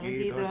éramos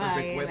chamaquitos.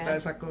 Entonces cuenta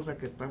esas cosas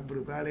que están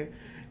brutales,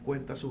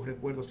 cuenta sus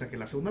recuerdos. O sea que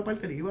la segunda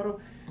parte del Jíbaro,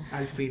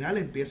 al final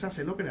empieza a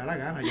hacer lo que le da la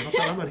gana. Ya no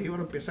está hablando del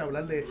Jíbaro, empieza a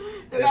hablar de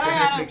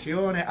hacer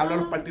reflexiones, habla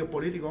de los partidos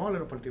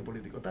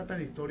políticos, trata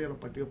la historia de los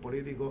partidos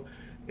políticos,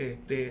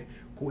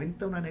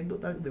 cuenta una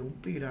anécdota de un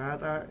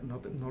pirata,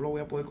 no lo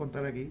voy a poder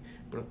contar aquí,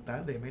 pero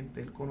está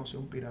demente. Él conoció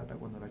a un pirata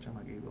cuando era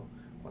chamaquito,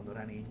 cuando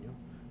era niño,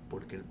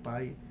 porque el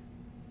pai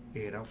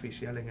era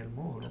oficial en el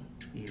Moro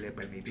y le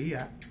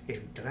permitía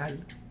entrar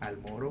al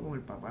Moro con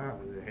el papá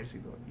del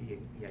ejército,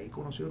 y ahí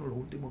conoció uno de los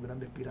últimos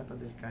grandes piratas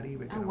del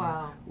Caribe, que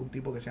era un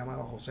tipo que se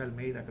llamaba José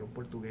Almeida, que era un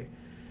portugués.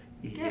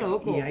 Y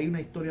hay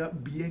una historia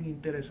bien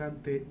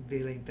interesante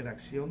de la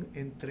interacción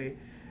entre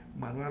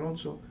Manuel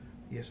Alonso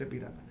y ese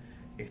pirata,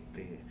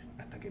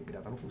 hasta que el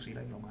pirata lo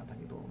fusilan y lo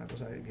matan y todo, una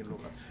cosa bien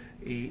loca.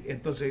 Y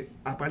entonces,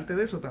 aparte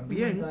de eso,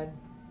 también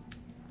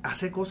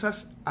hace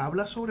cosas,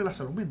 habla sobre la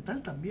salud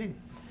mental también,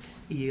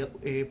 y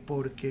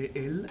porque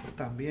él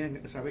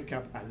también sabe que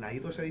al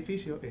ladito de ese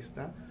edificio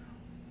está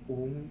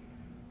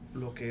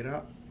lo que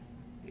era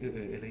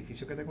el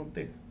edificio que te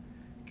conté,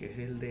 que es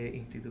el de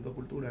Instituto de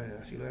Cultura de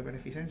Asilo de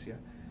Beneficencia.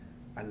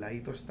 Al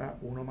ladito está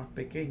uno más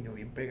pequeño,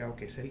 bien pegado,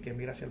 que es el que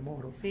mira hacia el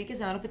Moro. Sí, que se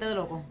llama el Hospital de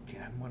Locos. Que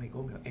era el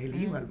manicomio. Él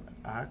iba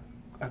a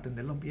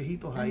atender a los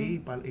viejitos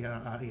ahí y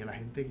a la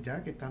gente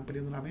ya que están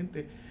perdiendo la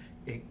mente,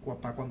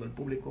 para cuando el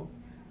público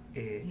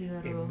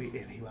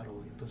el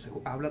Jíbaro. Entonces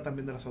habla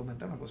también de la salud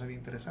mental, una cosa bien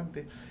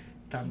interesante.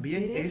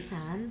 También es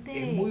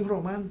muy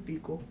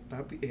romántico.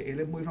 Él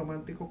es muy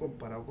romántico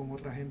comparado con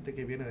otra gente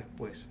que viene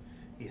después,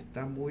 y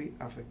está muy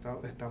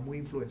afectado, está muy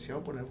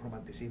influenciado por el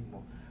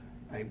romanticismo.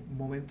 Hay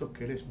momentos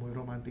que él es muy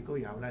romántico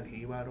y habla del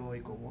Jíbaro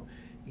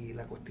y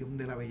la cuestión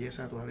de la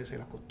belleza, la naturaleza y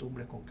las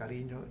costumbres con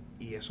cariño,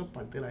 y eso es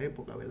parte de la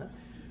época, ¿verdad?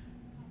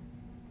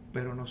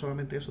 Pero no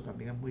solamente eso,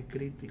 también es muy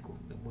crítico,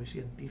 es muy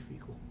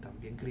científico,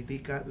 también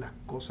critica las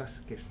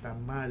cosas que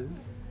están mal,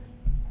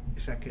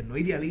 sea, que no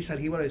idealiza al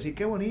jíbaro de decir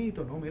qué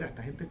bonito, no, mira,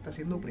 esta gente está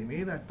siendo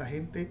oprimida, esta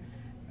gente,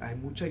 hay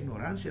mucha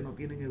ignorancia, no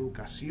tienen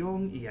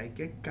educación y hay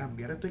que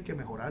cambiar esto, hay que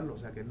mejorarlo. O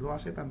sea, que él lo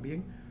hace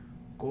también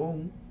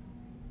con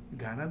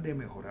ganas de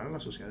mejorar a la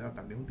sociedad.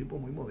 También un tipo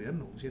muy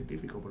moderno, un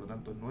científico, por lo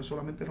tanto, no es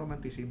solamente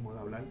romanticismo de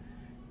hablar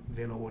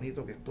de lo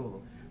bonito que es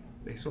todo.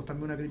 Eso es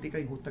también una crítica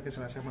injusta que se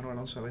le hace a Manuel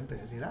Alonso Avente,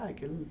 es decir, ay,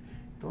 que él,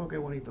 todo qué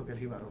bonito que el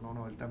jíbaro. No,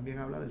 no, él también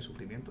habla del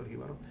sufrimiento del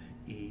jíbaro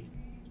y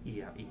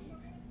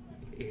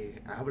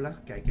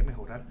habla que hay que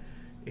mejorar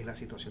la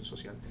situación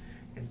social.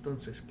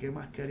 Entonces, ¿qué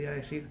más quería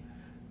decir?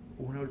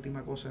 Una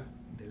última cosa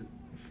del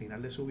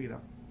final de su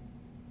vida,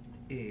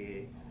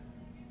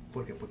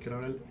 porque pues quiero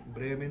hablar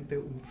brevemente,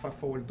 un fast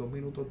forward 2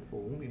 minutos o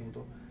 1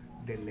 minuto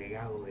del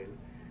legado de él.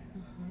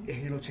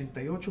 En el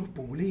 88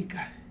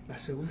 publica la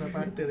segunda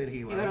parte del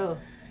jíbaro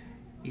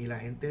y la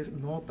gente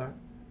nota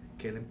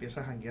que él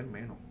empieza a janguear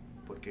menos,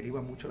 porque él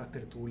iba mucho a las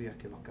tertulias,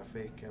 que los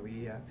cafés que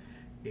había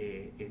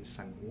en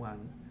San Juan,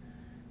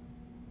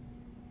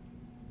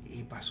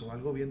 y pasó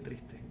algo bien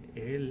triste.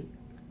 Él,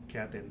 que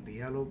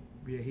atendía a los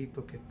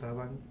viejitos que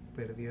estaban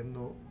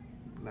perdiendo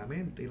la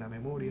mente y la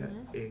memoria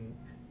en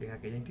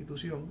aquella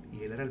institución,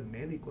 y él era el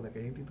médico de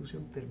aquella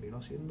institución,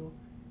 terminó siendo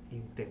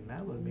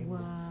internado el mismo.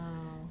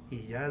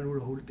 Y ya el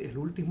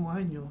último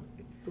año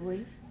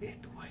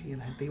estuvo ahí,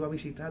 la gente iba a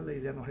visitarle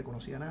y ya no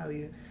reconocía a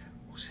nadie.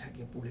 O sea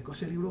que publicó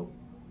ese libro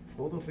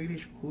Photo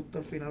Finish justo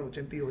al final,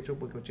 88,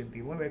 porque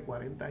 89,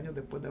 40 años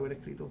después de haber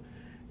escrito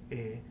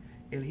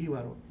El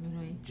jíbaro,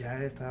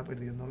 ya estaba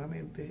perdiendo la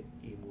mente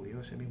y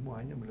murió ese mismo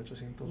año,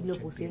 1889. Y lo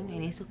pusieron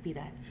en ese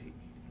hospital. Sí,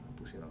 lo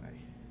pusieron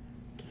ahí.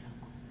 Qué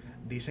loco.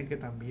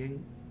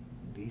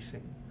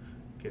 Dicen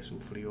que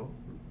sufrió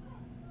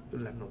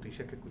las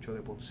noticias que escuchó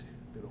de Ponce,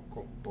 de los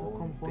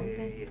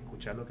compontes, y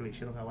escuchar lo que le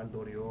hicieron a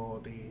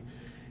Valdoriotti,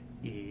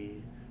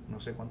 y no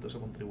sé cuánto eso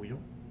contribuyó.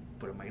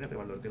 Pero imagínate,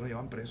 Valdoriotti lo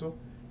llevan preso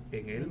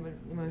en él.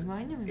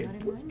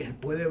 Él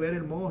puede ver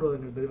el morro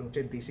del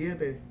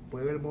 87,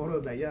 puede ver el morro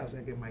desde allá. O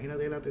sea que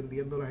imagínate él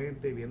atendiendo a la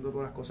gente y viendo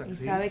todas las cosas. Y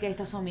sabe que ahí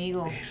está su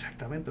amigo.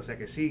 Exactamente, o sea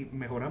que sí,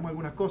 mejoramos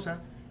algunas cosas,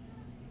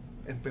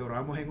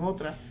 empeoramos en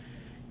otras.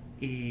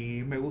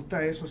 Y me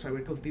gusta eso,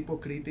 saber que un tipo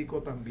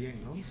crítico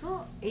también, ¿no?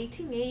 Eso,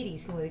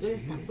 1880s, como digo,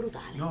 están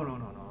brutales.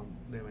 No,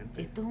 de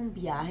mente. Esto es un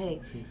viaje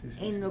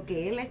en lo sí.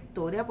 que es la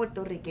historia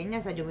puertorriqueña.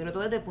 O sea, yo miro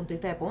todo desde el punto de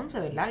vista de Ponce,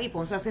 ¿verdad? Y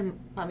Ponce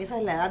para mí esa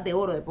es la edad de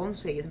oro de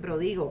Ponce, yo siempre lo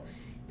digo.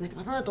 Pero está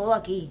pasando de todo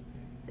aquí.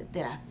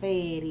 De la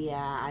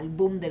feria, al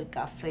boom del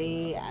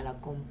café, a la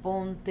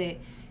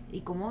componte.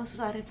 Y cómo eso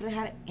se va a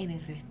reflejar en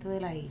el resto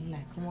de la isla.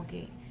 Es como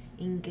que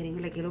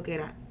increíble que lo que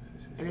era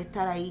el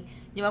estar ahí.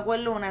 Yo me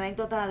acuerdo una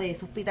anécdota de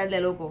ese hospital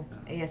de loco,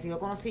 así lo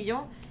conocí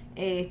yo,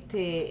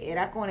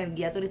 era con el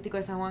guía turístico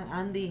de San Juan,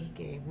 Andy,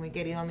 que es muy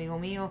querido amigo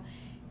mío,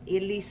 y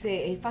él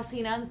dice, es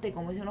fascinante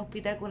cómo es un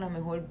hospital con la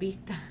mejor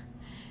vista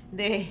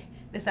de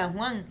San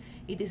Juan,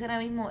 y tú dices ahora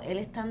mismo, él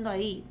estando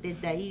ahí,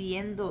 desde ahí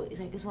viendo,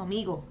 sabes que su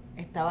amigo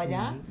estaba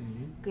allá,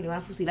 que le iban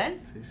a fusilar,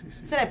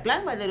 ese era el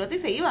plan, Valdoriotti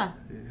se iba,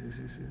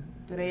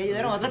 pero ellos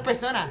ayudaron a otras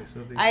personas.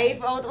 Ahí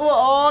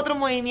hubo otro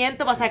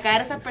movimiento para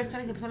sacar a esas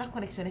personas. Siempre son las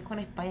conexiones con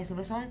España.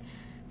 Siempre son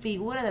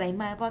figuras de la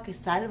misma época que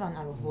salvan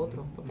a los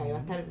otros. Porque ahí va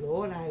a estar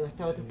Lola, ahí va a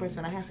estar otros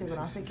personajes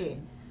asegurándose que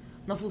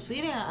no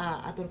fusilen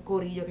a todo el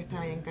corillo que están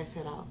ahí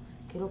encarcelados.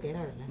 ¿Qué es lo que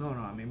era, verdad? No,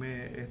 a mí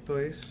esto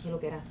es... ¿Qué es lo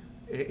que era?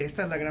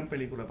 Esta es la gran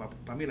película.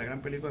 Para mí la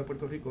gran película de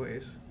Puerto Rico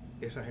es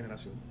esa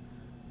generación.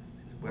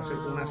 Se puede hacer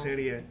una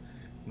serie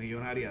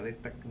millonaria de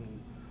esta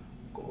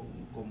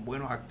con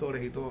buenos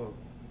actores y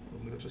todo.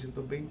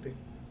 1820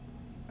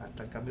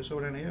 hasta el cambio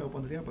soberanía yo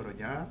pondría, pero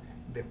ya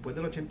después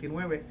del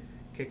 89,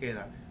 ¿qué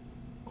queda?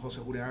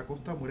 José Julián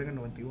Acosta muere en el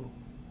 91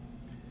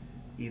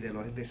 y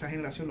de esa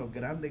generación los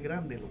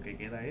grandes, lo que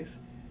queda es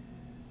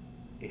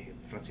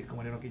Francisco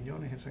Mariano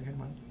Quiñones en San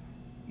Germán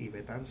y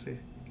Betance,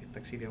 que está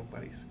exiliado en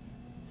París.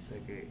 O sea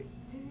que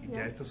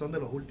ya estos son de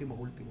los últimos.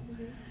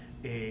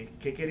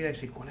 ¿Qué quería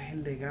decir? ¿Cuál es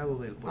el legado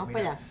del pueblo? Vamos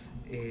para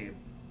allá.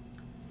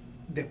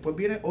 Después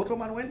viene otro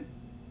Manuel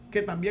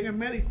que también es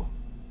médico,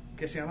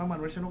 que se llama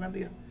Manuel Seno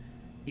Gandía,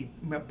 y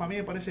para mí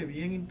me parece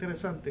bien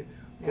interesante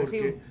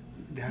porque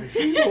de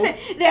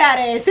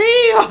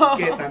Arecibo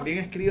que también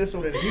escribe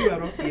sobre el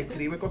jíbaro y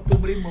escribe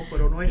costumbrismo,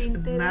 pero no es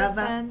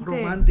nada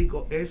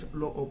romántico, es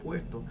lo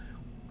opuesto.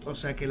 O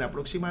sea que la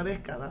próxima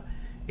década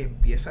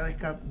empieza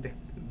a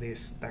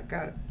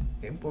destacar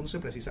en Ponce,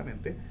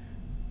 precisamente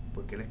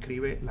porque él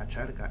escribe La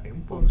Charca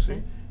en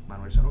Ponce,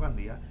 Manuel Seno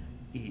Gandía,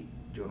 y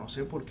yo no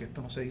sé por qué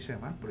esto no se dice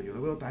más, pero yo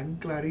lo veo tan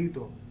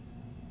clarito.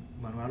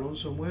 Manuel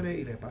Alonso muere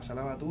y le pasa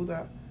la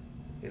batuta,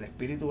 el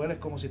espíritu de él es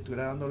como si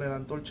estuviera dándole la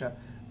antorcha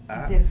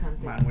a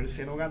Manuel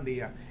Seno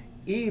Gandía.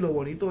 Y lo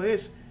bonito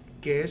es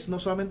que es no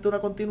solamente una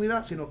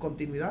continuidad, sino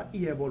continuidad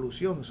y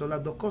evolución, son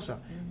las dos cosas,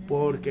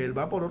 porque él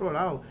va por otro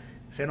lado.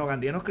 Seno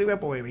Gandía no escribe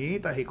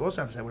poemitas y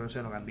cosas,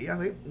 Seno Gandía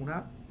es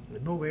una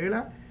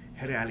novela,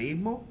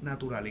 realismo,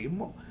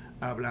 naturalismo,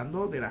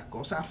 hablando de las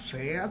cosas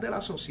feas de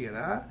la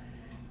sociedad,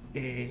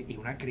 y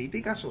una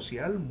crítica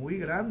social muy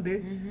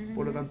grande.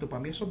 Por lo tanto,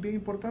 para mí eso es bien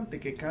importante,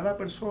 que cada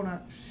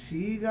persona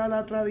siga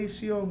la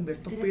tradición de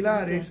estos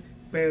pilares,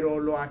 pero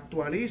lo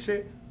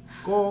actualice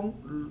con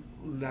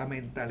la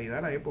mentalidad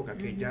de la época,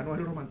 que ya no es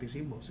el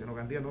romanticismo, sino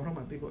Gandhi no es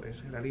romántico,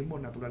 es el realismo,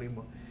 el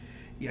naturalismo.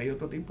 Y hay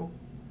otro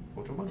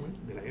Manuel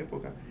de la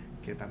época,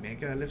 que también hay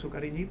que darle su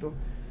cariñito,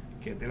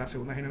 que es de la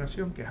segunda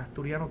generación, que es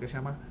asturiano, que se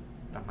llama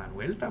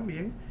Manuel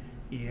también,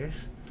 y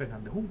es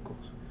Fernández Juncos,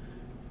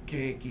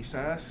 que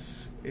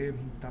quizás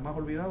está más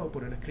olvidado,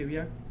 pero él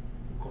escribía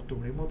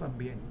costumbrismo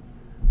también,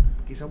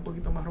 quizás un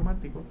poquito más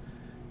romántico,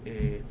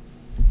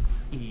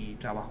 y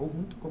trabajó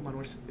junto con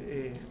Manuel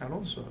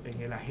Alonso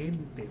en El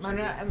Agente. ¿Como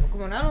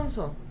Manuel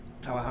Alonso?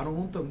 Trabajaron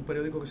juntos en un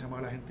periódico que se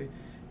llamaba El Agente.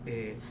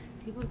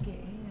 Sí,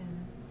 porque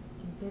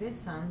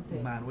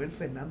interesante. Manuel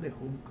Fernández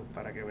Juncos,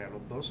 para que vean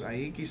los dos.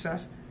 Ahí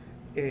quizás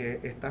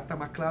está hasta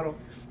más claro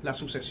la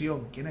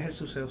sucesión. ¿Quién es el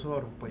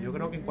sucesor? Pues yo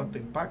creo que en cuanto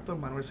a impacto,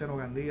 Manuel Seno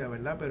Gandía,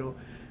 ¿verdad? Pero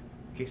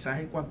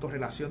quizás en cuanto a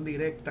relación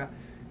directa,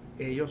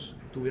 ellos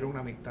tuvieron una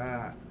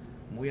amistad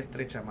muy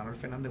estrecha, Manuel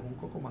Fernández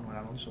Juncos con Manuel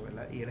Alonso,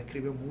 ¿verdad? Y él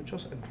escribió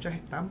muchas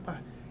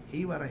estampas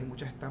jíbaras y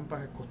muchas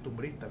estampas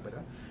costumbristas,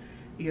 ¿verdad?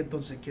 Y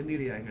entonces, ¿quién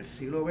diría? En el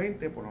siglo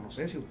XX, por lo no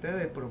sé si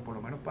ustedes, pero por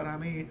lo menos para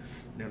mí,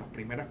 de las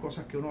primeras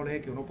cosas que uno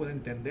lee, que uno puede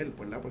entender,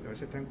 ¿verdad? Porque a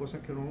veces están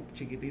cosas que uno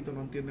chiquitito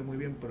no entiende muy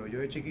bien, pero yo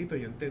de chiquito,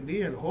 yo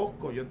entendí el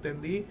Josco, yo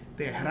entendí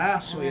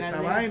Terrazo y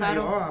esta vaina, y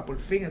yo, por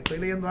fin estoy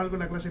leyendo algo en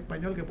la clase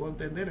español que puedo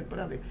entender,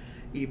 espérate,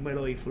 y me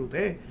lo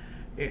disfruté.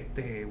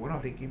 Bueno,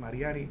 Ricky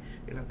Mariani,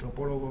 el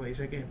antropólogo, me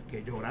dice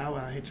que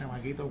lloraba ese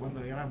chamaquito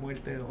cuando veía la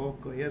muerte del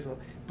Josco y eso.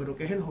 Pero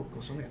 ¿qué es el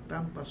Josco? Son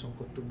estampas, son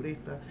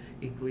costumbristas,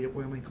 incluye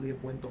poemas, incluye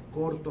cuentos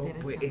cortos.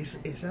 Pues esa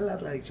es la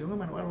tradición de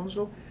Manuel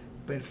Alonso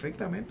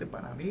perfectamente.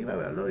 Para mí, la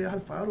verdad, Díaz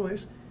Alfaro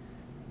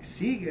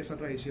sigue esa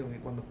tradición. Y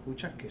cuando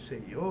escuchas, qué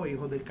sé yo,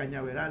 Hijos del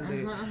Cañaveral,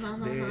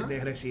 de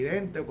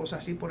Residente o cosas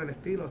así por el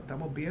estilo,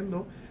 estamos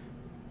viendo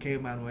que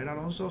Manuel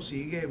Alonso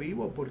sigue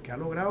vivo porque ha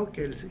logrado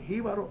que el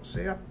jíbaro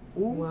sea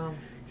un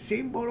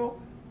símbolo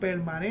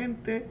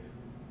permanente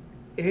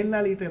en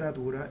la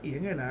literatura y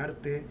en el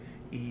arte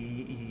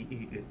y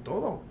en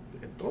todo.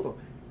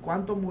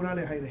 ¿Cuántos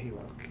murales hay de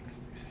jíbaros?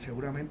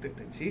 Seguramente,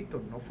 insisto,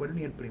 no fue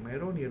ni el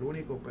primero ni el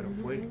único, pero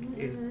fue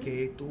el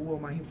que tuvo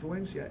más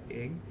influencia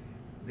en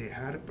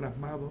dejar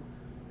plasmado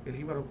el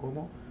jíbaro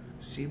como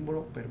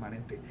símbolo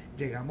permanente.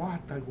 Llegamos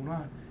hasta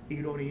algunas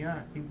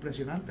ironías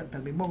impresionantes, hasta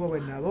el mismo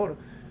gobernador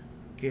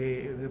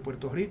de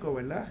Puerto Rico,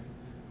 ¿verdad?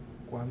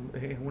 Cuando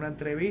en una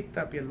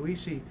entrevista,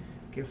 Pierluisi,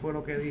 ¿qué fue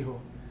lo que dijo?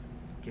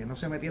 Que no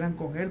se metieran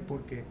con él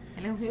porque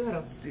él es un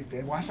jíbaro. Si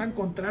te vas a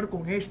encontrar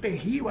con este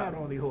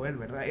jíbaro, dijo él,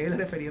 ¿verdad? Él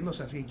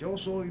refiriéndose así, yo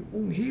soy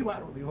un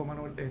jíbaro, dijo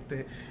Manuel,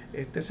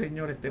 este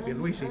señor,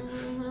 Pierluisi.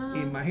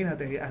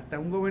 Imagínate, hasta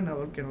un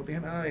gobernador que no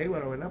tiene nada de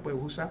jíbaro, ¿verdad? Pues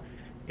usa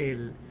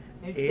el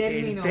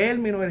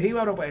término del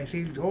jíbaro para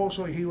decir yo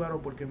soy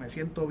jíbaro porque me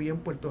siento bien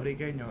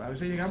puertorriqueño. A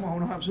veces llegamos a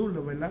unos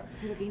absurdos, ¿verdad?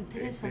 Pero qué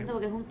interesante,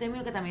 porque es un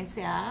término que también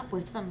se ha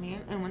puesto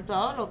también, en un momento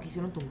dado lo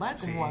quisieron tumbar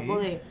como algo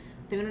de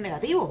término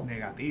negativo.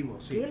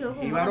 Negativo, sí. Qué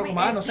loco, jíbaro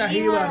como no sea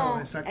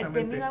jíbaro, exactamente.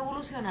 El término ha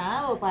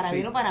evolucionado para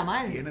bien o para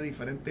mal. Tiene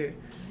diferentes,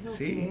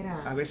 sí.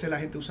 A veces la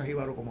gente usa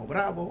jíbaro como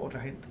bravo, otra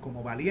gente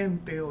como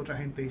valiente, otra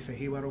gente dice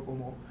jíbaro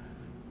como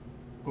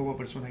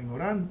persona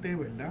ignorante,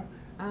 ¿verdad?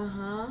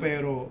 Ajá.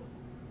 Pero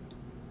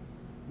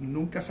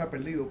nunca se ha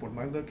perdido, por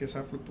más de que se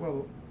ha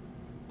fluctuado,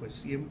 pues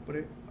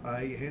siempre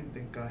hay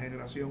gente en cada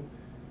generación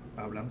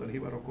hablando del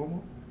jíbaro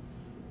como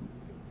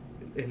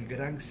el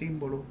gran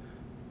símbolo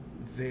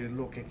de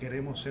lo que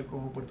queremos ser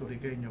como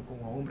puertorriqueños,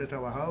 como hombre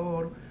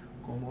trabajador,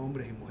 como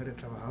hombres y mujeres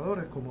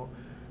trabajadores, como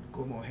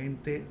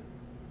gente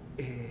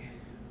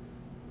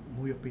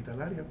muy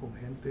hospitalaria, con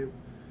gente,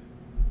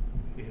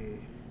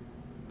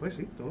 pues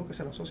sí, todo lo que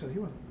se le asocia al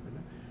jíbaro,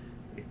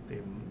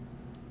 ¿verdad?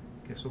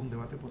 Que eso es un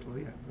debate por otro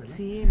día, ¿verdad?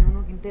 Sí,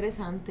 qué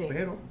interesante.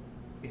 Pero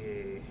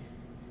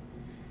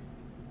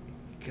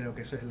creo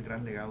que ese es el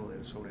gran legado de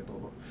él, sobre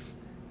todo.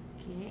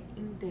 Qué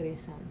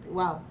interesante.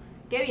 Wow,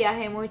 qué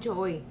viaje hemos hecho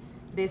hoy.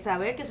 De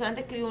saber que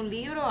solamente escribió un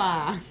libro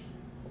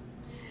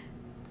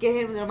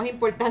que es lo más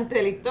importante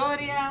de la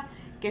historia,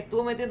 que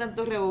estuvo metido en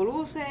tantos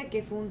revoluces,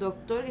 que fue un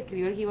doctor, que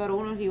escribió el Jíbaro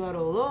 1, el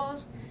Jíbaro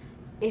 2.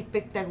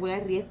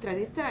 Espectacular, Riestra.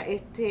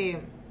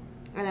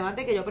 Además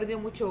de que yo he aprendido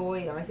mucho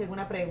hoy, a ver si hay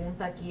alguna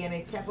pregunta aquí en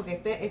el chat, porque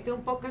este es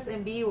un podcast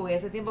en vivo y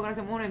hace tiempo que no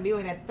hacemos uno en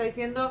vivo y está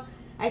diciendo,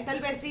 ahí está el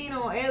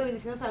vecino Edwin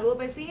diciendo saludos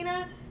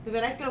vecina,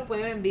 primera vez que los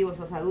puedo ver en vivo,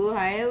 saludos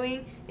a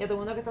Edwin y a todo el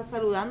mundo que está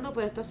saludando,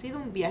 pero esto ha sido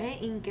un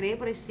viaje increíble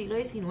por el siglo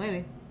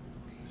XIX,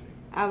 sí.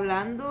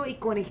 Hablando y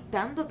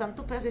conectando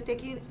tantos pedazos, estoy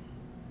aquí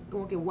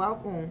como que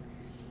wow con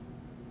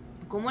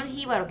como el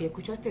jíbaro, que yo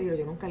escucho este libro,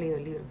 yo nunca he leído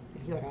el libro,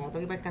 el jíbaro, ahora tengo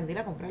que ir para el Candil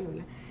a comprarlo,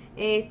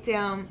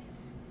 ¿verdad?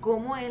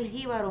 Como el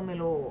jíbaro me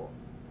lo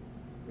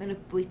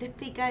pudiste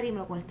explicar y me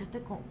lo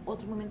conectaste con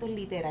otros momentos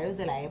literarios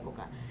de la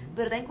época,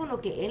 pero también con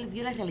lo que él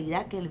vio, la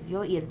realidad que él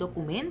vio y él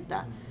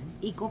documenta,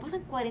 y cómo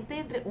pasan 40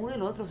 años entre uno y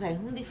el otro, o sea, es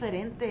un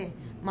diferente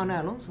Manuel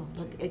Alonso,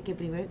 el que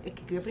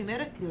escribió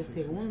primero, escribió el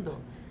segundo,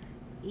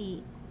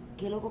 y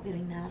qué loco que no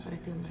hay nada para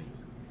este hombre.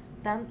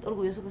 Tan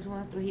orgulloso que somos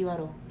nuestros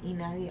jíbaros y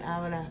nadie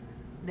habla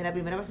de la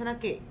primera persona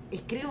que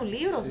escribe un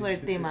libro sobre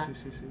el tema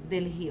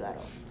del jíbaro.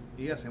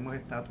 Y hacemos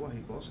estatuas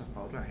y cosas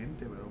para otra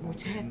gente, pero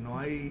no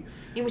hay...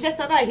 Y muchas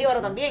estatuas de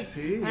jíbaro también.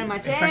 Sí, con el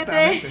machete.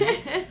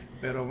 Exactamente.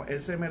 Pero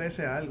él se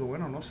merece algo.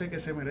 Bueno, no sé qué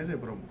se merece,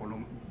 pero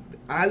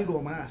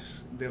algo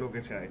más de lo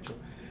que se ha hecho.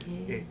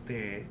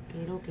 ¿Qué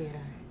lo que era?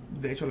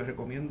 De hecho, les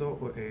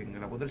recomiendo, en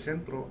La Voz del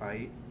Centro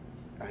hay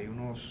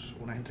unas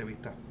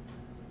entrevistas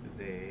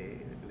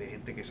de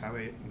gente que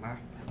sabe más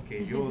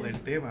que yo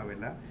del tema,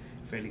 ¿verdad?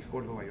 Félix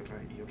Córdoba y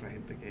otra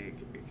gente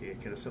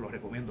que se los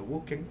recomiendo.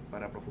 Busquen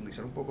para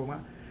profundizar un poco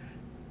más.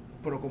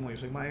 Pero como yo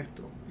soy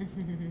maestro,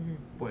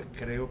 pues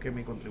creo que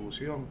mi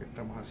contribución que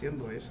estamos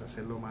haciendo es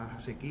hacerlo más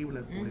asequible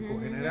al público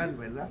general,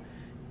 ¿verdad?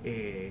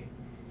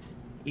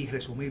 Y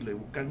resumirlo y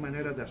buscar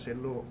maneras de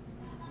hacerlo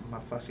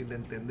más fácil de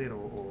entender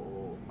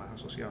o más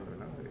asociable,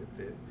 ¿verdad?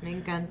 Me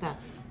encanta.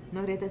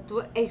 No, Riestra,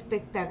 estuvo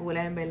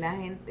espectacular, en verdad,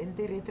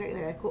 gente Riestra, te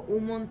agradezco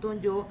un montón.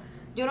 Yo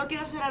no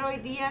quiero cerrar hoy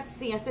día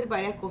sin hacer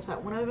varias cosas.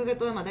 Una vez que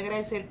todo, además de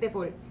agradecerte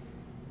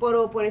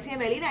por ese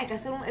Melina, hay que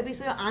hacer un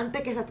episodio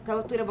antes que se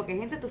acabe octubre, porque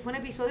gente, esto fue un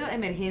episodio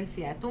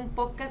emergencia, esto es un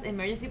podcast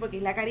emergency, porque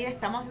Isla Caribe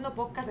estamos haciendo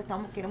podcast,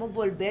 queremos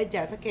volver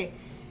ya, o sea que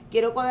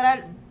quiero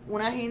cuadrar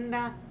una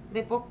agenda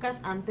de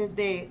podcast antes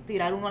de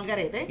tirar uno al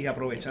garete. Y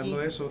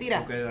aprovechando eso,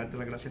 tengo que darte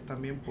las gracias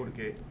también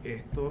porque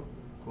esto,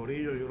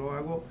 Corillo, yo lo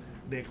hago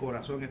de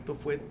corazón, esto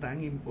fue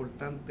tan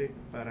importante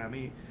para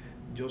mí.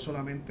 Yo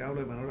solamente hablo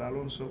de Manuel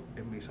Alonso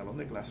en mi salón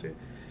de clase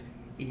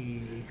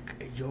y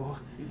yo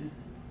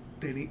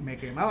me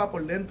quemaba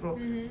por dentro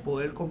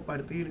poder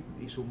compartir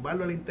y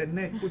zumbarlo al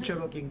internet,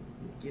 escúchalo quien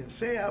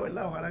sea,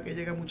 ¿verdad? Ojalá que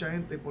llegue mucha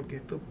gente porque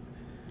esto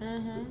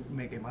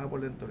me quemaba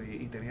por dentro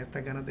y tenía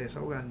estas ganas de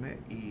desahogarme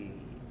y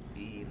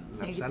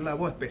lanzar la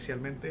voz,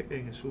 especialmente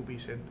en su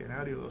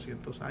bicentenario,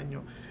 200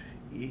 años.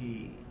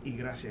 Y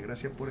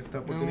gracias por esta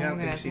oportunidad.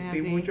 Te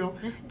insistí mucho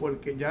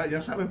porque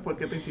ya sabes por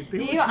qué te insistí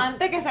mucho. Digo,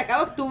 antes que se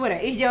acabe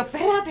octubre. Y yo,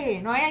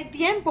 espérate, no hay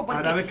tiempo. Porque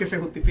ahora ves que se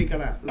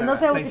justifica no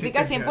se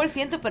justifica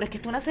 100%, pero es que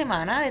es una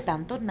semana de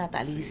tantos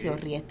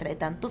natalicios, Riestra, de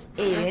tantos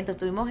eventos.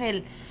 Tuvimos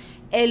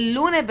el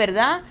lunes,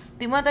 ¿verdad?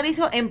 Tuvimos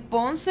natalicio en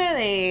Ponce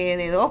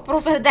de dos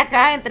próceres de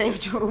acá, entre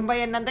Churumba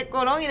y Hernández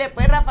Colón, y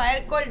después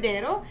Rafael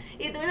Cordero.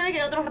 Y tú me sabes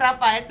que hay otro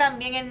Rafael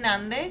también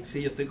Hernández.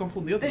 Sí, yo estoy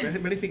confundido, te voy a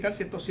verificar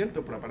si esto es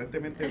cierto, pero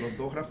aparentemente los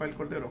dos Rafael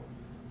Cordero,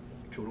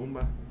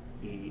 Churumba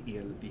y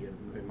el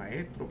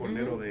maestro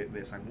Cordero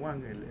de San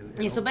Juan.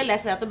 Y eso es verdad,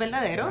 ese dato es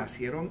verdadero.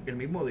 Nacieron el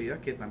mismo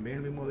día, que también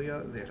el mismo día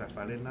de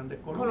Rafael Hernández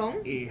Colón.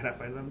 Y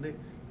Rafael Hernández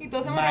y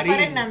todos somos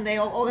Rafael Hernández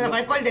o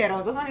Rafael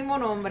Cordero, todos son el mismo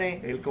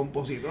nombre. El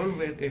compositor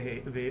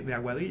de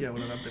Aguadilla,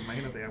 bueno,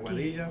 imagínate,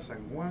 Aguadilla,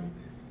 San Juan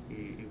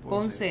y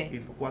Ponce. Y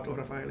los 4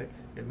 Rafaeles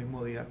el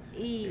mismo día.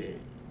 Y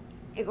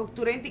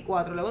octubre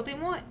 24, luego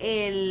tuvimos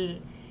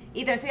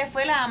y tercer día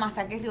fue la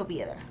masacre de Río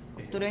Piedras,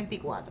 octubre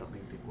 24.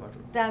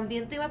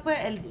 También tuvimos pues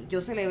yo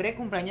celebré el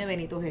cumpleaños de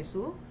Benito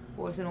Jesús,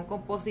 por ser un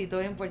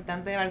compositor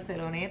importante de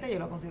Barceloneta, yo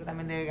lo considero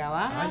también de Vega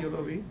Baja. Yo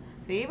lo vi.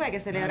 Sí, pues hay que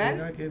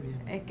celebrar.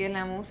 Es que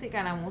la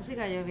música,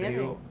 yo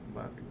fíjate.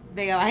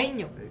 Vega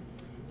Bajeño.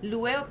 Sí.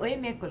 Luego, hoy es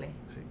miércoles.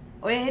 Sí.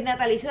 Hoy es el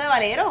natalicio de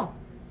Valero.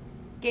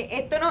 Que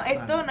esto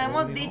no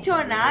hemos dicho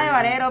nada de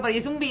Valero, pero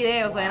hice un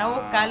video, o sea,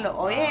 no buscarlo.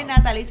 Hoy es el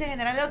natalicio de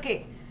General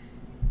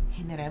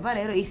General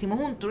Valero. Hicimos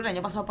un tour el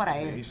año pasado para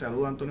él. Y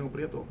saluda a Antonio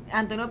Prieto.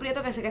 Antonio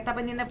Prieto, que sé que está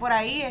pendiente por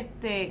ahí.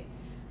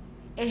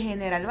 El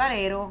General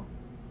Valero.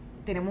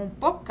 Tenemos un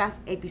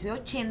podcast,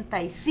 episodio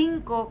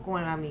 85,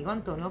 con el amigo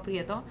Antonio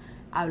Prieto,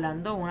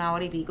 hablando 1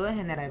 hora y pico de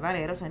General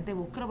Valero. Solamente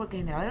búsquelo porque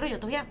General Valero, yo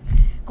todavía,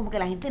 como que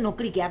la gente no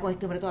cliquea con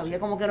este hombre todavía,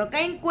 como que no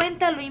cae en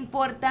cuenta lo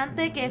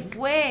importante que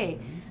fue,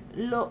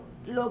 lo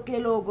que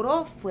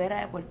logró fuera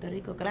de Puerto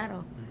Rico,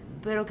 claro,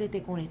 pero que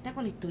te conecta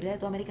con la historia de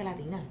toda América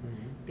Latina.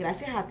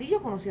 Gracias a ti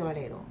yo conocí a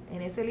Valero.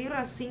 En ese libro,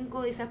 las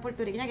 5 dices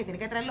puertorriqueñas, que tiene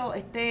que traerlo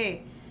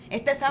este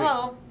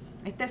sábado. Sí.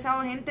 Este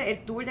sábado, gente,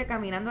 el tour de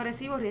Caminando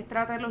Arecibo, Riestra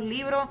va a traer los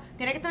libros.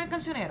 ¿Tiene que estar en el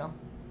cancionero?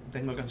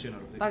 Tengo el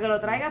cancionero. Sí. Para que lo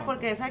traigas,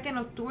 porque sabes que en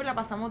los tours la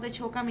pasamos de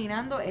show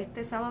caminando.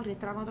 Este sábado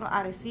Riestra va contra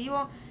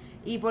Arecibo.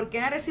 ¿Y por qué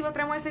en Arecibo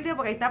traemos ese libro?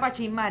 Porque ahí está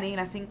Pachín Marín,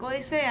 las 5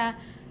 Odiseas.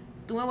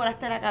 Tú me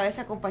volaste la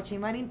cabeza con Pachín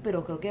Marín,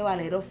 pero creo que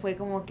Valero fue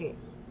como que...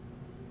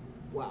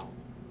 ¡Wow!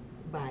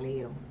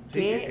 Valero.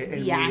 Sí, ¡qué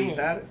el viaje!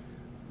 Militar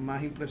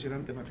más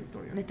impresionante de nuestra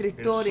historia. Nuestra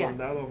historia. El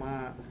soldado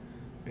más...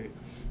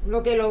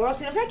 Lo que logró.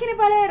 Si no sabes quién es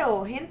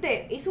Valero,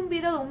 gente, hice un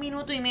video de 1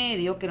 minuto y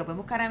medio que lo pueden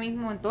buscar ahora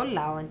mismo en todos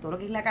lados, en todo lo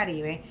que es la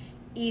Caribe.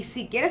 Y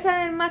si quieres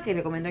saber más, que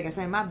recomiendo que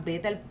saber más,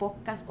 vete al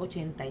podcast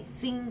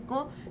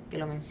 85, que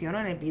lo menciono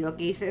en el video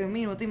que hice de 1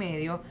 minuto y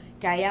medio,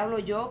 que ahí hablo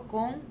yo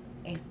con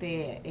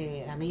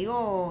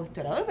amigo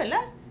historiador,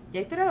 ¿verdad? Ya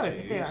historiador,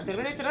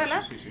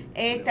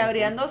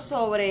 hablando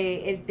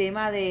sobre el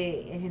tema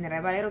de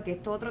General Valero, que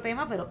es todo otro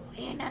tema, pero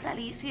es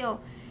natalicio.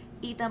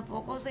 Y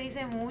tampoco se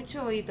dice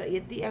mucho y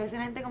a veces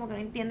la gente como que no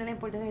entiende la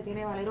importancia que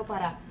tiene Valero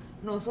para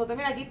nosotros,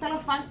 mira, aquí están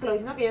los fan clubs,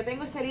 diciendo que yo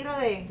tengo ese libro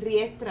de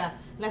Riestra,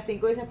 las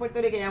 5 veces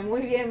puertorriqueñas.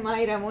 Muy bien,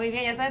 Mayra, muy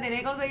bien. Ya saben, tienen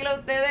que conseguirlo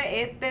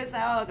ustedes este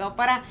sábado, que vamos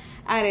para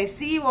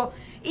Arecibo.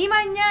 Y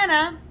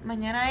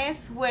mañana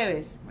es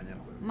jueves.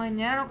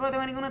 Mañana no creo que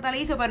tenga ningún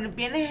natalicio, pero el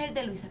viernes es el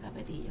de Luisa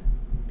Capetillo.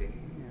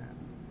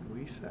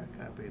 Luisa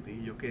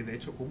Capetillo, que de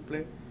hecho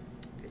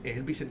es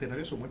el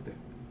bicentenario de su muerte.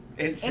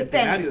 El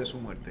centenario de su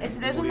muerte. El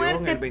centenario de su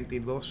muerte. En el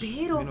 22,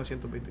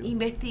 1922.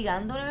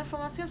 Investigando la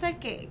información, ¿sabes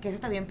qué? Que eso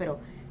está bien, pero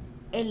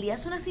el día de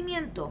su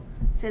nacimiento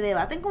se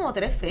debaten como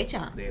 3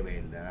 fechas. De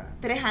verdad.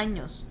 3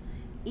 años.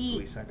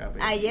 Y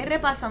ayer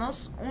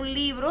repasamos un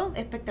libro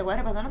espectacular,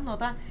 repasando las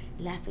notas,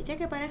 la fecha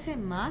que parece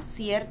más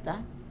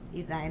cierta,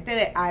 y la gente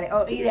de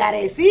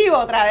Arecibo,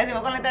 otra vez,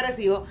 con el de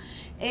Arecibo,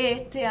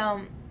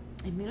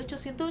 en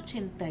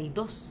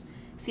 1882.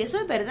 Si eso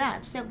es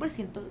verdad, se cumple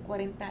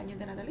 140 años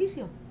de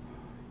natalicio.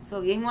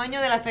 Son 10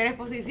 años de la Feria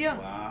Exposición.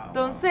 Wow,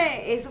 entonces,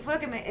 eso fue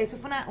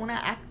una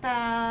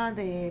acta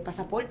de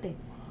pasaporte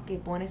que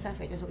pone esa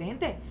fecha. Eso que,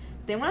 gente,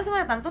 tengo una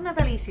semana de tantos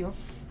natalicios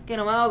que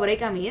no me ha dado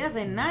break a mí de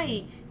hacer nada.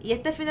 Y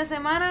este fin de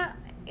semana,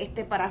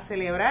 para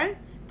celebrar,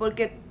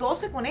 porque todos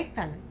se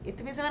conectan. Este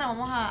fin de semana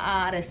vamos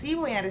a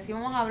Arecibo, y en Arecibo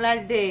vamos a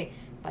hablar de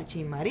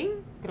Pachín Marín,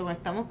 que lo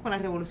conectamos con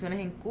las revoluciones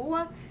en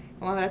Cuba.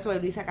 Vamos a hablar sobre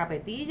Luisa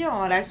Capetillo,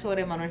 vamos a hablar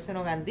sobre Manuel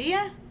Seno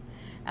Gandía,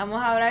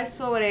 vamos a hablar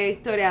sobre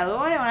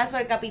historiadores, vamos a hablar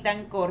sobre el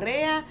Capitán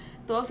Correa.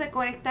 Todo se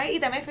conecta ahí. Y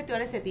también el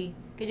Festival SETI,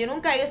 que yo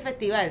nunca he ido a ese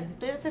festival.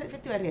 Estoy en ese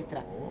festival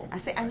Riestra.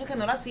 Hace años que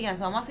no lo hacían.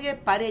 Vamos a seguir el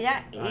party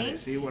allá en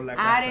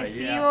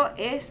Arecibo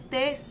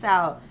este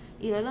sábado.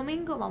 Y el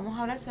domingo vamos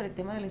a hablar sobre el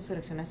tema de la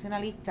insurrección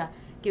nacionalista,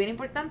 que viene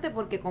importante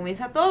porque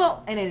comienza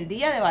todo en el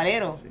Día de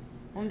Valero. Sí.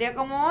 Un día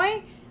como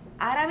hoy,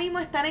 ahora mismo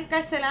están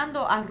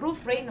encarcelando a Ruth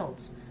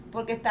Reynolds,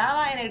 porque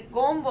estaba en el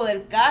combo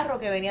del carro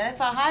que venía de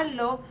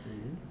Fajardo,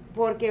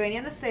 porque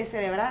venían de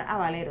celebrar a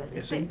Valero.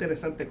 Eso es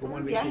interesante, cómo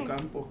el Albizu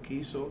Campos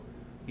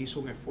hizo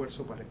un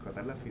esfuerzo para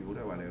rescatar la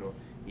figura de Valero,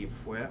 y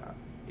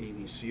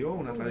inició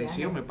una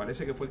tradición, me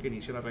parece que fue el que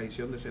inició la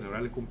tradición de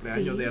celebrar el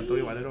cumpleaños de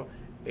Antonio Valero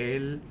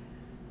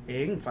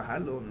en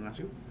Fajardo, donde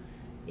nació.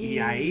 Y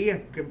ahí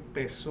es que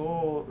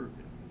empezó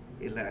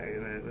la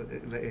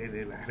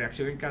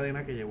reacción en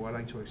cadena que llevó a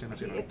la insurrección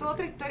nacional. Esto es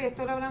otra historia,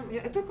 esto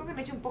creo que no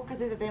he hecho un podcast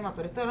de este tema,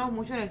 pero esto lo hablamos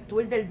mucho en el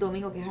tour del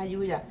domingo, que es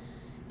Ayuya.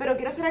 Pero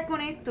quiero cerrar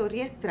con esto,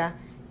 Riestra,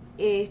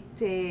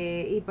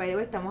 y para ello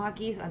estamos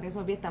aquí, antes de se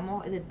olvide,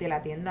 estamos desde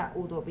la tienda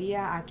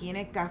Utopía, aquí en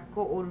el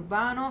casco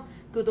urbano,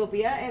 que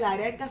Utopía, el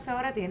área del café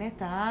ahora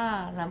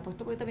la han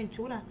puesto porque está bien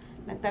chula,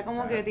 está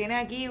como que tiene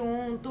aquí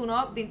un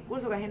tune-up bien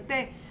curso, que la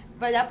gente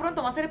vaya pronto,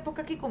 vamos a hacer el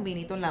podcast aquí con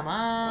vinito en la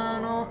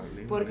mano,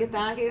 porque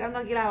están quedando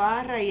aquí la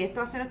barra, y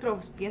esto va a ser nuestro,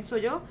 pienso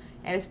yo,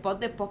 el spot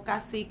de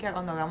podcast Zika,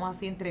 cuando hagamos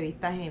así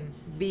entrevistas en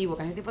vivo,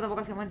 que hace tiempo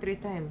tampoco hacemos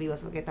entrevistas en vivo,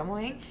 porque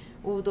estamos en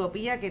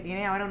Utopía, que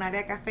tiene ahora un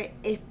área de café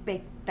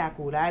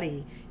espectacular,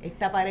 y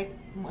esta pared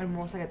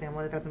hermosa que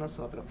tenemos detrás de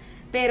nosotros.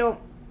 Pero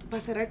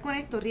para cerrar con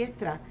esto,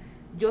 Riestra,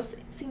 yo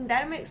sin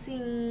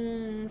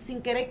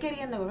querer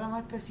queriendo, con una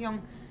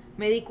expresión,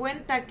 me di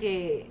cuenta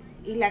que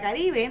Isla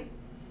Caribe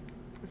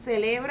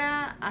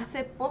celebra,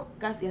 hace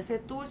podcast y hace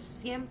tours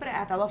siempre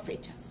atado a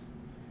fechas,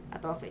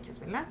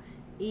 ¿verdad?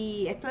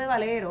 Y esto de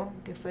Valero,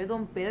 que fue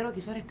don Pedro que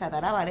quiso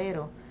rescatar a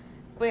Valero,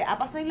 pues ha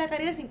pasado en la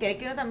Caribe sin querer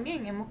que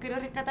también. Hemos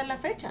querido rescatar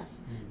las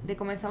fechas.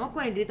 Comenzamos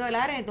con el Grito del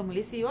Área en el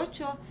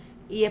 2018,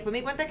 y después me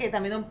di cuenta que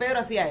también don Pedro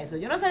hacía eso.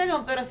 Yo no sabía que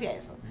don Pedro hacía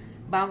eso.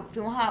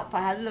 Fuimos a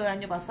Fajardo el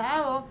año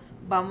pasado,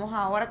 vamos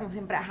ahora como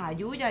siempre a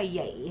Jayuya,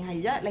 y en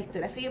Jayuya la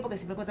historia sigue porque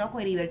siempre encontramos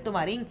con Heriberto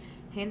Marín.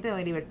 Gente, don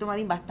Heriberto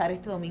Marín va a estar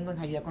este domingo en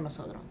Jayuya con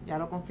nosotros. Ya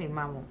lo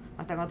confirmamos. Va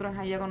a estar con otros en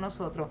Jayuya con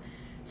nosotros.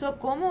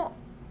 Como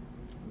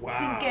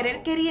sin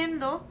querer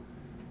queriendo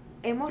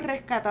hemos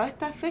rescatado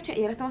esta fecha,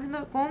 y ahora estamos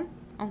haciendo con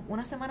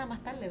una semana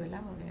más tarde,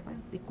 ¿verdad? Porque, bueno,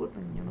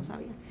 disculpen, yo no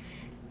sabía,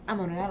 a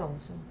Manuel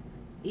Alonso,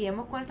 y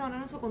hemos conectado a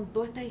Manuel Alonso con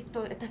todas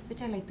estas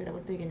fechas en la historia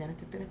puertorriqueña.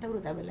 Esta historia está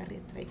brutal, ¿verdad,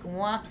 Riestra? Y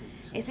como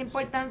esa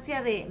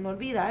importancia de no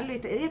olvidarlo.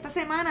 Y esta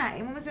semana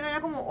hemos mencionado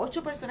ya como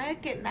 8 personajes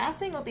que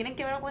nacen o tienen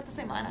que ver con esta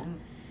semana,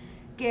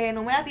 que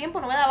no me da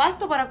tiempo, no me da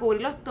abasto para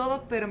cubrirlos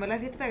todos, pero me la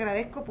Riestra, te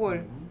agradezco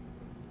por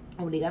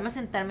obligarme a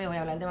sentarme. Voy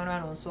a hablar de Manuel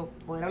Alonso,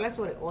 poder hablar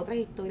sobre otras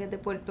historias de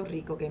Puerto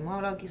Rico, que hemos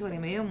hablado aquí sobre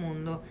medio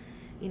mundo.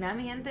 Y nada,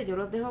 mi gente, yo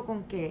los dejo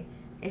con que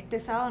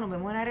este sábado nos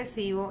vemos en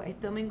Arecibo,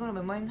 este domingo nos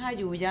vemos en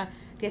Jayuya,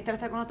 Riestra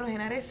está con otros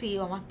en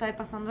Arecibo, vamos a estar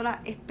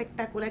pasándola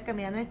espectacular,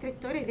 caminando nuestra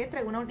historia. Y Riestra,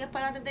 ¿alguna última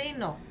palabra antes de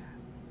irnos?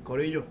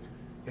 Corillo,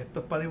 esto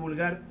es para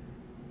divulgar,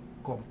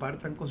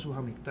 compartan con sus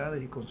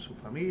amistades y con su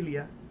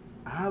familia,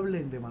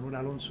 hablen de Manuel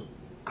Alonso,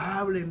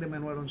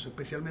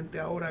 especialmente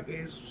ahora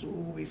que es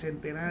su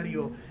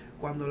bicentenario.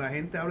 Cuando la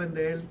gente hablen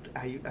de él,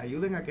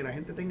 ayuden a que la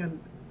gente tenga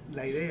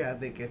la idea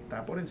de que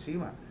está por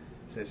encima.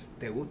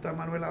 ¿Te gusta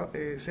Manuel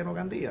Seno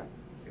Gandía?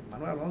 Es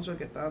Manuel Alonso el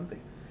que está antes,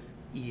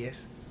 y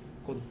es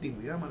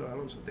continuidad Manuel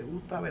Alonso. ¿Te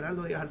gusta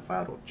Bernardo Díaz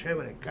Alfaro?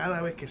 Chévere,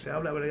 cada vez que se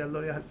habla de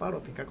Bernardo Díaz Alfaro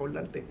tienes que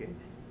acordarte que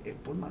es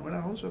por Manuel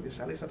Alonso que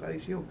sale esa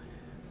tradición.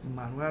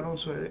 Manuel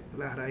Alonso es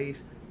la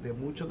raíz de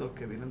muchos de los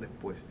que vienen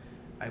después.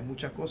 Hay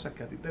muchas cosas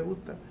que a ti te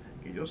gustan,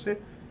 que yo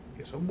sé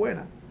que son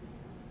buenas,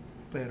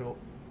 pero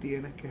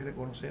tienes que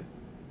reconocer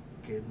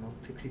que no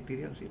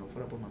existirían si no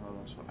fuera por Manuel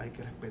Alonso. Hay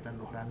que respetar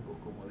los rangos,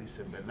 como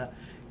dicen, ¿verdad?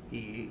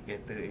 Y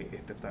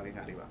este está bien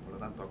arriba. Por lo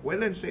tanto,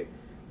 acuérdense,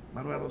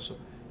 Manuel Alonso,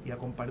 y a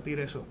compartir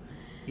eso.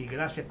 Y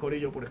gracias,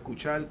 Corillo, por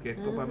escuchar, que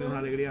esto para mí es una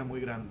alegría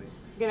muy grande.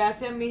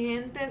 Gracias, mi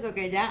gente. Eso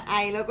que ya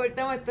ahí lo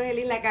cortamos. Esto es el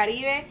Isla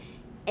Caribe,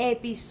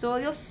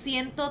 episodio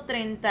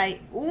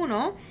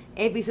 131,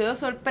 episodio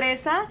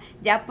sorpresa.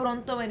 Ya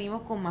pronto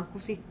venimos con más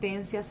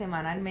consistencia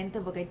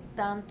semanalmente porque hay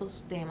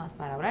tantos temas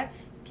para hablar.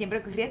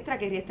 Siempre que Riestra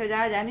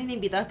ya ni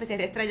invitado especial,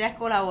 Riestra ya es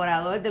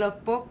colaborador de los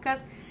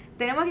podcasts.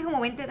 Tenemos aquí como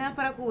 20 temas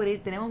para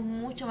cubrir, tenemos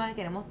mucho más que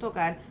queremos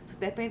tocar. Si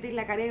ustedes pendientes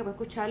la Caribe, pueden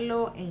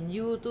escucharlo en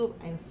YouTube,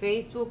 en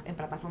Facebook, en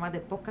plataformas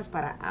de podcast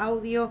para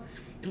audio.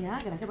 Y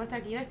nada, gracias por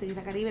estar aquí hoy. Estoy en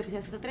la Caribe,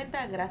 episodio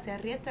 130.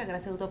 Gracias Riestra,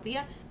 gracias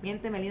Utopía, mi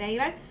gente Melina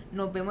Aguilar.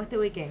 Nos vemos este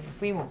weekend.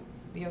 Fuimos.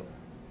 Dios.